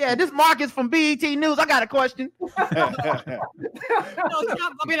 Yeah, this Marcus from BET News. I got a question. Trump gonna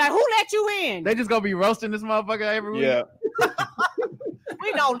be like, who let you in? They just gonna be roasting this motherfucker every week. Yeah.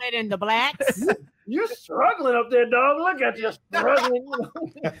 We don't let in the blacks. You struggling up there, dog. Look at you struggling.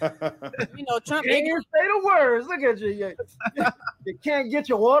 You know, Trump can't even say the words. Look at you. You can't get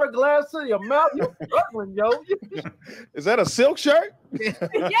your water glass to your mouth. You're struggling, yo. Is that a silk shirt?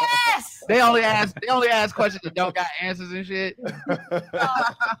 Yes. They only ask questions that don't got answers and shit. And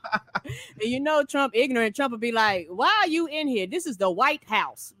you know, Trump ignorant. Trump would be like, "Why are you in here? This is the White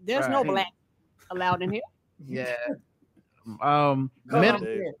House. There's no black allowed in here." Yeah.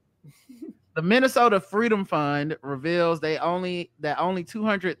 The Minnesota Freedom Fund reveals that only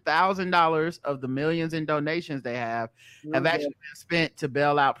 $200,000 of the millions in donations they have actually been spent to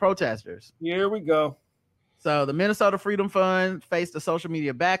bail out protesters. Here we go. So the Minnesota Freedom Fund faced a social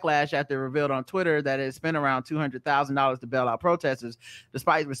media backlash after it revealed on Twitter that it spent around $200,000 to bail out protesters,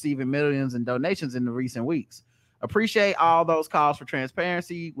 despite receiving millions in donations in the recent weeks. Appreciate all those calls for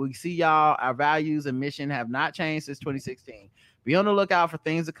transparency. We see y'all. Our values and mission have not changed since 2016. Be on the lookout for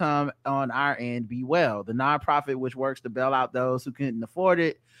things to come on our end. Be well. The nonprofit, which works to bail out those who couldn't afford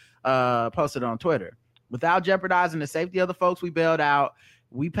it, posted on Twitter. Without jeopardizing the safety of the folks we bailed out,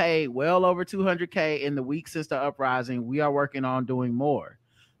 we paid well over $200K in the week since the uprising. We are working on doing more.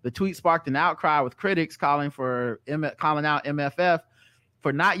 The tweet sparked an outcry with critics calling out MFF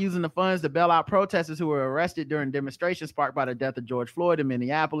for not using the funds to bail out protesters who were arrested during demonstrations sparked by the death of George Floyd in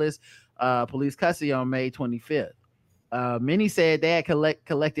Minneapolis, police custody on May 25th. Many said they had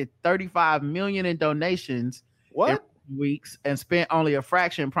collected $35 million in donations in weeks and spent only a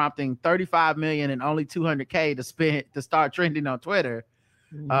fraction, prompting $35 million and only $200K to start trending on Twitter.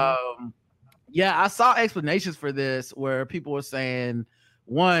 Mm-hmm. I saw explanations for this where people were saying,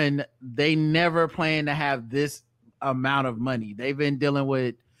 one, they never planned to have this amount of money. They've been dealing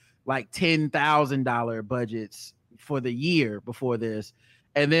with like $10,000 budgets for the year before this,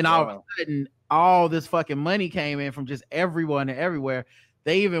 and then all of a sudden, all this fucking money came in from just everyone and everywhere.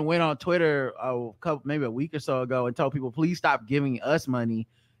 They even went on Twitter maybe a week or so ago and told people, please stop giving us money.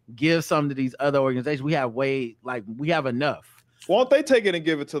 Give some to these other organizations. We have we have enough. Why don't they take it and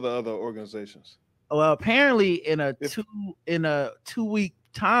give it to the other organizations? Well, apparently in a 2 week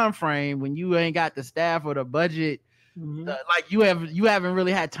time frame, when you ain't got the staff or the budget, you haven't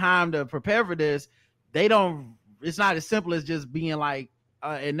really had time to prepare for this. It's not as simple as just being like,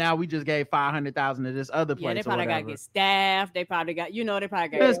 and now we just gave $500,000 to this other place. Yeah, they probably got to get staff. They probably got, they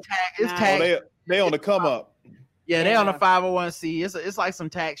probably got. It's tax. They on the come up. Yeah, they on the 501c. It's like some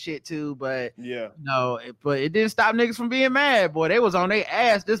tax shit too, but but it didn't stop niggas from being mad. Boy, they was on their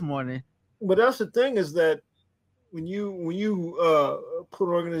ass this morning. But that's the thing is that when you put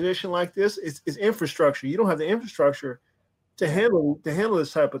an organization like this, it's infrastructure. You don't have the infrastructure to handle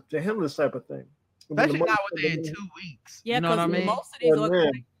this type of thing. Especially not within 2 weeks. Yeah, because most of these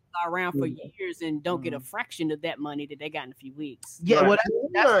organizations are around for years and don't get a fraction of that money that they got in a few weeks. Yeah, well,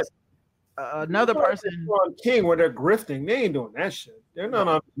 that's another person. Shaun King, where they're grifting, they ain't doing that shit. They're not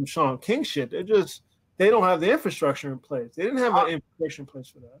on some Shaun King shit. They don't have the infrastructure in place. They didn't have an infrastructure in place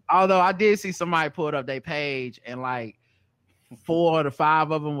for that. Although I did see somebody pull up their page and like 4 to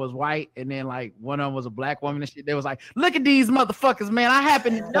 5 of them was white, and then like one of them was a black woman and shit. They was like, "Look at these motherfuckers, man! I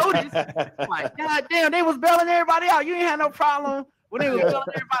happened to notice." Like, God damn, they was bailing everybody out. You ain't had no problem when they were filling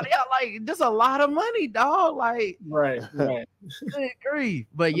everybody out, like just a lot of money, dog. Like, right. good grief.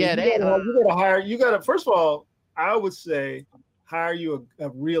 But You gotta hire. You gotta first of all, I would say hire you a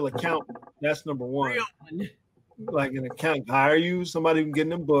real accountant. That's number one. Like an accountant, hire you somebody getting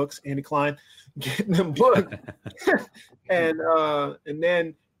them books, Andy Klein, getting them books, and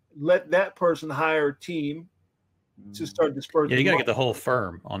then let that person hire a team to start dispersing. Yeah, you got to get the whole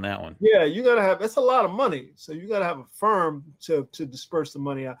firm on that one. Yeah, you got to have. That's a lot of money, so you got to have a firm to disperse the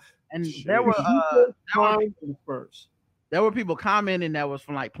money out. And there were people commenting that was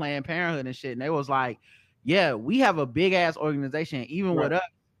from like Planned Parenthood and shit, and they was like, "Yeah, we have a big ass organization. Even with us,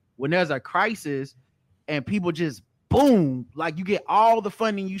 when there's a crisis." And people just boom, like you get all the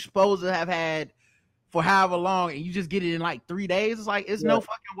funding you supposed to have had for however long, and you just get it in like 3 days. It's like it's no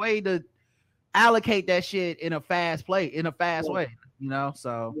fucking way to allocate that shit in a fast way, you know.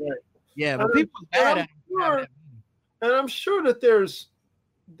 So but people bad at it. And I'm sure that there's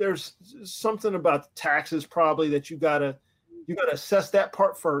something about the taxes probably that you gotta assess that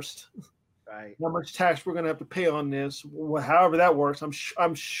part first. Right. How much tax we're going to have to pay on this, however that works.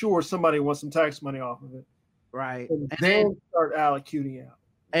 I'm sure somebody wants some tax money off of it. Right. And then start allocating out.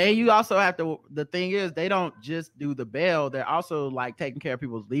 And you also have to, the thing is, they don't just do the bail. They're also like taking care of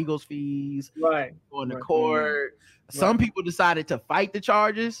people's legal fees. Right. Going to court. Some people decided to fight the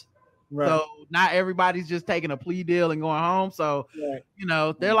charges. Right. So not everybody's just taking a plea deal and going home. So, you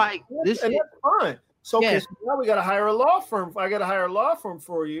know, they're like, this and shit. that's fine. So, okay, so now we got to hire a law firm. I got to hire a law firm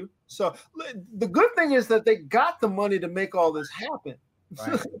for you. So the good thing is that they got the money to make all this happen.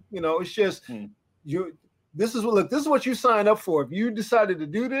 Right. You know, it's just this is what you sign up for. If you decided to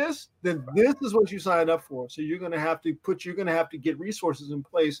do this, then this is what you signed up for. So you're going to have to get resources in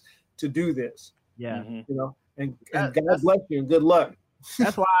place to do this. Yeah. You know, and God bless you and good luck.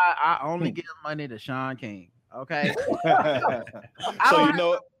 That's why I only give money to Sean King. Okay.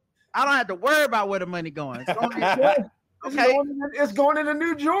 I don't have to worry about where the money going. It's going into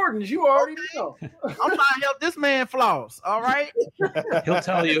new Jordans. You already know. I'm trying to help this man floss. All right. He'll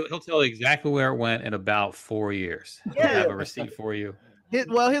tell you exactly where it went in about 4 years. He'll have a receipt for you. His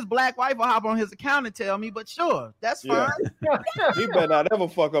black wife will hop on his account and tell me, but sure, that's fine. He better not ever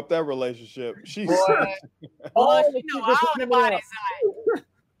fuck up that relationship.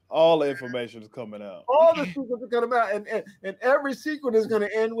 All the information is coming out. All the secrets are coming out, and every secret is going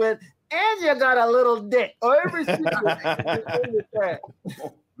to end with, and you got a little dick. Or every secret is going to end with that.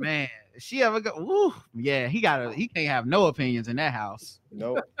 Man, if she ever go, woo, yeah, he can't have no opinions in that house.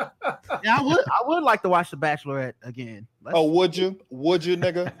 Nope. Yeah, I would like to watch The Bachelorette again. Would you,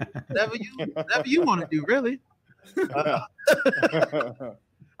 nigga? Whatever you want to do, really.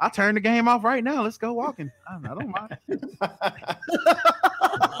 I'll turn the game off right now. Let's go walking. I don't mind.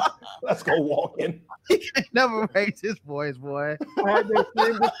 Let's go walking. He can't never raise his voice, boy. I had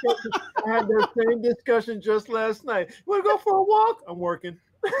that same discussion just last night. You want to go for a walk? I'm working.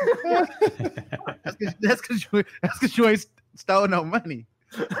 That's because you ain't stole no money.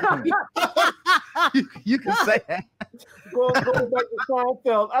 you can say that. Going back to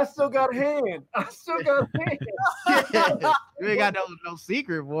Seinfeld, I still got a hand. Yeah. You ain't got no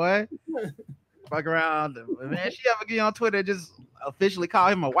secret, boy. Fuck around, man. She ever get on Twitter just officially call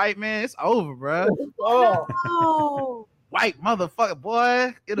him a white man? It's over, bro. Oh, white motherfucker,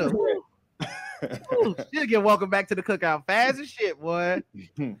 boy. She'll get welcome back to the cookout fast as shit, boy.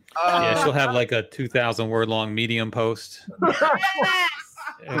 Yeah, she'll have like a 2,000 word long Medium post. Yes.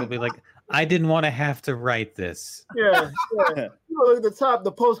 It'll be like, I didn't want to have to write this. Yeah. You look at the top,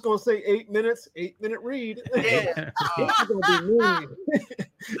 the post gonna say 8 minutes, 8-minute read. Yeah. It's gonna be mean.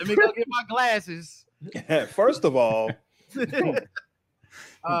 Let me go get my glasses. First of all.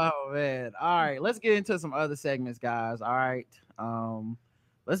 Oh man. All right, let's get into some other segments, guys. All right.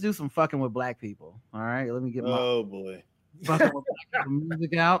 Let's do some fucking with black people. All right. Let me get my boy. fucking with black people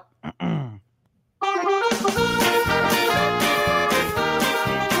music out.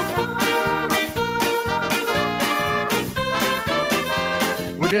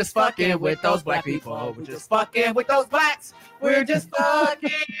 We're just fucking with those black people. We're just fucking with those blacks. We're just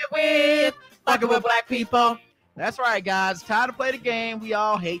fucking with black people. That's right, guys. Time to play the game we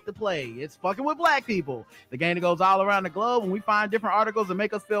all hate to play. It's fucking with black people. The game that goes all around the globe when we find different articles that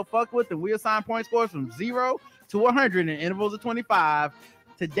make us feel fucked with, and we assign point scores from 0 to 100 in intervals of 25.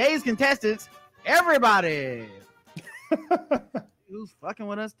 Today's contestants, everybody. Who's fucking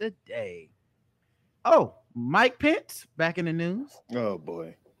with us today? Oh, Mike Pence back in the news. Oh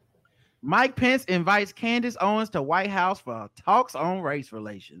boy. Mike Pence invites Candace Owens to White House for talks on race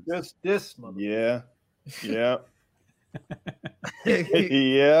relations. This motherfucker. Yeah.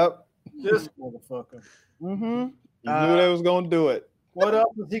 Yep. This motherfucker. Mm-hmm. You knew they was gonna do it. What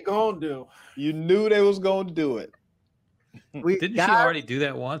else is he gonna do? You knew they was gonna do it. Didn't she already do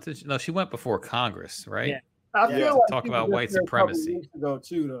that once? No, she went before Congress, right? Yeah. I Yeah. feel like Talk she about was white just there a couple supremacy. weeks ago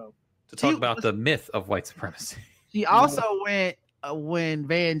too, though. To talk about the myth of white supremacy. She also went when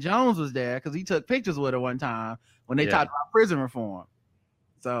Van Jones was there because he took pictures with her one time when they Yeah. talked about prison reform.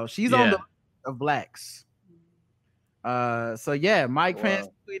 So she's on the list of blacks. So yeah, Mike Pence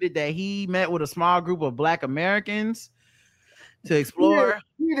tweeted that he met with a small group of Black Americans to explore.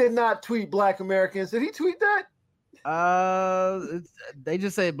 He did not tweet Black Americans. Did he tweet that? They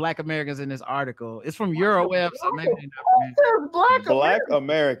just said Black Americans in this article. It's from Euroweb, so maybe they're not There's Black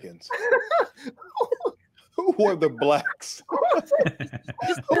Americans. Who were the blacks? Who are,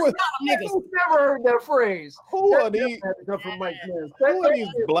 I've never heard that phrase. who are That these? had to come from Mike Pence. Who are these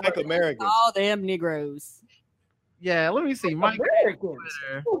Black Americans? All them Negroes. Yeah, let me see. Mike Americans.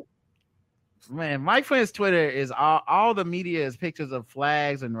 Twitter. Man, Mike Pence Twitter is all the media is pictures of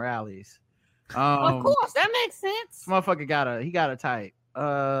flags and rallies. Of course, that makes sense. This motherfucker got a type.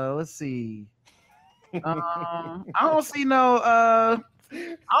 Let's see. I don't see I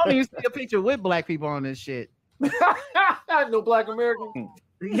don't even see a picture with black people on this shit. No Black Americans.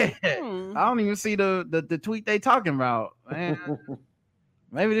 Yeah, I don't even see the tweet they talking about. Man,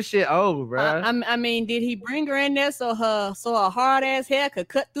 maybe this shit old, bro. I mean, did he bring her in there so her hard ass hair could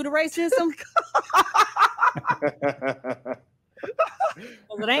cut through the racism?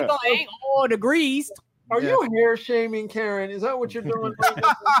 It ain't all degrees. Are you hair shaming, Karen? Is that what you're doing?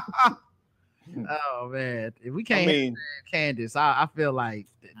 Oh man, if we can't hit Candace, I feel like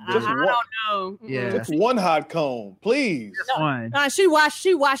I don't know. Yeah, just one hot comb, please. Just one. No, she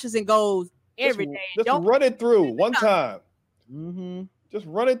washes and goes every day. Just Don't run it through one time. Mm-hmm. Just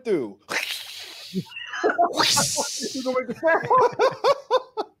run it through.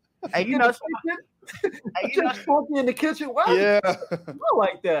 Hey, you know, Funky in the kitchen. Why? Yeah. I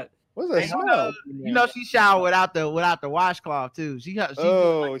like that. What's that smell? You know, she showered without the washcloth too. She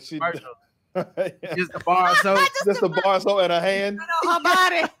Oh, like she commercial. Yeah. Just the bar soap. Just the bar soap in her hand. her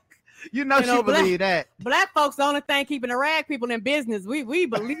body. You know, she believe that. Black folks the only thing keeping the rag people in business. We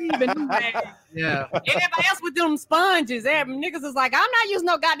believe in them rags. Yeah. Everybody else with them sponges. Niggas is like, I'm not using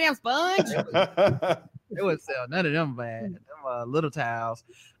no goddamn sponge. They wouldn't sell none of them bad. Them little towels.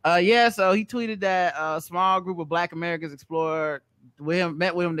 Yeah, so he tweeted that a small group of Black Americans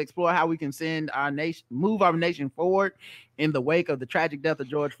met with him to explore how we can move our nation forward in the wake of the tragic death of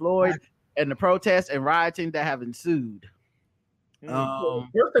George Floyd and the protests and rioting that have ensued. First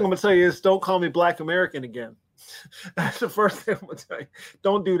thing I'm gonna tell you is don't call me Black American again. That's the first thing I'm gonna tell you.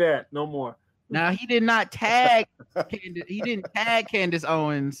 Don't do that no more. Now he did not tag Candace, he didn't tag Candace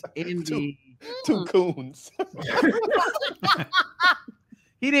Owens in the two coons.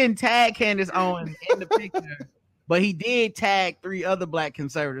 He didn't tag Candace Owens in the picture, but he did tag 3 other Black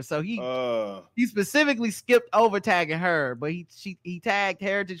conservatives. So he specifically skipped over tagging her, but he tagged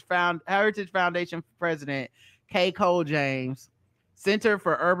Heritage Foundation President K. Cole James, Center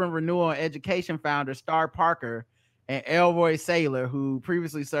for Urban Renewal and Education founder Star Parker, and Elroy Saylor, who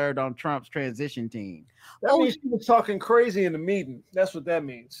previously served on Trump's transition team. That means she was talking crazy in the meeting. That's what that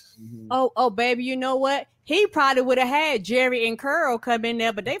means. Mm-hmm. Oh, baby, you know what? He probably would have had Jerry and Curl come in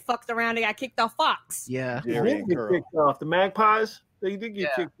there, but they fucked around. They got kicked off Fox. Yeah, Jerry They did get kicked off. The Magpies, they did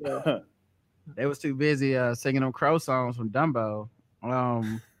get kicked off. they was too busy singing them crow songs from Dumbo.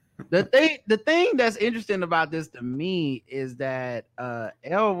 The thing that's interesting about this to me is that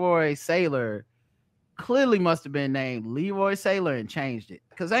Elroy Saylor clearly must have been named Leroy Saylor and changed it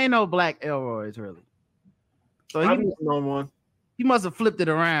because ain't no Black Elroys really. So he must have flipped it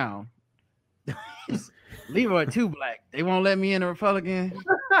around. Leroy too Black. They won't let me in the Republican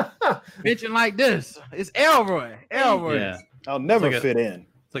mention like this. It's Elroy. Yeah. I'll never It's like fit in.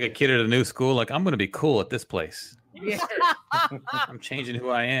 It's like a kid at a new school. Like, I'm going to be cool at this place. Yeah. I'm changing who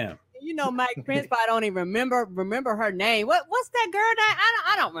I am. You know, Mike Pence probably don't even remember her name. What's that girl name?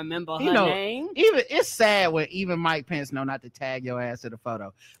 I don't remember her name. Even it's sad when even Mike Pence know not to tag your ass to the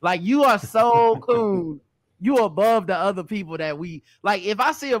photo. Like you are so cool. You above the other people that we like. If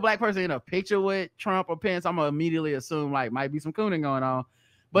I see a Black person in a picture with Trump or Pence, I'm gonna immediately assume like might be some cooning going on.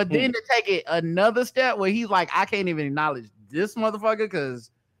 But then to take it another step where he's like, I can't even acknowledge this motherfucker because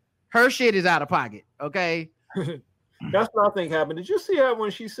her shit is out of pocket. Okay. That's what I think happened. Did you see her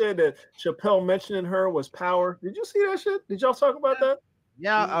when she said that Chappelle mentioning her was power? Did you see that shit? Did y'all talk about that?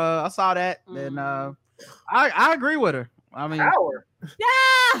 Yeah, I saw that, and I agree with her. I mean, power.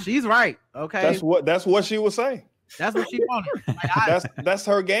 Yeah, she's right. Okay, That's what she was saying. That's what she wanted. Like, That's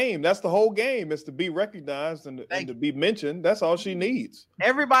her game. That's the whole game, is to be recognized and to be mentioned. That's all she needs.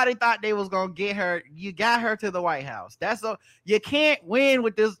 Everybody thought they was gonna get her. You got her to the White House. You can't win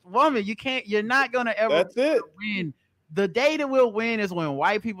with this woman. You're not gonna ever win. The day that we'll win is when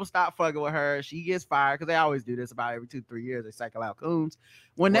white people stop fucking with her. She gets fired, because they always do this about every 2-3 years. They cycle out coons.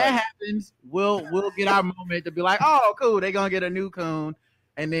 When that happens, we'll get our moment to be like, oh, cool, they're gonna get a new coon.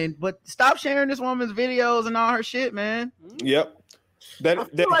 And then, but stop sharing this woman's videos and all her shit, man. Yep.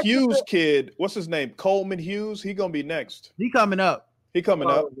 That Hughes kid, what's his name? Coleman Hughes. He gonna be next. He coming up.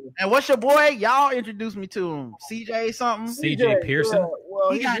 And what's your boy? Y'all introduced me to him. CJ something. CJ Pearson.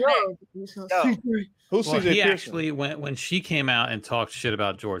 Well, he's young. Who's CJ He Pearson? actually, when she came out and talked shit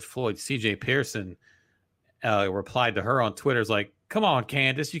about George Floyd, CJ Pearson replied to her on Twitter, like, "Come on,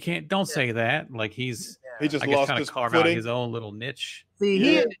 Candace, don't say that." Like he just lost trying his to carve footing. out his own little niche.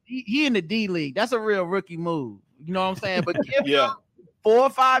 See, he in the D League. That's a real rookie move. You know what I'm saying? But give him 4 or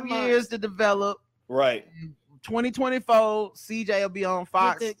 5 years to develop. Right. 2024, CJ will be on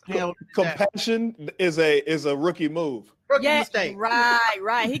Fox. Compassion is a rookie move. Rookie mistake.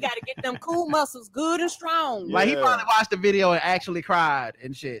 Right. He got to get them cool muscles good and strong. Like he probably watched the video and actually cried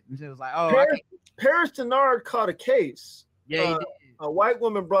and shit. And she was like, "Oh, Paris Denard caught a case. Yeah, he did. A white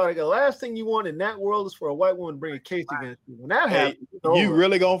woman brought it. The last thing you want in that world is for a white woman to bring a case against you. When that happens, you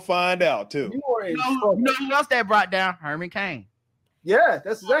really gonna find out too. You are in trouble. You know who else that brought down? Herman Cain. Yeah,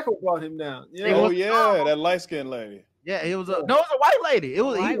 that's exactly what brought him down. Yeah. Oh yeah, that light skinned lady. Yeah, it was a white lady. It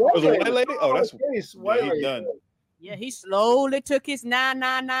was a white lady. Oh, that's white lady. Done. Yeah, he slowly took his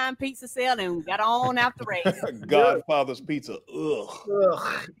 999 pizza sale and got on out the race. Godfather's pizza.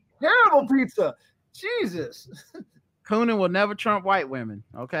 Ugh. Terrible pizza. Jesus. Coonan will never trump white women.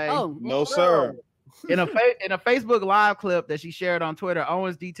 Okay. Oh no, sir. In a Facebook live clip that she shared on Twitter,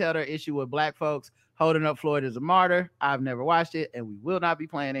 Owens detailed her issue with black folks holding up Floyd as a martyr. I've never watched it, and we will not be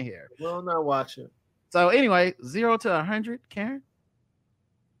playing it here. Will not watch it. So anyway, 0 to 100, Karen.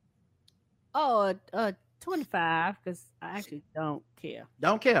 25, because I actually don't care.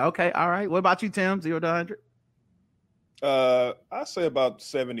 Don't care. Okay, all right. What about you, Tim? 0 to 100. I say about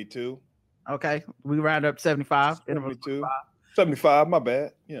 72. Okay, we round up 75. 72. 75. My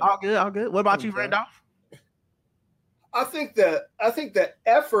bad. Yeah. All good. What about you, Randolph? I think the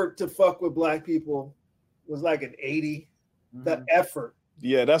effort to fuck with black people was like an 80. Mm-hmm. The effort.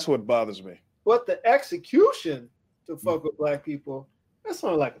 Yeah, that's what bothers me. But the execution to fuck with black people, that's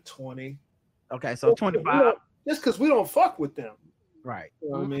only like a 20. Okay, so 25. Just because we don't fuck with them. Right.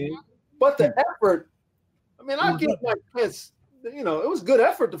 You know what I mean? But the effort, I mean, I give my kids, it was good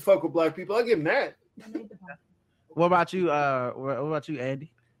effort to fuck with black people. I give them that. What about you? What about you,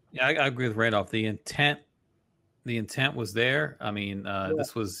 Andy? Yeah, I agree with Randolph. The intent was there. I mean,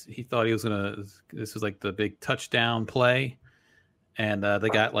 he thought this was like the big touchdown play, and they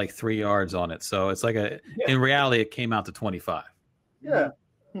got like 3 yards on it. So it's like in reality, it came out to 25. Yeah.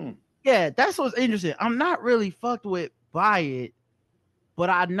 Yeah, that's what's interesting. I'm not really fucked with by it,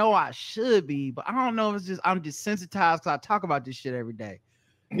 but I know I should be. But I don't know if it's just I'm desensitized because I talk about this shit every day.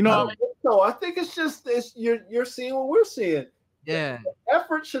 No, I think it's just you're seeing what we're seeing. Yeah, the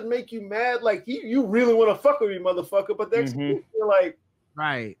effort should make you mad. Like you really want to fuck with me, motherfucker. But next you're like,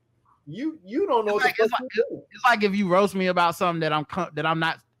 right? You don't know. It's like if you roast me about something that I'm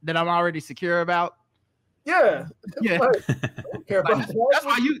already secure about. Yeah. Like, I don't care about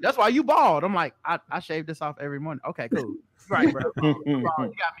that. That's why you bald. I'm like, I shave this off every morning. Okay, cool. Right, bro. You got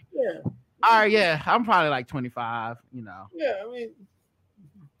me. Yeah. All right, yeah. I'm probably like 25, Yeah, I mean.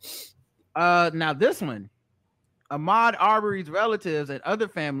 Now this one. Ahmaud Arbery's relatives and other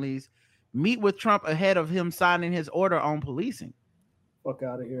families meet with Trump ahead of him signing his order on policing. Fuck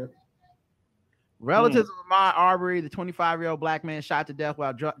out of here. Relatives of Ahmaud Arbery, the 25-year-old black man shot to death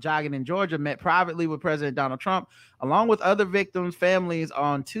while jogging in Georgia, met privately with President Donald Trump, along with other victims' families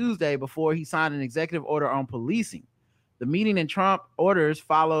on Tuesday before he signed an executive order on policing. The meeting and Trump orders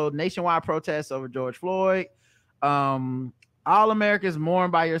followed nationwide protests over George Floyd. All Americans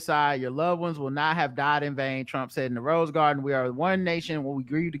mourn by your side. Your loved ones will not have died in vain, Trump said in the Rose Garden. We are one nation. When we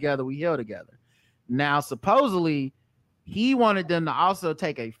grieve together, we heal together. Now, supposedly, he wanted them to also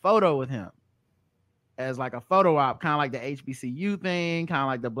take a photo with him as like a photo op, kind of like the HBCU thing, kind of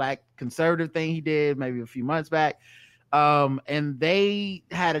like the black conservative thing he did maybe a few months back. And they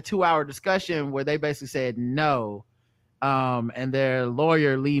had a 2-hour discussion where they basically said no. And their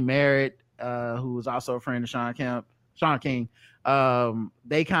lawyer, Lee Merritt, who was also a friend of Sean King,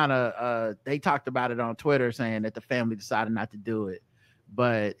 they talked about it on Twitter saying that the family decided not to do it.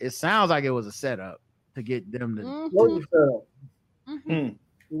 But it sounds like it was a setup to get them to. It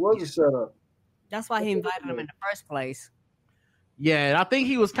was a setup. That's why he invited him in the first place. Yeah, and I think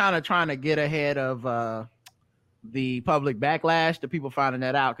he was kind of trying to get ahead of the public backlash to people finding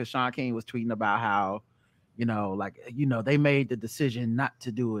that out, because Sean King was tweeting about how, they made the decision not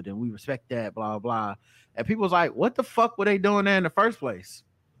to do it and we respect that, blah, blah. And people was like, what the fuck were they doing there in the first place?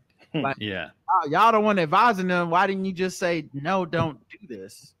 Like, Yeah. Y'all the one advising them. Why didn't you just say, no, don't do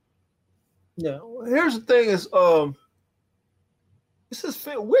this? Yeah. Well, here's the thing is, this is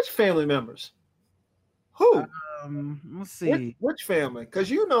which family members? Who? Let's see. Which family?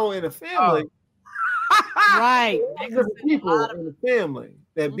 Because in a family, Right. there's people in the family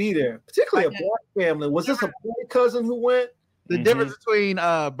that be there, particularly a black family. Was this a black cousin who went? The difference between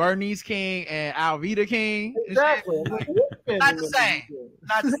Bernice King and Alveda King. Exactly. Not the same.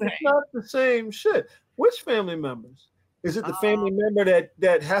 Not the same. It's not the same shit. Which family members? Is it the family member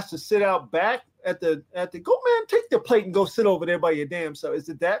that has to sit out back at the go, man, take the plate and go sit over there by your damn self? Is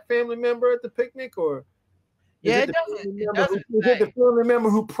it that family member at the picnic, or is it the family member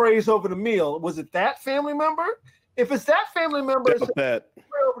who prays over the meal? Was it that family member? If it's that family member, it's pray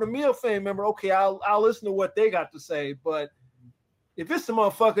over the meal family member. Okay, I'll listen to what they got to say. But if it's the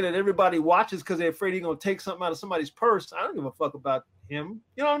motherfucker that everybody watches because they're afraid he's gonna take something out of somebody's purse, I don't give a fuck about him.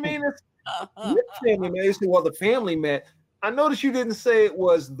 You know what I mean? It's family man. You say, well, the family met. I noticed you didn't say it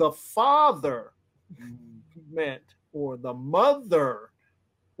was the father meant, or the mother,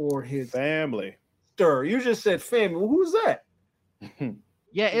 or his family. You just said family. Well, who's that?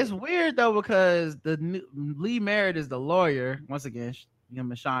 Yeah, it's weird though, because Lee Merritt is the lawyer. Once again, him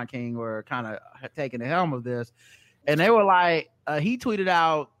and Sean King were kind of taking the helm of this, and they were like, he tweeted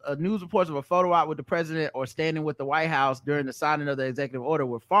out news reports of a photo op with the president or standing with the White House during the signing of the executive order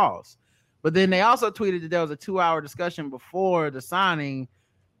were false. But then they also tweeted that there was a 2-hour discussion before the signing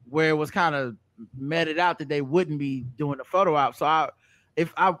where it was kind of meted out that they wouldn't be doing the photo op. So I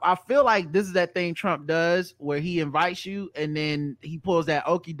feel like this is that thing Trump does where he invites you and then he pulls that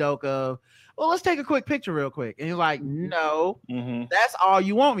okie doke of, well, let's take a quick picture real quick. And he's like, no, that's all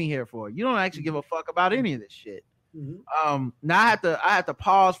you want me here for. You don't actually give a fuck about any of this shit. Now I have to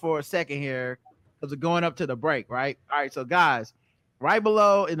pause for a second here because we're going up to the break, right? All right, so guys, right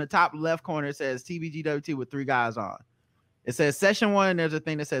below in the top left corner, it says TBGWT with 3 guys on. It says session 1. There's a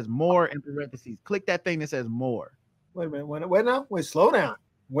thing that says more in parentheses. Click that thing that says more. Wait a minute. Wait now. Wait, slow down.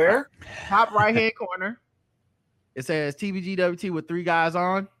 Where? Top right hand corner. It says TBGWT with 3 guys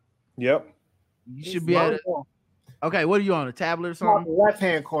on. Yep. You should be able to. Okay, what are you on? A tablet or something? Left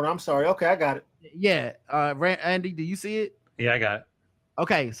hand corner. I'm sorry. Okay, I got it. Yeah. Andy, do you see it? Yeah, I got it.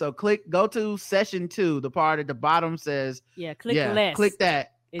 Okay, so go to session 2. The part at the bottom says, click less. Click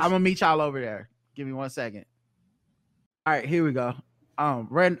that. I'm gonna meet y'all over there. Give me 1 second. All right, here we go.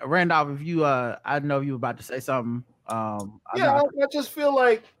 Randolph, if you I know you were about to say something. I just feel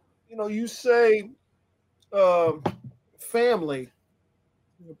like, you say family,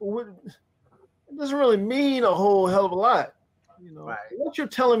 it doesn't really mean a whole hell of a lot. Right. What you're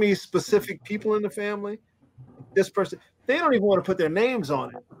telling me, specific people in the family, this person, they don't even want to put their names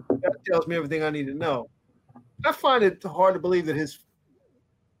on it. That tells me everything I need to know. I find it hard to believe that if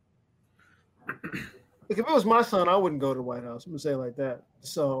it was my son, I wouldn't go to the White House. I'm gonna say it like that.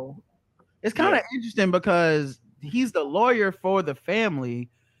 So it's kind of interesting because he's the lawyer for the family,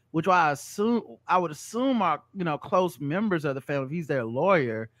 which I would assume are close members of the family if he's their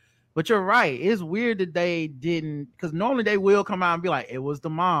lawyer. But you're right. It's weird that they didn't, because normally they will come out and be like, it was the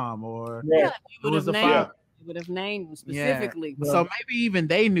mom or it was the father. You would have named specifically. Yeah. So maybe even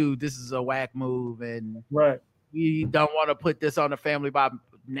they knew this is a whack move, and we don't want to put this on the family by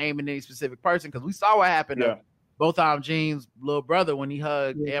naming any specific person, because we saw what happened to Botham Jean's little brother when he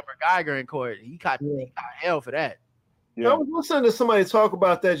hugged Amber Geiger in court. He caught hell for that. I was listening to somebody talk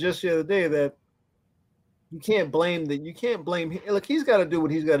about that just the other day, that you can't blame him. Like, he's got to do what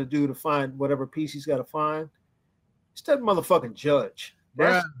he's got to do to find whatever piece he's got to find. It's that motherfucking judge.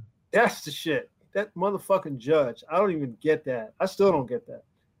 That's the shit. That motherfucking judge. I don't even get that. I still don't get that.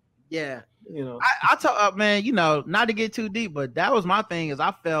 Yeah. I talk, man, not to get too deep, but that was my thing, is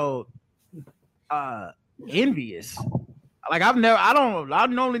I felt envious. Like I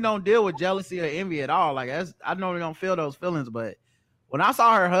normally don't deal with jealousy or envy at all. Like I normally don't feel those feelings, but when I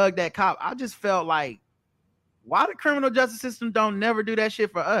saw her hug that cop, I just felt like, why the criminal justice system don't never do that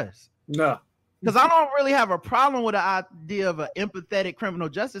shit for us? No. Because I don't really have a problem with the idea of an empathetic criminal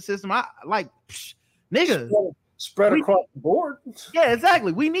justice system. I like, nigga. Spread across the board. Yeah,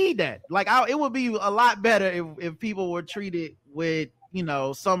 exactly. We need that. Like, it would be a lot better if people were treated with,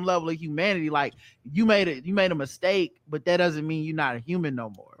 some level of humanity. Like, you made a mistake, but that doesn't mean you're not a human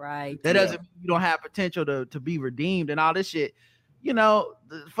no more. Right. That doesn't mean you don't have potential to be redeemed and all this shit. you know,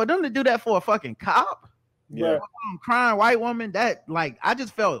 for them to do that for a fucking cop, Yeah. crying white woman, that like I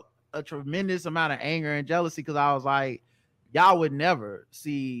just felt a tremendous amount of anger and jealousy because I was like, y'all would never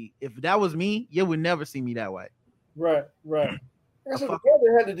see, if that was me, you would never see me that way. Right. That's what the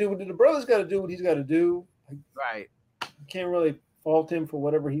brother had to do. The brother's got to do what he's got to do. Right. You can't really fault him for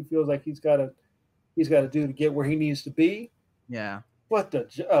whatever he feels like he's got to do to get where he needs to be. Yeah. What,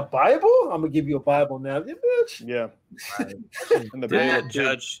 a Bible? I'm gonna give you a Bible now, you bitch. Yeah. Right. And the Didn't baby,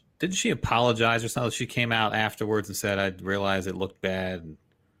 judge? Didn't she apologize or something? She came out afterwards and said, "I realized it looked bad," and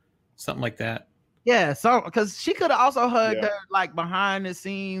something like that. Yeah, so because she could have also heard Yeah. her like behind the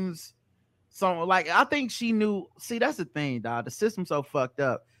scenes. So like I think she knew. See, that's the thing, dog. The system's so fucked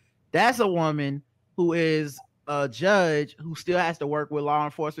up. That's a woman who is a judge who still has to work with law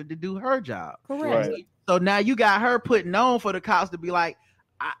enforcement to do her job. Correct. Right. So now you got her putting on for the cops to be like,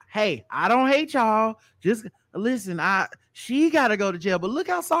 hey, I don't hate y'all. Just listen, she gotta go to jail. But look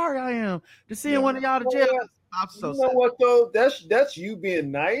how sorry I am to send one of y'all to jail. You know what though? That's you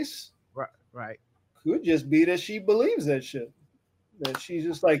being nice. Right. Could just be that she believes that shit. That she's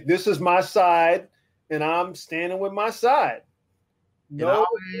just like, this is my side, and I'm standing with my side. No,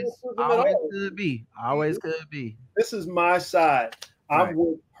 always could be. Always could be. This is my side. I'm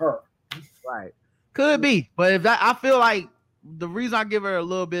with her. Right. Could be. But if that, I feel like the reason I give her a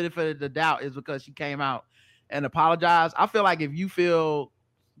little bit of the doubt is because she came out and apologized. I feel like if you feel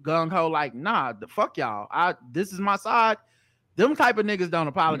gung-ho like, nah, the fuck y'all, this is my side, them type of niggas don't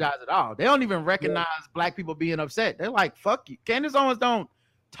apologize at all. They don't even recognize black people being upset. They're like, fuck you. Candace Owens don't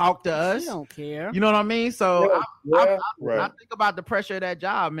talk to us. She don't care. You know what I mean? So Right. I think about the pressure of that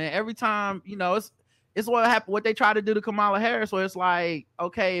job, man. Every time, you know, it's what happened, what they try to do to Kamala Harris, where it's like,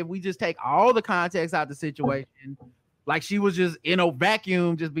 okay, if we just take all the context out of the situation, like she was just in a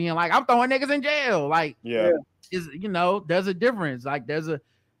vacuum, just being like, I'm throwing niggas in jail. Like, is, you know, there's a difference. Like there's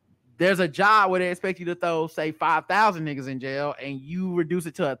a job where they expect you to throw, say, 5,000 niggas in jail, and you reduce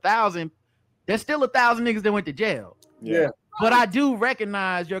it to 1,000. There's still 1,000 niggas that went to jail. Yeah. But I do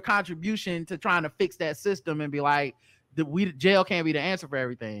recognize your contribution to trying to fix that system and be like, jail can't be the answer for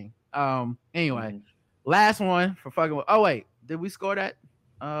everything. Anyway, last one for fucking with. Oh wait, did we score that?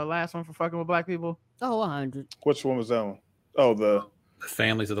 Last one for fucking with black people. Oh, 100. Which one was that one? Oh, the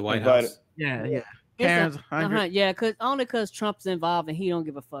families of the White invited. House. Yeah. Karen's 100. Yeah, only because Trump's involved and he don't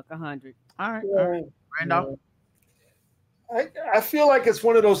give a fuck. 100. All right. Randolph. I feel like it's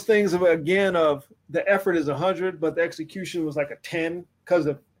one of those things of, again, of the effort is 100, but the execution was like a 10 because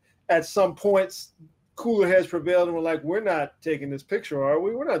of at some points cooler heads prevailed and we're like, we're not taking this picture, are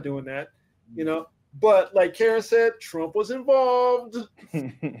we? We're not doing that, you know. But like Karen said, Trump was involved,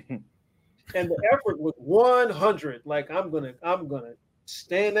 and the effort was 100. Like I'm gonna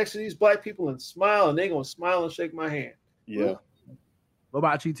stand next to these black people and smile, and they're gonna smile and shake my hand. Yeah. What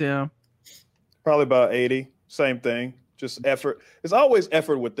about you, Tim? Probably about 80. Same thing. Just effort. It's always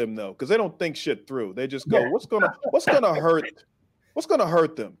effort with them though, because they don't think shit through. They just go, what's gonna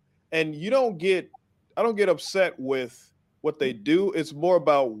hurt them? And I don't get upset with what they do. It's more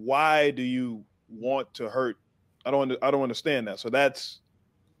about why do you want to hurt? I don't understand that. So that's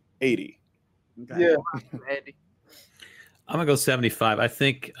 80. Okay. Yeah. I'm gonna go 75. I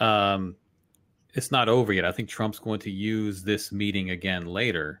think it's not over yet. I think Trump's going to use this meeting again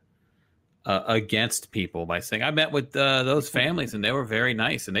later against people by saying, I met with those families and they were very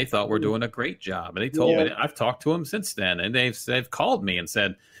nice and they thought we're doing a great job. And they told me, I've talked to them since then, and they've called me and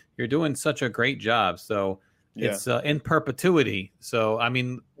said, you're doing such a great job. So it's in perpetuity. So, I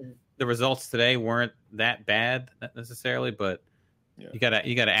mean, the results today weren't that bad necessarily, but you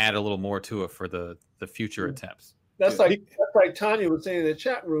gotta add a little more to it for the future attempts. That's like Tanya was saying in the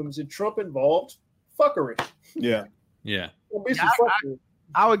chat rooms, and Trump involved fuckery. Yeah. There'll be some fuckery.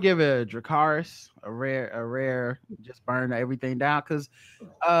 I would give it a Dracarys, a rare, just burn everything down. Because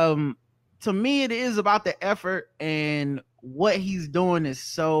to me, it is about the effort, and what he's doing is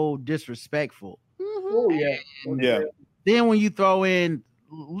so disrespectful. Oh, yeah. Yeah. Then when you throw in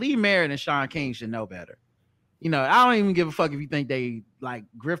Lee Merritt and Sean King should know better. You know, I don't even give a fuck if you think they like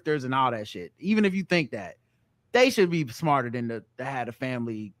grifters and all that shit. Even if you think that, they should be smarter than to have a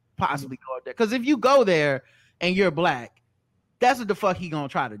family possibly go up there. Because if you go there and you're black, that's what the fuck he gonna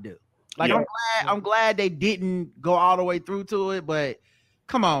try to do. Like, I'm glad they didn't go all the way through to it, but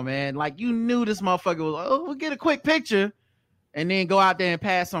come on, man. Like, you knew this motherfucker was like, oh, we'll get a quick picture and then go out there and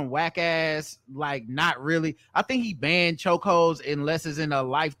pass some whack ass, like, not really. I think he banned chokeholds unless it's in a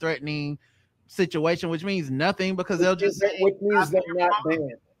life threatening situation, which means nothing because they'll just say, which means they're not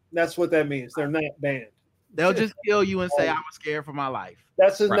banned. That's what that means. They're not banned. They'll just kill you and say, I was scared for my life.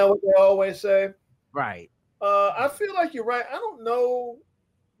 That's not what they always say. Right. I feel like you're right. I don't know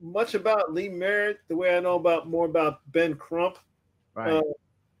much about Lee Merritt the way I know more about Ben Crump. Right.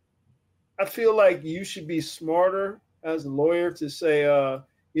 I feel like you should be smarter as a lawyer to say,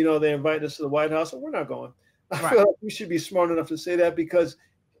 they invite us to the White House, and we're not going. I feel like you should be smart enough to say that because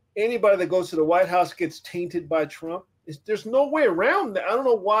anybody that goes to the White House gets tainted by Trump. There's no way around that. I don't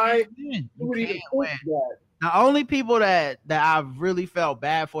know why you would even think that. The only people that I really felt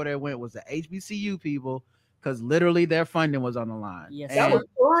bad for that went was the HBCU people, because literally their funding was on the line. Yes, that was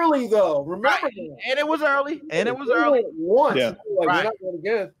early though. Remember, and it was early. Once, yeah. Like, we're not going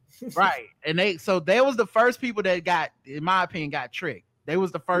again. Right, and they was the first people that got, in my opinion, got tricked. They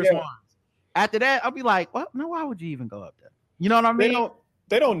was the first ones. After that, I'll be like, well, no, why would you even go up there? You know what I mean?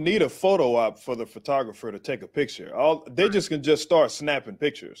 They don't need a photo op for the photographer to take a picture. They just can just start snapping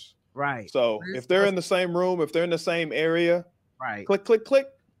pictures. Right. So if they're in the same room, if they're in the same area, right, click, click, click.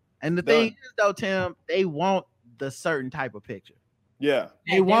 And the thing is, though, Tim, they want the certain type of picture. Yeah.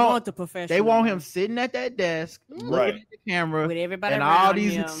 They want the professional. They want him sitting at that desk, looking at the camera, with everybody and all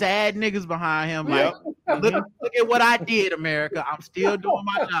these sad niggas behind him. Like, look at what I did, America. I'm still doing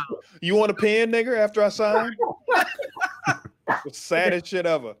my job. You want a pen, nigga, after I sign? The saddest shit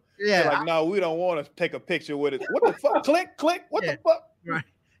ever. Yeah. They're like, no, we don't want to take a picture with it. What the fuck? Click, click. What the fuck? Right.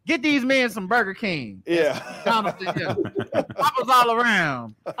 Get these men some Burger King. Yeah. Papa's all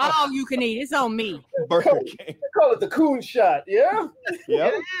around. All you can eat. It's on me. Burger King. They call it the coon shot. Yeah.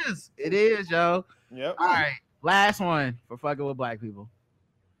 Yep. It is, yo. Yep. All right. Last one for fucking with black people.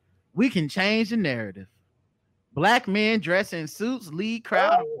 We can change the narrative. Black men dress in suits lead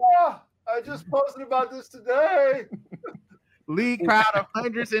crowd. I just posted about this today. Lead crowd of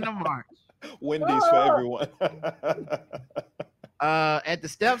hundreds in the march. Wendy's for everyone. At the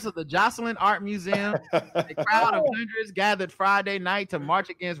steps of the Jocelyn Art Museum, a crowd of hundreds gathered Friday night to march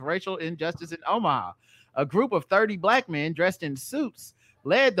against racial injustice in Omaha. A group of 30 black men dressed in suits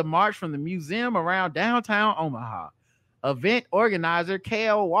led the march from the museum around downtown Omaha. Event organizer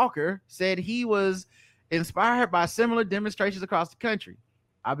K.L. Walker said he was inspired by similar demonstrations across the country.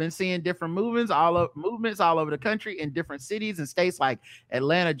 I've been seeing different movements all over the country in different cities and states like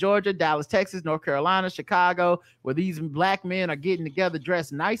Atlanta, Georgia, Dallas, Texas, North Carolina, Chicago, where these black men are getting together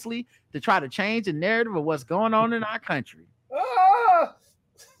dressed nicely to try to change the narrative of what's going on in our country.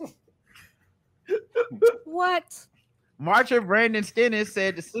 What? Marcher Brandon Stennis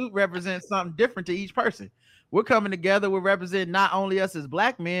said the suit represents something different to each person. We're coming together. We represent not only us as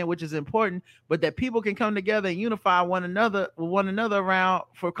black men, which is important, but that people can come together and unify one another around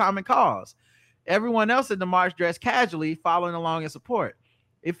for common cause. Everyone else in the march dressed casually, following along in support.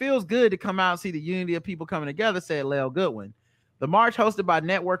 It feels good to come out and see the unity of people coming together, said Lel Goodwin. The march, hosted by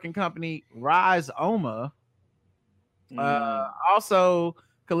networking company Rise Oma, also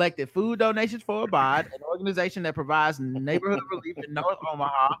collected food donations for Abad, an organization that provides neighborhood relief in North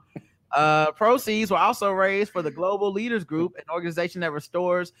Omaha. Proceeds were also raised for the Global Leaders Group, an organization that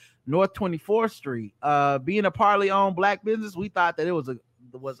restores North 24th Street. Being a partly owned black business, we thought that it was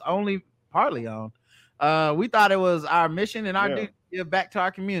only partly owned. We thought it was our mission and our duty to give back to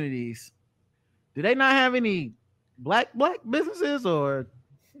our communities. Do they not have any black businesses, or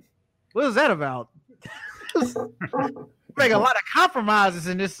what is that about? Make a lot of compromises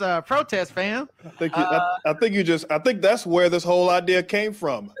in this protest, fam. I think that's where this whole idea came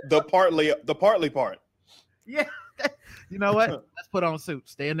from. The partly part. Yeah. You know what? Let's put on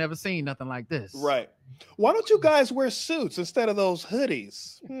suits. They have never seen nothing like this. Right. Why don't you guys wear suits instead of those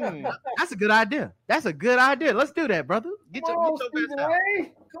hoodies? That's a good idea. Let's do that, brother. Get your best out.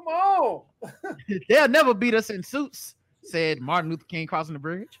 Come on. They'll never beat us in suits, said Martin Luther King crossing the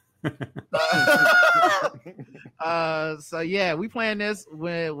bridge. So yeah, we playing this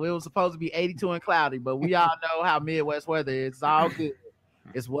when it was supposed to be 82 and cloudy, but we all know how Midwest weather is. It's all good.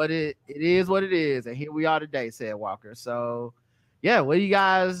 It's what it is what it is, and here we are today, said Walker. So yeah, what do you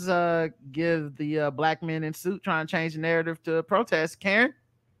guys give the black men in suit trying to change the narrative to protest? Karen?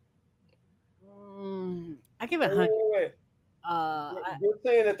 I give it 100. Wait. You're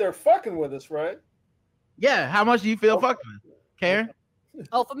saying that they're fucking with us, right? Yeah, how much do you feel fucking with? Karen?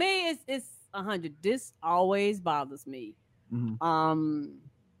 Oh, for me, it's 100. This always bothers me. Mm-hmm.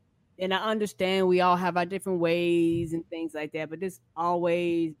 And I understand we all have our different ways and things like that, but this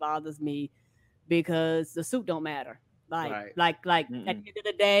always bothers me because the suit don't matter. Like at the end of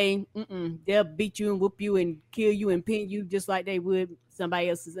the day, they'll beat you and whoop you and kill you and pin you just like they would somebody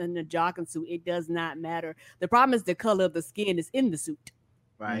else is in a jogging suit. It does not matter. The problem is the color of the skin is in the suit.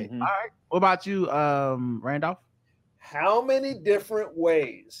 Right. All right. What about you, Randolph? How many different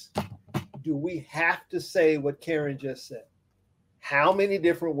ways do we have to say what Karen just said? How many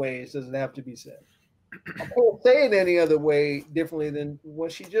different ways does it have to be said? I can't say it any other way differently than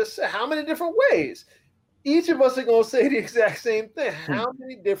what she just said. How many different ways? Each of us are going to say the exact same thing. How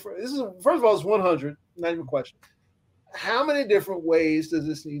many different? This is first of all, it's 100. Not even a question. How many different ways does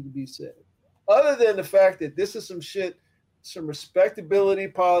this need to be said? Other than the fact that this is some shit, some respectability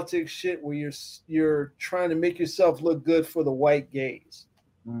politics shit where you're trying to make yourself look good for the white gays.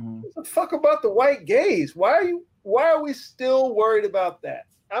 What the fuck about the white gays? Why are we still worried about that?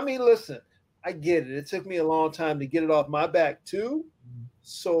 I mean, listen, I get it. It took me a long time to get it off my back too.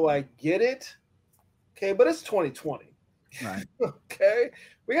 So I get it. Okay, but it's 2020. Right. Okay.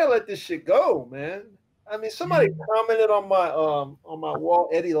 We gotta let this shit go, man. I mean, somebody commented on my wall,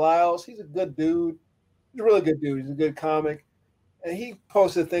 Eddie Lyles. He's a good dude. He's a really good dude. He's a good comic. And he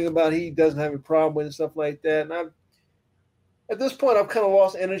posted a thing about he doesn't have a problem with it and stuff like that. And at this point, I've kind of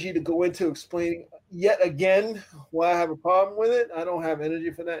lost energy to go into explaining yet again why I have a problem with it. I don't have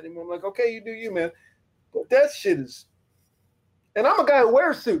energy for that anymore. I'm like, okay, you do you, man. But that shit is, and I'm a guy who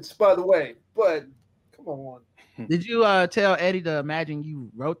wears suits, by the way, but come on. Did you tell Eddie to imagine you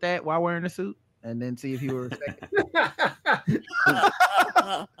wrote that while wearing a suit and then see if he would respect it?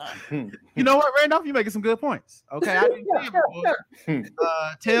 You know what, Randolph? You're making some good points. Okay, I didn't see it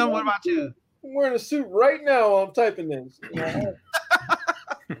before. Tim, what about you? I'm wearing a suit right now while I'm typing this.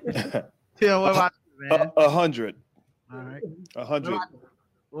 Tim, what about you, man? 100. All right. 100.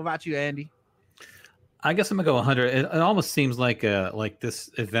 What about you, Andy? I guess I'm gonna go 100. It almost seems like this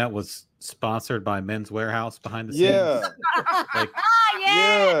event was sponsored by Men's Warehouse behind the scenes. Yeah.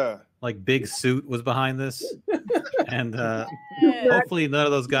 Yeah. Like Big Suit was behind this, and hopefully none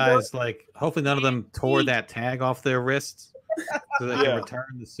of those guys hopefully none of them tore that tag off their wrists so they can return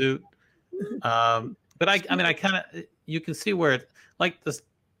the suit. But I mean, I kind of, you can see where it, like this,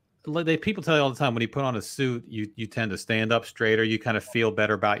 people tell you all the time when you put on a suit, you tend to stand up straighter. You kind of feel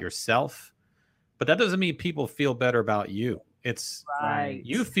better about yourself, but that doesn't mean people feel better about you. It's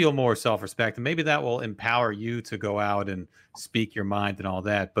you feel more self-respect, and maybe that will empower you to go out and speak your mind and all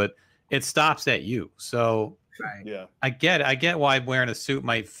that. But it stops at you. So yeah, I get why wearing a suit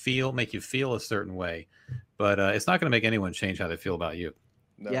might make you feel a certain way, but it's not going to make anyone change how they feel about you.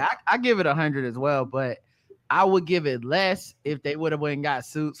 No. Yeah, I give it 100 as well, but I would give it less if they would have went and got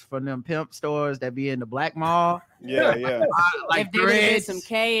suits from them pimp stores that be in the black mall. Yeah. Like if they would have Threads, some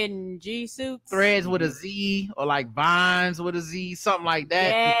K and G suits. Threads with a Z, or like Vines with a Z, something like that.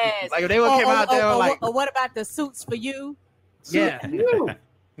 Yes. Like if they would came out there like, or what about the suits for you? yeah,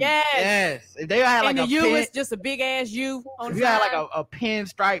 yes. If they had like and a the U pin, is just a big ass U on if the you had side. like a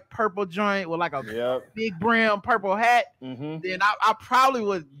pinstripe purple joint with like a Yep. big brim purple hat, Mm-hmm. then I probably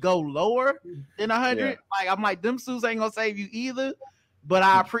would go lower than 100. Yeah. Like I'm like, them suits ain't gonna save you either. But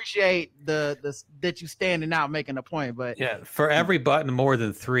I appreciate the that you standing out making a point. But Yeah, for every button more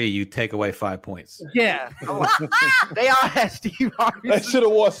than 3, you take away 5 points. yeah, they all had Steve Harvey. That should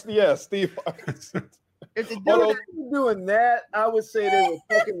have was Steve Harvey. If they do Although that, doing that, I would say they were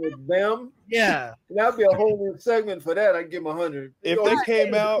fucking with them. yeah, And that'd be a whole new segment for that. I'd give them 100. If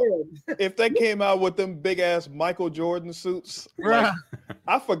they came out with them big ass Michael Jordan suits, like,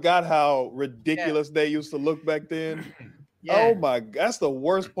 I forgot how ridiculous they used to look back then. yeah. Oh my, that's the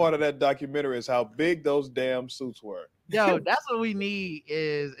worst part of that documentary is how big those damn suits were. Yo, that's what we need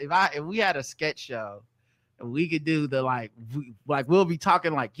is if we had a sketch show and we could do the we'll be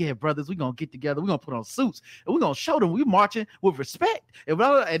talking like, yeah, brothers, we're gonna get together, we're gonna put on suits and we're gonna show them we marching with respect. And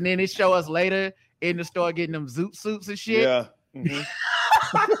then it show us later in the store getting them zoot suits and shit. Yeah. Mhm.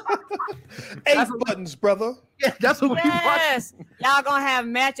 8 buttons, brother. Yeah, that's what we watch. Yes, y'all gonna have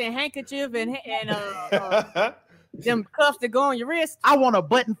matching handkerchief and them cuffs that go on your wrist. I want a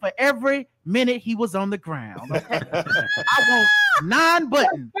button for every minute he was on the ground. Okay? I want 9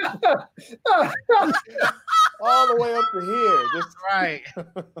 buttons. All the way up to here. Just Right.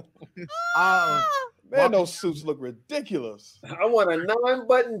 man, those suits look ridiculous. I want a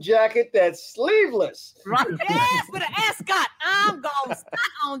 9-button jacket that's sleeveless. Right. Yes, with an ascot. I'm gonna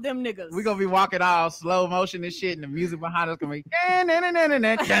stunt on them niggas. We're gonna be walking all slow motion and shit, and the music behind us gonna be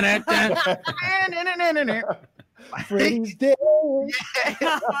Freddie's dead. Why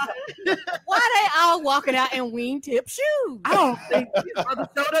they all walking out in wingtip shoes? I don't think his brother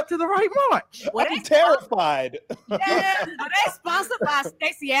showed up to the right march. Were I'm they, terrified. were they sponsored by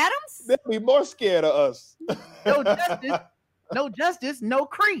Stacey Adams? They'll be more scared of us. No justice, no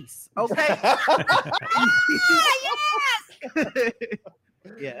crease. Okay.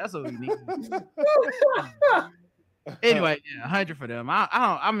 Yeah, that's what we need. Anyway, yeah, 100 for them.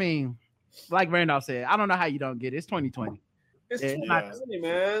 I mean, like Randolph said, I don't know how you don't get it. It's 2020. It's Yeah. 2020,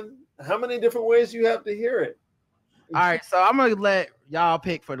 man. How many different ways you have to hear it? All right, so I'm gonna let y'all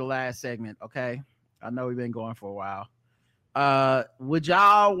pick for the last segment, okay? I know we've been going for a while. Would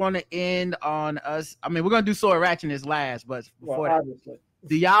y'all want to end on us? I mean, we're gonna do sword ratchetness last, but before that,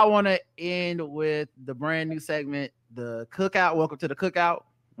 do y'all want to end with the brand new segment, the cookout? Welcome to the cookout.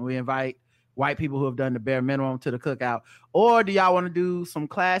 We invite white people who have done the bare minimum to the cookout, or do y'all want to do some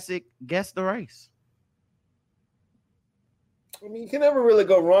classic guess the race? I mean, you can never really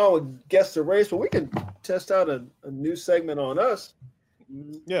go wrong with guess the race, but we can test out a new segment on us.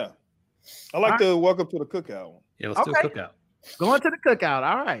 Yeah, I like the welcome to the cookout one. Yeah, let's do a cookout. Going to the cookout.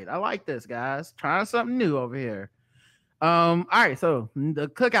 All right, I like this, guys. Trying something new over here. All right, so the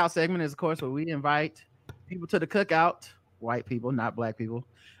cookout segment is, of course, where we invite people to the cookout, white people, not black people,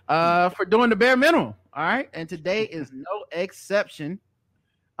 for doing the bare minimum. All right, and today is no exception.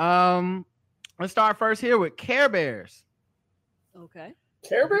 Let's start first here with Care Bears. Okay.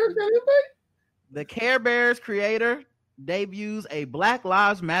 Care Bears, anybody? The Care Bears creator debuts a Black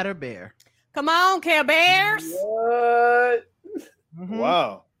Lives Matter bear. Come on, Care Bears. What? Mhm.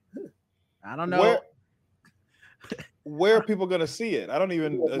 Wow. I don't know. Where are people gonna see it? I don't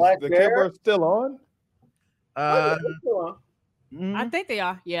even. Is Black the Bear? Care Bears still on? Mhm. I think they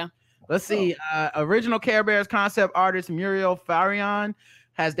are. Yeah. Let's see. Original Care Bears concept artist Muriel Farion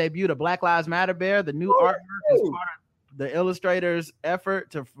has debuted a Black Lives Matter bear. The new artwork is part of the illustrator's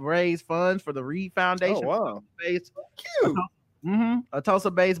effort to raise funds for the Reed Foundation. Oh wow. Cute. A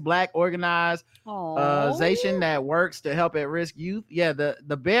Tulsa-based Black organization that works to help at-risk youth. Yeah,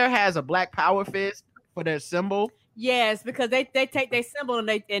 the bear has a Black Power fist for their symbol. Yes, because they take their symbol and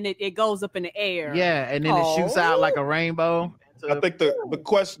it goes up in the air. Yeah, and then it shoots out like a rainbow. I think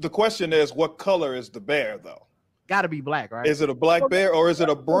the question is, what color is the bear though? Got to be black, right? Is it a black bear or is it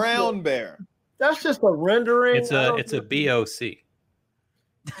a brown bear? That's just a rendering. It's a BOC. It's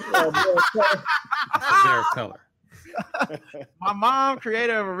a bear of color. My mom,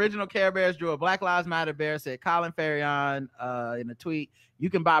 creator of original Care Bears, drew a Black Lives Matter bear, said Colin Farion in a tweet. You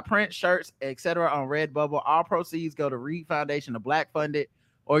can buy prints, shirts, etc. on Redbubble. All proceeds go to Reed Foundation, a Black founded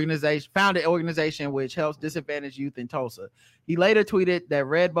organization which helps disadvantaged youth in Tulsa. He later tweeted that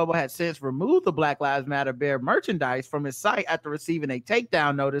Redbubble had since removed the Black Lives Matter bear merchandise from his site after receiving a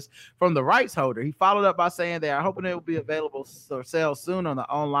takedown notice from the rights holder. He followed up by saying they are hoping it will be available for sale soon on the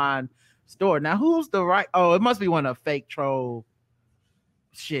online store. Now, who's the right? Oh, it must be one of fake troll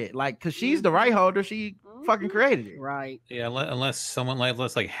shit. Like, because she's the right holder. She fucking created it. Right. Yeah, unless someone like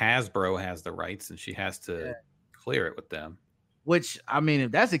Hasbro has the rights and she has to clear it with them. Which, I mean, if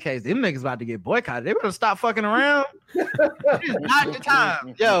that's the case, them niggas about to get boycotted. They better stop fucking around. It's not the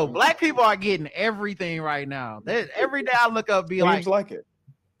time. Yo, black people are getting everything right now. Every day I look up, Seems like it.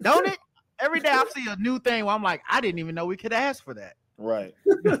 Don't it? Every day I see a new thing where I'm like, I didn't even know we could ask for that. Right.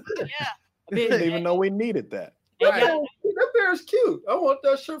 Yeah. Didn't even know we needed that. Right. That bear is cute. I want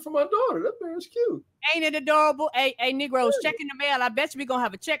that shirt for my daughter. That bear is cute. Ain't it adorable? Hey, Negroes, checking the mail. I bet you we're gonna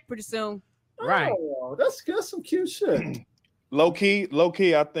have a check pretty soon. Right. Oh, that's some cute shit. Low key,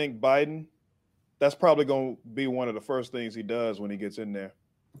 I think Biden, that's probably going to be one of the first things he does when he gets in there.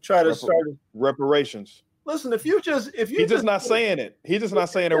 Try to start reparations. Listen, if he's just not saying it. He's just not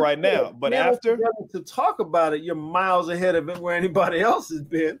saying it right now. But after to talk about it, you're miles ahead of it where anybody else has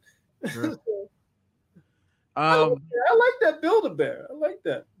been. Sure. I like that Build-A-Bear. I like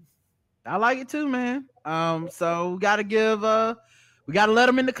that. I like it too, man. So we gotta let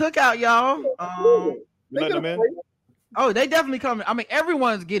them in the cookout, y'all. You let them in? Oh, they definitely coming. I mean,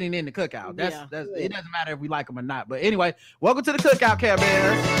 everyone's getting in the cookout. That's it doesn't matter if we like them or not. But anyway, welcome to the cookout, Care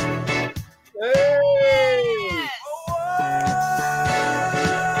Bears. Hey!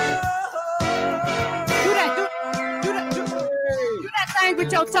 Do that thing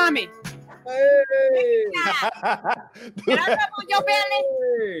with your tummy. Hey! Can I rub on your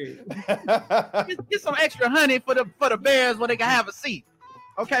belly? Hey! Get some extra honey for the bears where they can have a seat.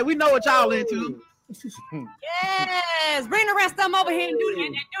 Okay, we know what y'all into. Yes, bring the rest of them over here and do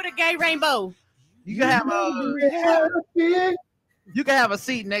the gay rainbow. You can have a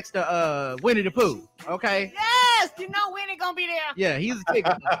seat next to Winnie the Pooh. Okay. Yes, you know Winnie gonna be there. Yeah, he's a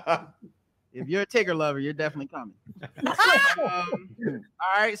Tigger lover. If you're a Tigger lover, you're definitely coming. All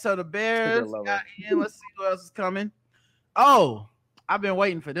right, so the Bears got in. Let's see who else is coming. Oh, I've been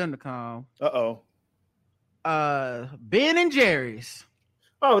waiting for them to come. Ben and Jerry's.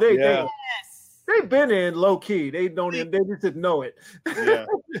 Oh, they've been in low key. They just didn't know it. Yeah.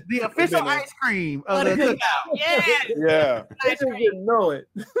 The official ice cream of the cookout. Yeah. They just didn't know it.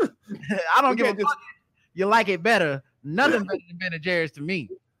 I don't give a fuck. You like it better. Nothing better than Ben and Jerry's to me.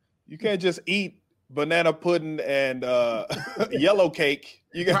 You can't just eat banana pudding and yellow cake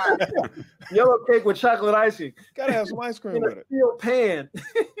You got Yellow cake with chocolate icing. gotta have some ice cream In a with it. steel pan.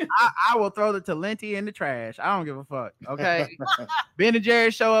 I will throw the Talenti in the trash. I don't give a fuck. Okay. Ben and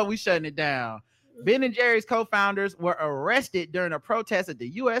Jerry show up, we shutting it down. Ben and Jerry's co-founders were arrested during a protest at the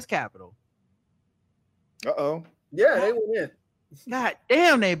U.S. Capitol. Uh-oh. Yeah, they went in. God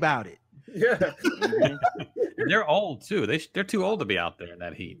damn, they about it. Yeah. They're old too. They're too old to be out there in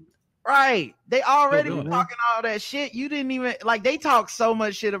that heat. Right. They already Still were doing talking all that shit. You didn't even like they talk so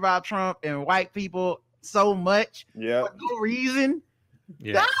much shit about Trump and white people so much Yeah. for no reason.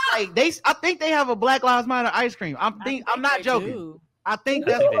 Yeah. Like I think they have a Black Lives Matter ice cream. I'm not they joking. do. I think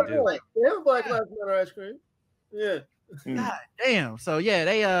I that's think they do. They have Black Lives Matter ice cream. Yeah. God damn. So yeah,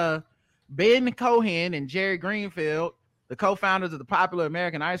 they Ben Cohen and Jerry Greenfield, the co-founders of the popular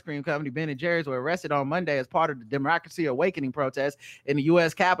American ice cream company Ben and Jerry's, were arrested on Monday as part of the Democracy Awakening protest in the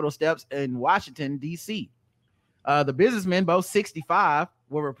U.S. Capitol steps in Washington, D.C. The businessmen, both 65,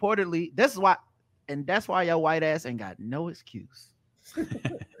 were reportedly. That's why your white ass ain't got no excuse. I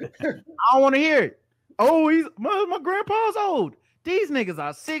don't want to hear it. Oh, my grandpa's old. These niggas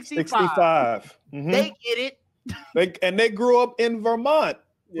are 65. 65. Mhm. They get it. They grew up in Vermont.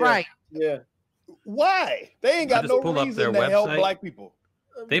 Yeah. Right. Yeah. Why? They ain't got just no pulled up reason their to help website. black people.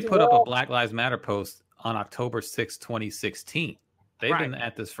 They put up a Black Lives Matter post on October 6, 2016. They've been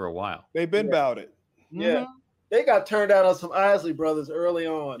at this for a while. They've been about it. Yeah. They got turned out on some Isley brothers early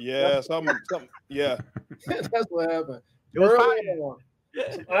on. Yeah, something. Yeah. That's what happened. It was Early fire. on.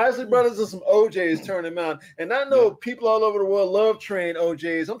 Some Isley brothers and some OJs turned them out. And I know people all over the world love train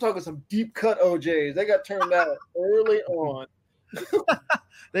OJs. I'm talking some deep cut OJs. They got turned out early on.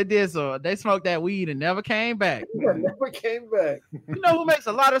 They did so. They smoked that weed and never came back. They never came back. You know who makes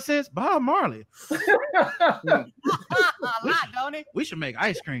a lot of sense? Bob Marley. A lot, don't it? We should make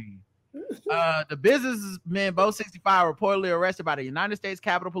ice cream. The businessmen, both 65, reportedly arrested by the United States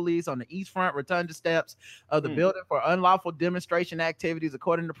Capitol Police on the East Front Rotunda steps of the building for unlawful demonstration activities,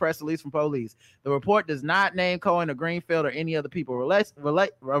 according to press release from police. The report does not name Cohen or Greenfield or any other people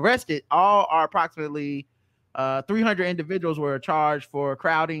arrested. All are approximately 300 individuals were charged for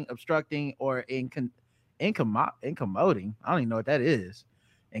crowding, obstructing, or incommoding. I don't even know what that is.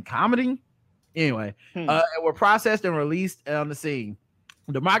 Incommodating? Anyway, and were processed and released on the scene.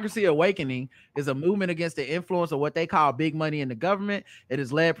 Democracy Awakening is a movement against the influence of what they call big money in the government. It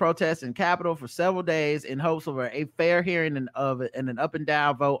has led protests in Capitol for several days in hopes of a fair hearing and an up and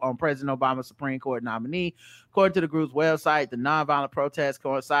down vote on President Obama's Supreme Court nominee. According to the group's website, the nonviolent protests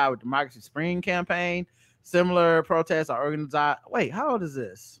coincide with Democracy Spring campaign. Similar protests are organized. Wait, how old is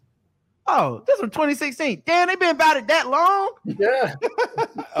this? Oh, this was 2016. Damn, they've been about it that long. Yeah.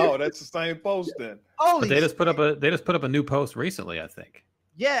 Oh, that's the same post then. Holy But they just put up a new post recently, I think.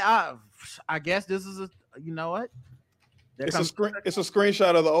 yeah. I guess this is you know what? It's a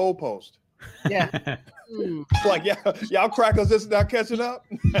screenshot of the old post. Yeah. It's like y'all crackers just not catching up.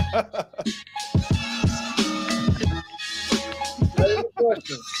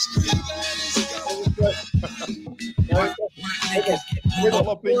 All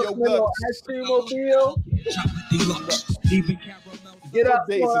up in your guts. Ice cream mobile. Get out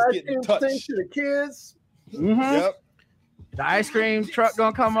Days for is ice getting cream thing touched. to the kids. Yep. The ice cream truck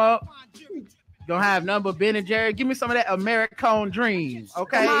gonna come up. Gonna have number Ben and Jerry. Give me some of that Americone Dream,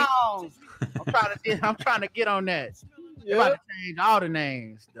 okay? Come on. I'm trying to get on that. They're Yeah. about to change all the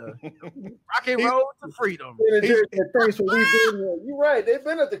names. The Rocket Road to Freedom. Thanks for we being here. You're right. They've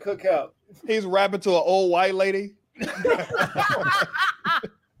been at the cookout. He's rapping to an old white lady.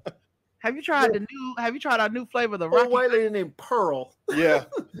 Have you tried our new flavor, the Old Rocky? white lady named Pearl. Yeah.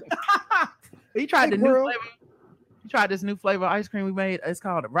 You tried the Hey, new girl. flavor. You tried this new flavor ice cream we made. It's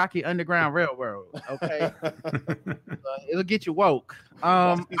called Rocky Underground Railroad. Okay, it'll get you woke.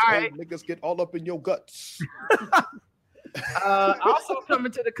 All Watch these right. old niggas get all up in your guts. Also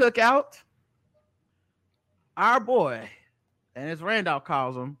coming to the cookout, our boy, and as Randolph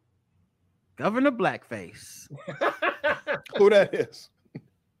calls him, Governor Blackface, Who that is?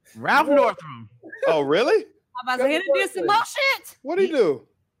 Ralph Northam. Oh, really? I'm about to hit this some more shit. What'd he do?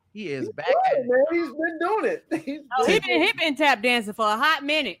 He is back Right, at it. man. He's been doing it. He been tap dancing for a hot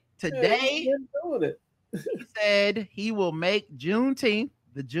minute. Today. He's been doing it. He said he will make Juneteenth,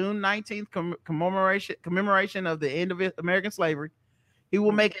 the June 19th commemoration of the end of American slavery. He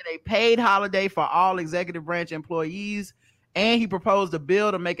will make it a paid holiday for all executive branch employees, and he proposed a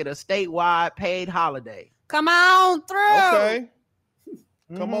bill to make it a statewide paid holiday. Come on through. Okay.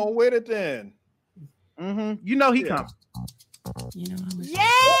 Come on with it then. Mm-hmm. You know he coming. Yes.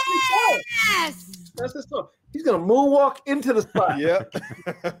 That's his song. He's gonna moonwalk into the spot. Yep.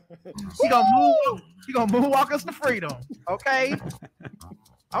 He gonna moonwalk us to freedom. Okay.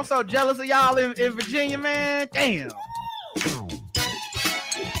 I'm so jealous of y'all in Virginia, man. Damn.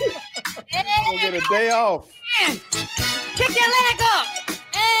 We'll get a day off. Kick your leg up.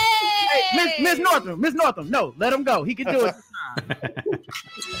 Hey, Miss Northam, no, let him go. He can do it this time.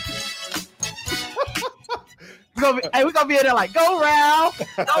 We're gonna be in there like, go Ralph.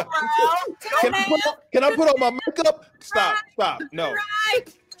 Go Ralph. Can I put on my makeup? Stop. No.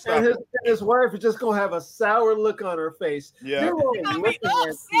 And his wife is just gonna have a sour look on her face. Yeah. She's gonna be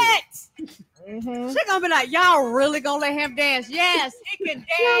upset. She's gonna be like, y'all really gonna let him dance? Yes, he can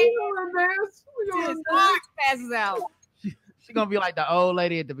dance. His heart passes out. She's gonna be like the old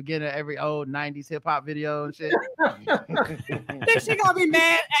lady at the beginning of every old 90s hip-hop video and shit. Then she gonna be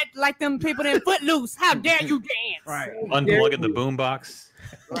mad at like them people in Footloose. How dare you dance? Right. Unplugging the boombox.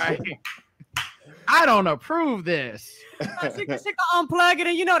 Right. I don't approve this. She gonna unplug it,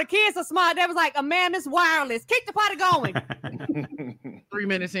 and you know the kids are smart. They was like, "A man, it's wireless. Keep the party going." 3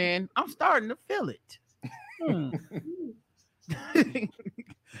 minutes in, I'm starting to feel it.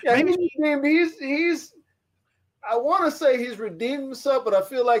 Yeah, he's. I want to say he's redeemed himself, but I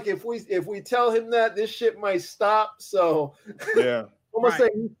feel like if we tell him that, this shit might stop. So yeah, I'm gonna say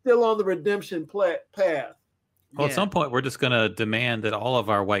he's still on the redemption path. Well, at some point, we're just going to demand that all of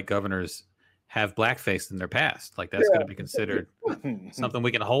our white governors have blackface in their past. Like that's going to be considered something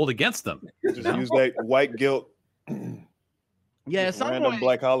we can hold against them. Just use that white guilt. Yeah, at some random point,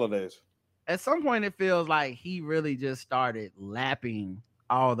 black holidays. At some point, it feels like he really just started lapping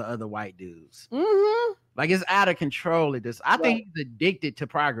all the other white dudes. Mm-hmm. Like it's out of control at this. I think he's addicted to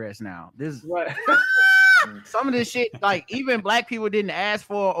progress now. This Right. some of this shit, like even black people didn't ask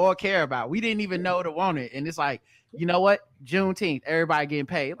for or care about. We didn't even know to want it. And it's like, you know what? Juneteenth, everybody getting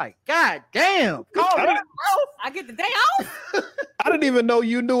paid. Like, God damn. Call me, bro. I get the day off. I didn't even know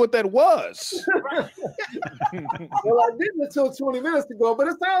you knew what that was. Well, I didn't until 20 minutes ago, but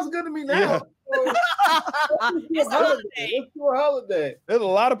it sounds good to me now. Yeah. It's a holiday. Let's do a holiday. There's a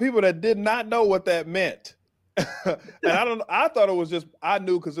lot of people that did not know what that meant. And I thought it was just, I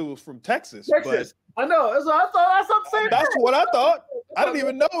knew because it was from Texas. Texas. I know. That's what I thought. That's what I'm saying. That's what I thought. I didn't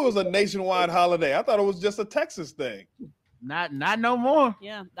even know it was a nationwide holiday. I thought it was just a Texas thing. Not no more.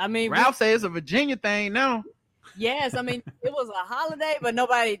 Yeah, I mean, Ralph says it's a Virginia thing now. yes, I mean it was a holiday, but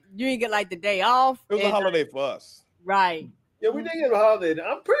you didn't get like the day off. It was a holiday for us. Right. Yeah, we did get a holiday.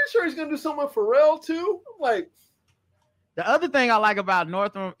 I'm pretty sure he's gonna do something with Pharrell too. I'm like, The other thing I like about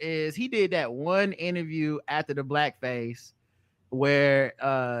Northam is he did that one interview after the blackface where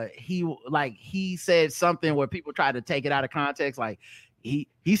he said something where people tried to take it out of context. Like he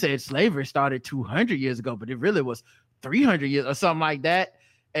said slavery started 200 years ago, but it really was 300 years or something like that.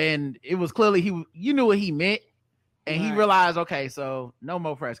 And it was clearly you knew what he meant, and he realized, okay, so no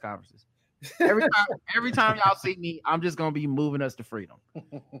more press conferences. Every time y'all see me, I'm just gonna be moving us to freedom.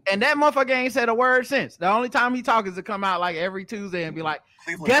 And that motherfucker ain't said a word since. The only time he talks is to come out like every Tuesday and be like,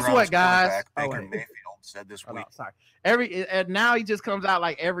 Cleveland guess Browns what, guys? quarterback Baker Mayfield said this week. Sorry. And now he just comes out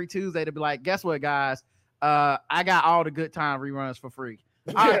like every Tuesday to be like, guess what, guys? I got all the good time reruns for free.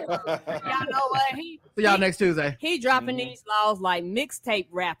 All right. Y'all know what? See y'all next Tuesday. He dropping these laws like mixtape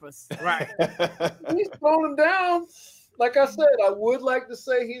rappers. Right. he's throwing him down. Like I said, I would like to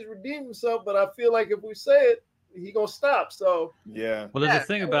say he's redeemed himself, but I feel like if we say it, he gonna stop. So yeah. Well, there's a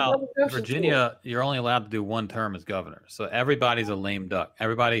thing about Virginia, you're only allowed to do one term as governor. So everybody's a lame duck.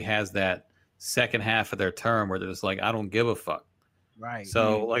 Everybody has that second half of their term where they're just like, I don't give a fuck. Right.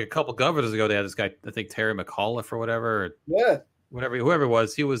 So like a couple governors ago, they had this guy, I think Terry McAuliffe or whatever, whoever it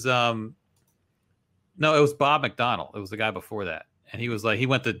was. He was no, it was Bob McDonnell. It was the guy before that. And he was like, he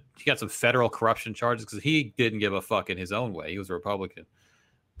got some federal corruption charges because he didn't give a fuck in his own way. He was a Republican.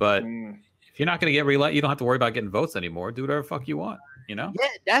 But if you're not going to get reelected, you don't have to worry about getting votes anymore. Do whatever the fuck you want, you know? Yeah,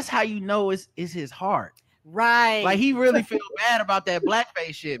 that's how you know it's his heart. Right. Like he really feel bad about that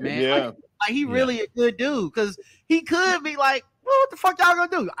blackface shit, man. Yeah. Like he really a good dude because he could be like, well, what the fuck y'all gonna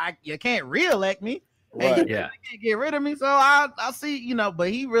do? You can't reelect me. Right. And you can't get rid of me. So I'll see, you know, but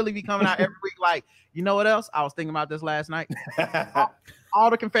he really be coming out every week like, you know what else? I was thinking about this last night. All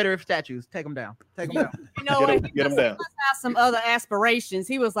the Confederate statues, take them down. Take them down. You know what? Get him down. He must have some other aspirations.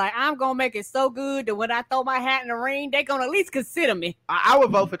 He was like, I'm gonna make it so good that when I throw my hat in the ring, they're gonna at least consider me. I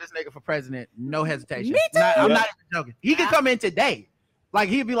would vote for this nigga for president, no hesitation. Me too. I'm not even joking. He could come in today. Like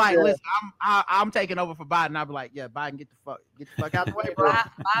he'd be like, listen, I'm taking over for Biden. I'd be like, yeah, Biden, get the fuck out the way, bro. Bye,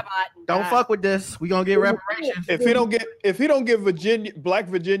 Biden. Don't fuck with this. We gonna get reparations. If he don't give black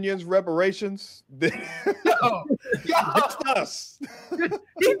Virginians reparations, then just us.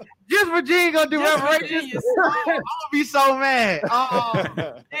 Just Virginia gonna do reparations. I'm gonna be so mad.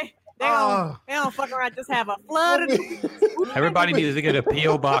 They don't fuck around. Just have a flood of Everybody needs to get a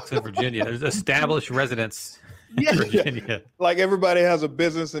P.O. box in Virginia. There's established residents in Virginia. Like everybody has a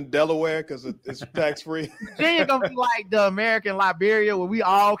business in Delaware because it's tax free. Virginia gonna be like the American Liberia, where we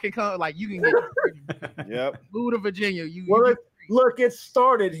all can come. Like you can get Yep. move to Virginia. Look, it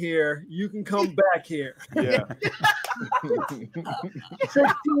started here. You can come back here. Yeah.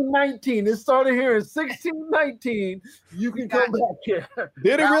 1619. It started here in 1619. You can come back here.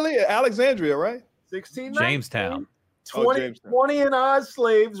 Did it really? Alexandria, right? 1619. Jamestown. 20 and odd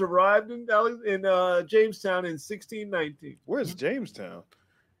slaves arrived in Jamestown in 1619. Where's Jamestown?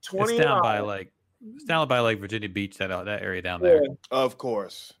 20 It's down and by odd. it's down by like Virginia Beach, that area down there. Of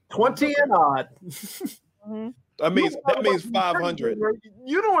course. 20 and odd. That means 500.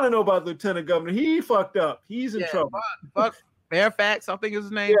 You don't want to know about Lieutenant Governor. He fucked up. He's in trouble. Fuck Fairfax, I think is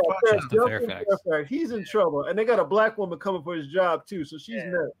his name. Fairfax. He's in trouble, and they got a black woman coming for his job too. So she's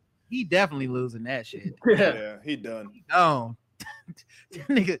next. He definitely losing that shit. Yeah, he done. Oh, that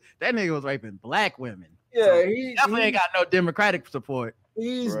nigga was raping black women. Yeah, he definitely ain't got no Democratic support.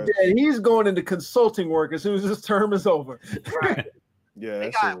 He's dead. He's going into consulting work as soon as his term is over. Right.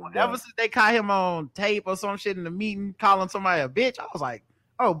 Yeah, ever since they caught him on tape or some shit in the meeting calling somebody a bitch, I was like,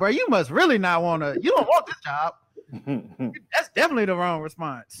 oh, bro, you must really not want to. You don't want this job. That's definitely the wrong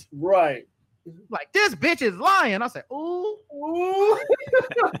response. Right. Like, this bitch is lying. I said, ooh.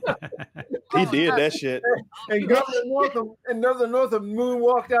 He did that shit. And Governor Northam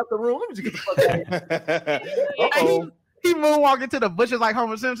moonwalked out the room. Let me just get the fuck out of here. He moonwalked into the bushes like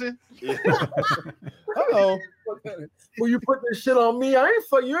Homer Simpson. Uh-oh. Well, you put this shit on me. You ain't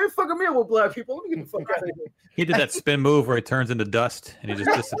fucking me up with black people. Let me get the fuck out of here. He did that spin move where he turns into dust and he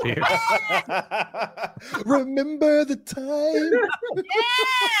just disappears. Remember the time?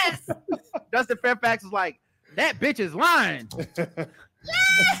 Yes. Dustin Fairfax was like, that bitch is lying.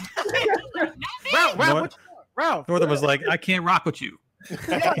 Ralph. Northern was like, I can't rock with you.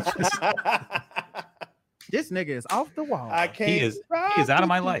 This nigga is off the wall. I can't. He is out of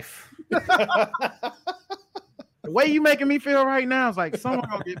my life. The way you making me feel right now is like someone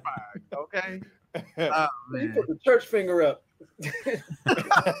gonna get fired. Okay. Oh, you put the church finger up.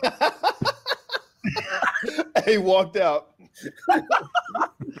 He walked out.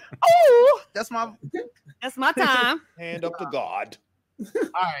 Oh, that's my time. Hand up to God.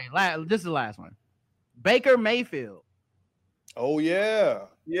 All right, this is the last one. Baker Mayfield. Oh yeah.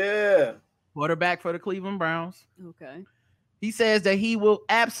 Yeah. Quarterback for the Cleveland Browns. Okay. He says that he will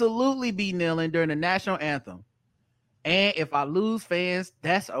absolutely be kneeling during the national anthem. And if I lose fans,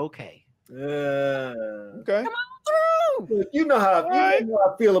 that's okay. Okay. Come on through. You know how I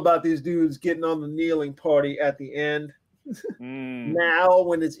feel about these dudes getting on the kneeling party at the end. Now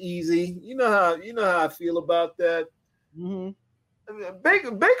when it's easy. You know how I feel about that. Mm-hmm.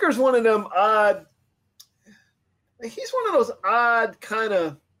 Baker's one of them odd. He's one of those odd kind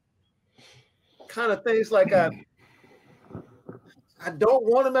of things. Like I don't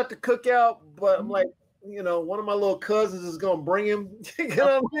want him at the cookout, but I'm like, one of my little cousins is gonna bring him. You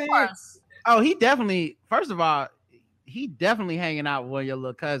know what I mean? Oh, he definitely. First of all, he definitely hanging out with one of your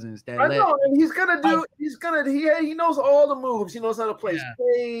little cousins. I know, and he's gonna do. He knows all the moves. He knows how to play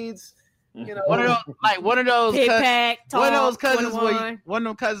spades. One of those cousins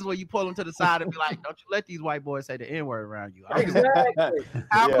where you pull them to the side and be like, "Don't you let these white boys say the N-word around you." Exactly.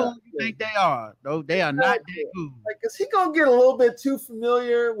 How cool do you think they are? No, they are not that cool. Like, is he gonna get a little bit too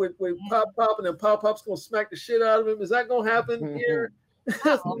familiar with Pop, and then Pop's gonna smack the shit out of him? Is that gonna happen here?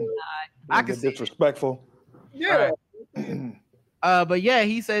 I can see disrespectful. Yeah. But yeah,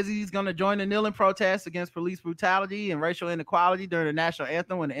 he says he's going to join the kneeling protest against police brutality and racial inequality during the national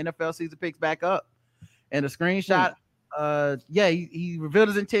anthem when the NFL season picks back up. And the screenshot, he revealed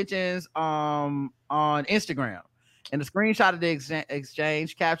his intentions on Instagram. And the screenshot of the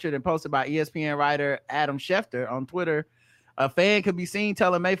exchange captured and posted by ESPN writer Adam Schefter on Twitter. A fan could be seen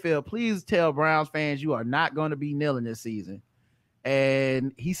telling Mayfield, "Please tell Browns fans you are not going to be kneeling this season."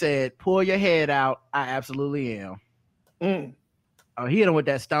 And he said, "Pull your head out. I absolutely am." Oh, he hit him with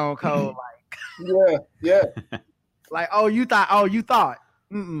that stone cold, yeah. Like, you thought.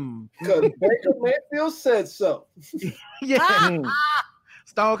 Because Baker Mayfield said so. Yeah.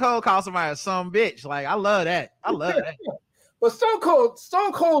 Stone Cold called somebody some bitch. Like, I love that. But Stone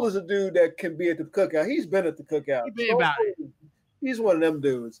Cold is a dude that can be at the cookout. He's been at the cookout. He's one of them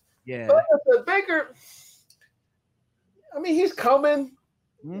dudes. Yeah. But Baker, I mean, he's coming.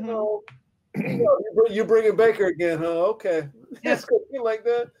 You're bringing Baker again, huh? Okay. That's good. Like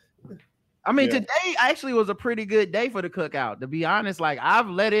that. I mean, today actually was a pretty good day for the cookout. To be honest, like, I've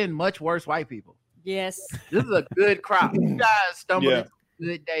let in much worse white people. Yes. This is a good crowd. You guys stumbled into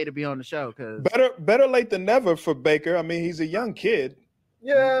good day to be on the show because better late than never for Baker. I mean, he's a young kid.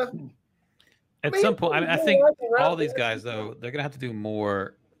 Yeah. At some point, I think all these guys though, they're gonna have to do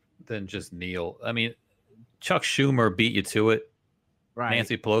more than just kneel. I mean, Chuck Schumer beat you to it. right.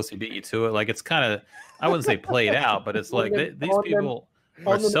 Nancy Pelosi beat you to it. Like it's kind of, I wouldn't say played out, but it's like these people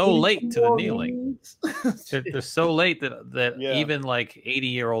are so late to the kneeling. They're so late that even like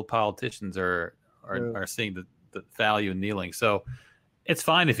 80-year-old politicians are seeing the value in kneeling. So it's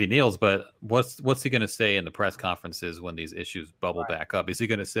fine if he kneels, but what's he going to say in the press conferences when these issues bubble back up? Is he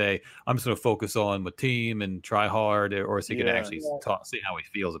going to say, I'm just going to focus on my team and try hard, or is he going to actually see how he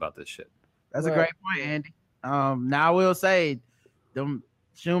feels about this shit? That's a great point, Andy. Now I will say, them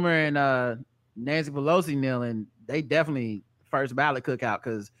Schumer and Nancy Pelosi kneeling, they definitely first ballot cookout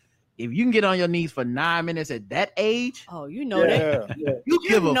because if you can get on your knees for 9 minutes at that age, you know that. You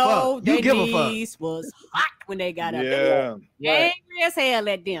give a fuck. You give a fuck. Was hot when they got up. Yeah. Angry as hell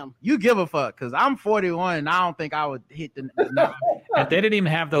at them. You give a fuck because I'm 41 and I don't think I would hit the 9. And they didn't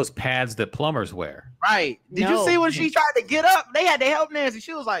even have those pads that plumbers wear. Right. Did you see when she tried to get up? They had to help Nancy.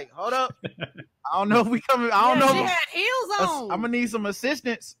 She was like, hold up. I don't know if we coming. I don't know. She had heels on. I'm going to need some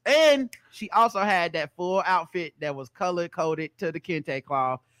assistance. And she also had that full outfit that was color coded to the kente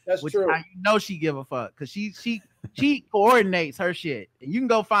cloth. That's true. You know she give a fuck because she coordinates her shit. And you can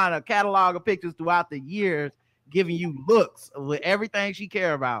go find a catalog of pictures throughout the years giving you looks with everything she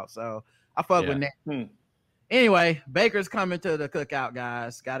care about. So I fuck with that. Anyway, Baker's coming to the cookout,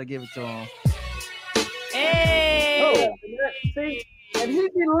 guys. Got to give it to him. Hey. See, and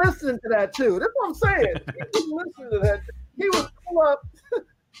he'd be listening to that too. That's what I'm saying. He'd be listening to that. He would pull up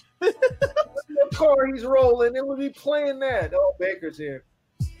the car he's rolling and would be playing that. Oh, Baker's here.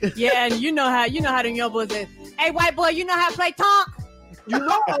 Yeah, and you know how them young boys say, hey, white boy, you know how to play tonk? You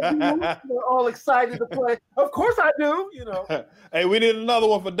know I do. They're all excited to play. Of course I do, you know. Hey, we need another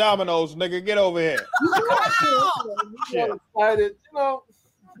one for Domino's, nigga. Get over here. You're excited, you know.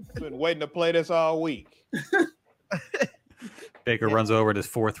 Been waiting to play this all week. Baker runs over at his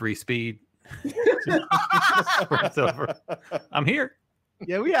 4.3 speed. Runs over. I'm here.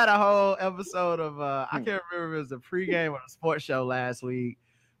 Yeah, we had a whole episode of I can't remember if it was a pregame or a sports show last week,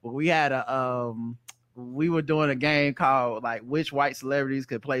 but we had we were doing a game called like which white celebrities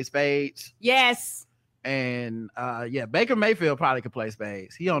could play spades. Yes. And Baker Mayfield probably could play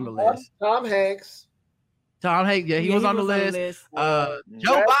spades. He on the list. Tom Hanks. Yeah, he was on the list. Joe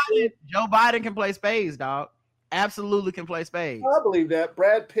Biden can play spades, dog. Absolutely can play spades. I believe that.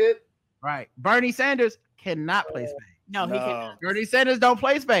 Brad Pitt. Right. Bernie Sanders cannot play spades. No, he cannot. Bernie Sanders don't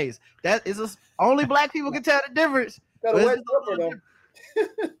play spades. That is only black people can tell the difference. Got a wet jumper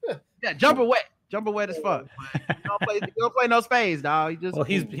though. Yeah, jumper wet. Jumper wet as fuck. You don't play no spades, dog.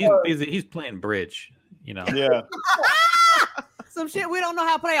 He's busy. He's playing bridge. You know. Yeah. Some shit we don't know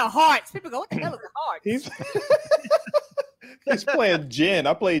how to play a hearts. People go, what the hell is a heart? He's playing gin.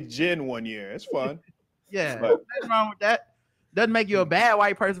 I played gin one year. It's fun. Yeah, nothing wrong with that. Doesn't make you a bad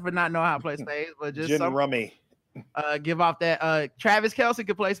white person for not knowing how to play spades, but just gin and rummy. Give off that. Travis Kelce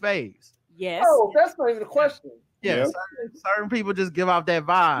could play spades. Yes. Oh, that's not even a question. Yeah, certain people just give off that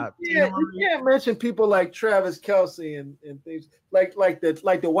vibe. Yeah, you can't mention people like Travis Kelce and things like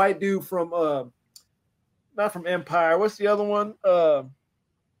the white dude from not from Empire. What's the other one?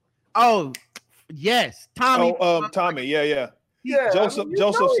 Oh, yes, Tommy. Tommy. Yeah. Joseph I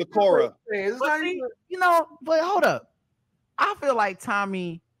mean, Sikora. But hold up. I feel like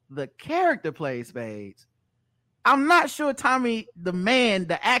Tommy, the character, plays spades. I'm not sure Tommy, the man,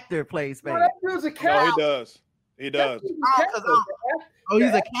 the actor, plays spades. No, that dude's a cow. No, he does. He does.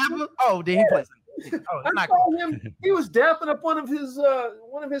 He's a capper. Oh, then he plays. I saw him. He was dapping up one of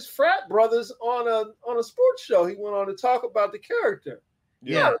his frat brothers on a sports show. He went on to talk about the character.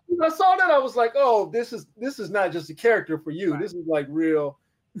 Yeah. When I saw that, I was like, oh, this is not just a character for you. Right. This is like real.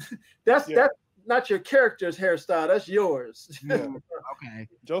 That's not your character's hairstyle. That's yours. Yeah. Okay.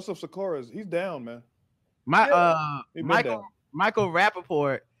 Joseph Sikora, he's down, man. Michael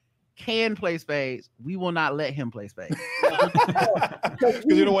Rappaport can play spades. We will not let him play spades. Because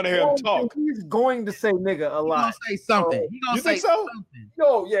you don't want to hear him talk. He's going to say nigga a lot. He's going to say something. You think so?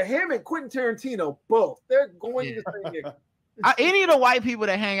 No, yeah, him and Quentin Tarantino, both. They're going to say nigga. Any of the white people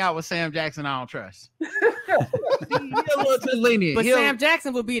that hang out with Sam Jackson, I don't trust. He's a little too lenient. But Sam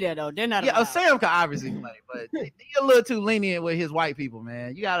Jackson will be there though. They're not. Yeah, Sam could obviously play, but he's a little too lenient with his white people,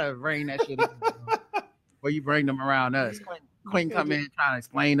 man. You gotta bring that shit in, where you bring them around us. Quentin come in trying to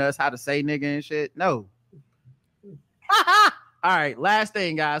explain to us how to say nigga and shit. No. All right, last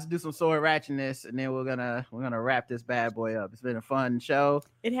thing, guys. Do some sword ratchetness, and then we're gonna wrap this bad boy up. It's been a fun show.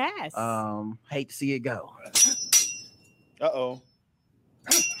 It has. Hate to see it go. Uh-oh.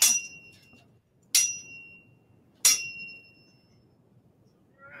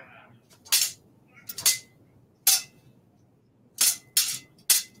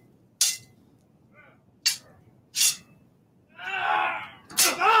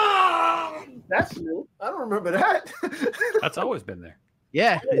 That's new. I don't remember that. That's always been there.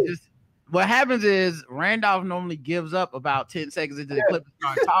 Yeah, it just what happens is Randolph normally gives up about 10 seconds into the clip and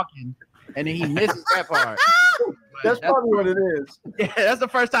starts talking, and then he misses that part. That's probably what it is. Yeah, that's the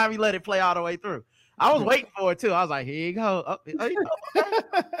first time he let it play all the way through. I was waiting for it too. I was like, here you go. Oh, you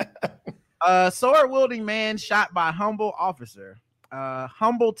go. Sword wielding man shot by Humble officer.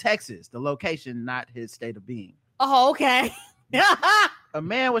 Humble, Texas, the location, not his state of being. Oh, okay. A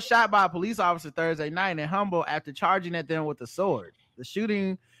man was shot by a police officer Thursday night in Humble after charging at them with a sword. The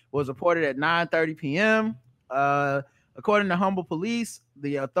shooting was reported at 9:30 p.m. According to Humble police,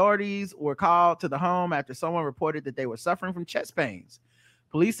 the authorities were called to the home after someone reported that they were suffering from chest pains.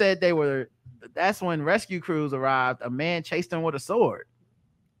 Police said that's when rescue crews arrived. A man chased them with a sword.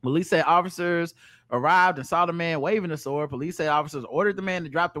 Police said officers arrived and saw the man waving the sword. Police said officers ordered the man to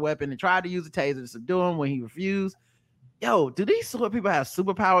drop the weapon and tried to use a taser to subdue him when he refused. Yo, do these sword people have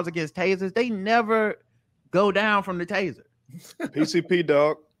superpowers against tasers? They never go down from the taser. PCP,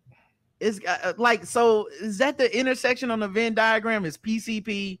 dog. It's like, so is that the intersection on the Venn diagram? Is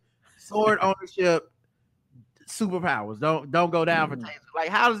PCP, sword ownership, superpowers don't go down for taser? Like,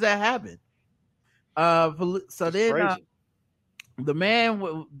 how does that happen? So then the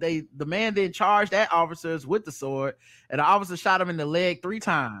man then charged at officers with the sword, and the officer shot him in the leg 3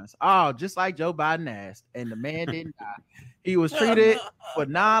 times. Oh, just like Joe Biden asked, and the man didn't die. He was treated for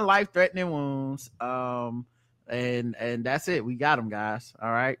non-life-threatening wounds. And that's it. We got him, guys.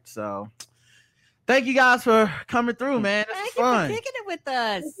 All right. So thank you guys for coming through, man. This was fun. Thank you for kicking it with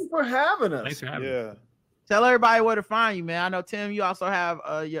us. Thank you for having us. Thanks for having me. Yeah. Tell everybody where to find you, man. I know, Tim, you also have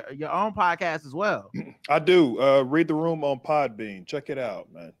your own podcast as well. I do. Read the Room on Podbean. Check it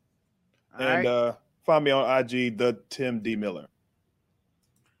out, man. All and right. find me on IG, the Tim D. Miller.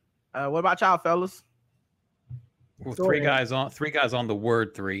 What about y'all, fellas? Well, three guys on the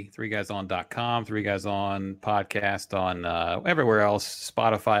word three guys on.com, 3 guys on podcast on everywhere else,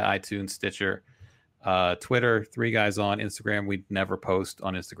 Spotify, iTunes, Stitcher, Twitter, 3 guys on Instagram. We never post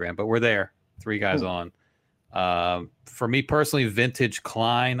on Instagram, but we're there. 3 guys on. For me personally, Vintage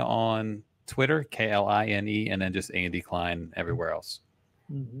Klein on Twitter, KLINE, and then just Andy Klein everywhere else.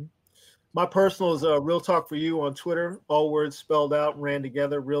 Mm-hmm. My personal is Real Talk for You on Twitter, all words spelled out and ran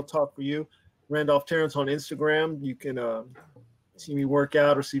together. Real Talk for You. Randolph Terrence on Instagram. You can see me work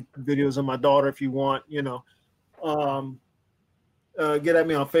out or see videos of my daughter if you want. Get at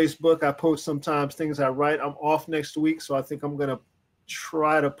me on Facebook. I post sometimes things I write. I'm off next week, so I think I'm gonna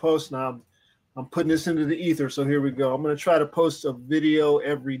try to post now. I'm putting this into the ether, so here we go. I'm gonna try to post a video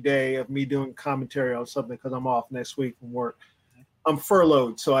every day of me doing commentary on something because I'm off next week from work. I'm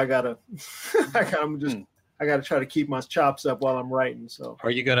furloughed, so I gotta try to keep my chops up while I'm writing. So, are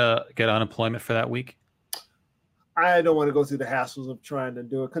you gonna get unemployment for that week? I don't want to go through the hassles of trying to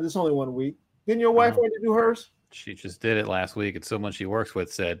do it because it's only 1 week. Didn't your wife want to do hers? She just did it last week, and someone she works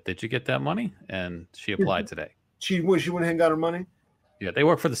with said, "Did you get that money?" And she applied today. She went ahead and got her money. Yeah, they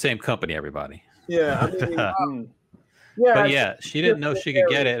work for the same company. Everybody. Yeah, I mean, but yeah, she didn't know she could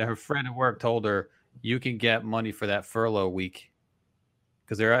get it. And her friend at work told her, "You can get money for that furlough week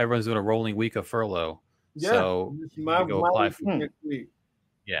because everyone's doing a rolling week of furlough." Yeah, so go apply for next week.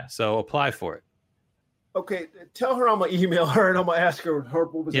 Yeah, so apply for it. Okay, tell her I'm gonna email her and I'm gonna ask her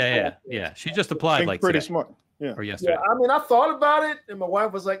what was. Yeah. She just applied like pretty today, smart. Yeah, or yesterday. Yeah, I mean, I thought about it, and my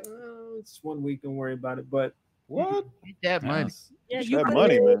wife was like, "It's 1 week, don't worry about it." But what? Get that money. Yeah, Get you that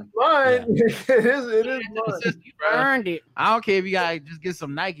money, man. mine. Yeah. It is mine. You earned it. I don't care if you gotta just get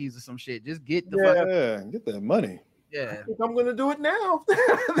some Nikes or some shit. Just get the Yeah. fuck. Yeah, get that money. Yeah. I think I'm gonna do it now.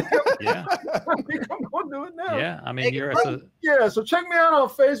 Yeah, I think I'm gonna do it now. yeah. I mean, So check me out on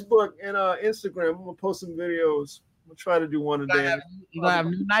Facebook and Instagram. I'm gonna post some videos. I'm gonna try to do one a day. You gonna have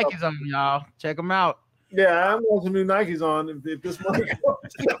new Nikes on, y'all. Check them out. Yeah, I'm going some new Nikes on if this money goes.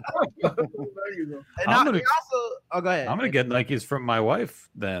 And I'm I gonna- also, go ahead. I'm gonna get Nikes from my wife.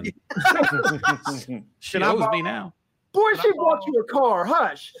 Then she I owes borrow- me now. Boy, she bought you a car.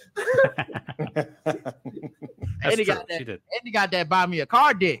 Hush. That's Eddie true. got that. She did. Eddie got that buy me a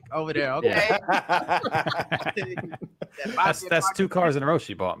car dick over there. Okay. That's 2 cars in a row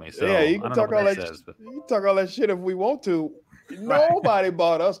she bought me. So yeah, you I can don't talk know all what that. says, but You can talk all that shit if we want to. Nobody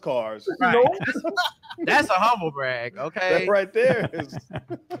bought us cars. Right. That's a humble brag. Okay. That right there is.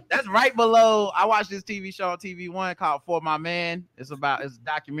 That's right below. I watched this TV show on TV One called For My Man. It's a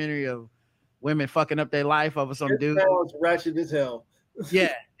documentary of women fucking up their life over some dude. It's ratchet as hell.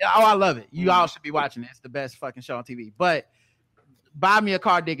 Yeah. Oh, I love it. You all should be watching it. It's the best fucking show on TV. But buy me a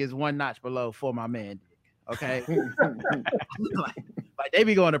car dick is 1 notch below For My Man dick. Okay. like Like they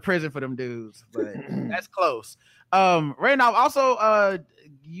be going to prison for them dudes, but that's close. Randolph, also,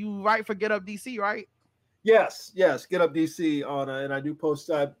 you write for Get Up DC, right? Yes. Get Up DC on, and I do post.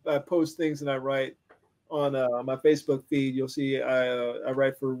 I post things and I write on my Facebook feed. You'll see I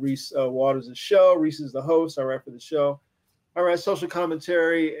write for Reese Waters' show. Reese is the host. I write for the show. I write social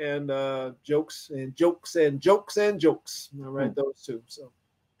commentary and jokes. I write those too. So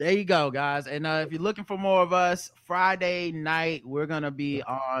there you go, guys. And if you're looking for more of us, Friday night we're gonna be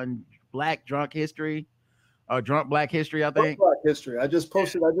on Black Drunk History. Drunk Black History, I think. Black History. I just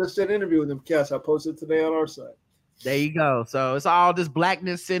did an interview with them cats. I posted today on our site. There you go. So it's all this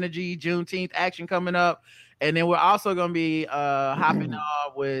blackness synergy, Juneteenth action coming up. And then we're also going to be hopping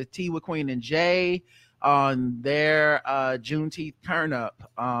on with T with Queen and Jay on their Juneteenth turn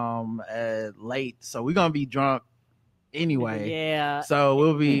up late. So we're going to be drunk anyway. Yeah. So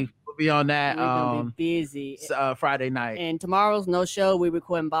we'll be on that. We're going to be busy. Friday night. And tomorrow's no show. We're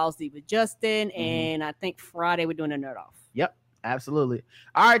recording Balls Deep with Justin. And I think Friday we're doing a Nerd Off. Yep. Absolutely.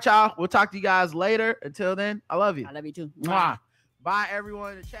 All right, y'all. We'll talk to you guys later. Until then, I love you. I love you too. Mwah. Bye,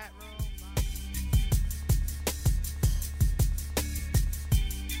 everyone in the chat room.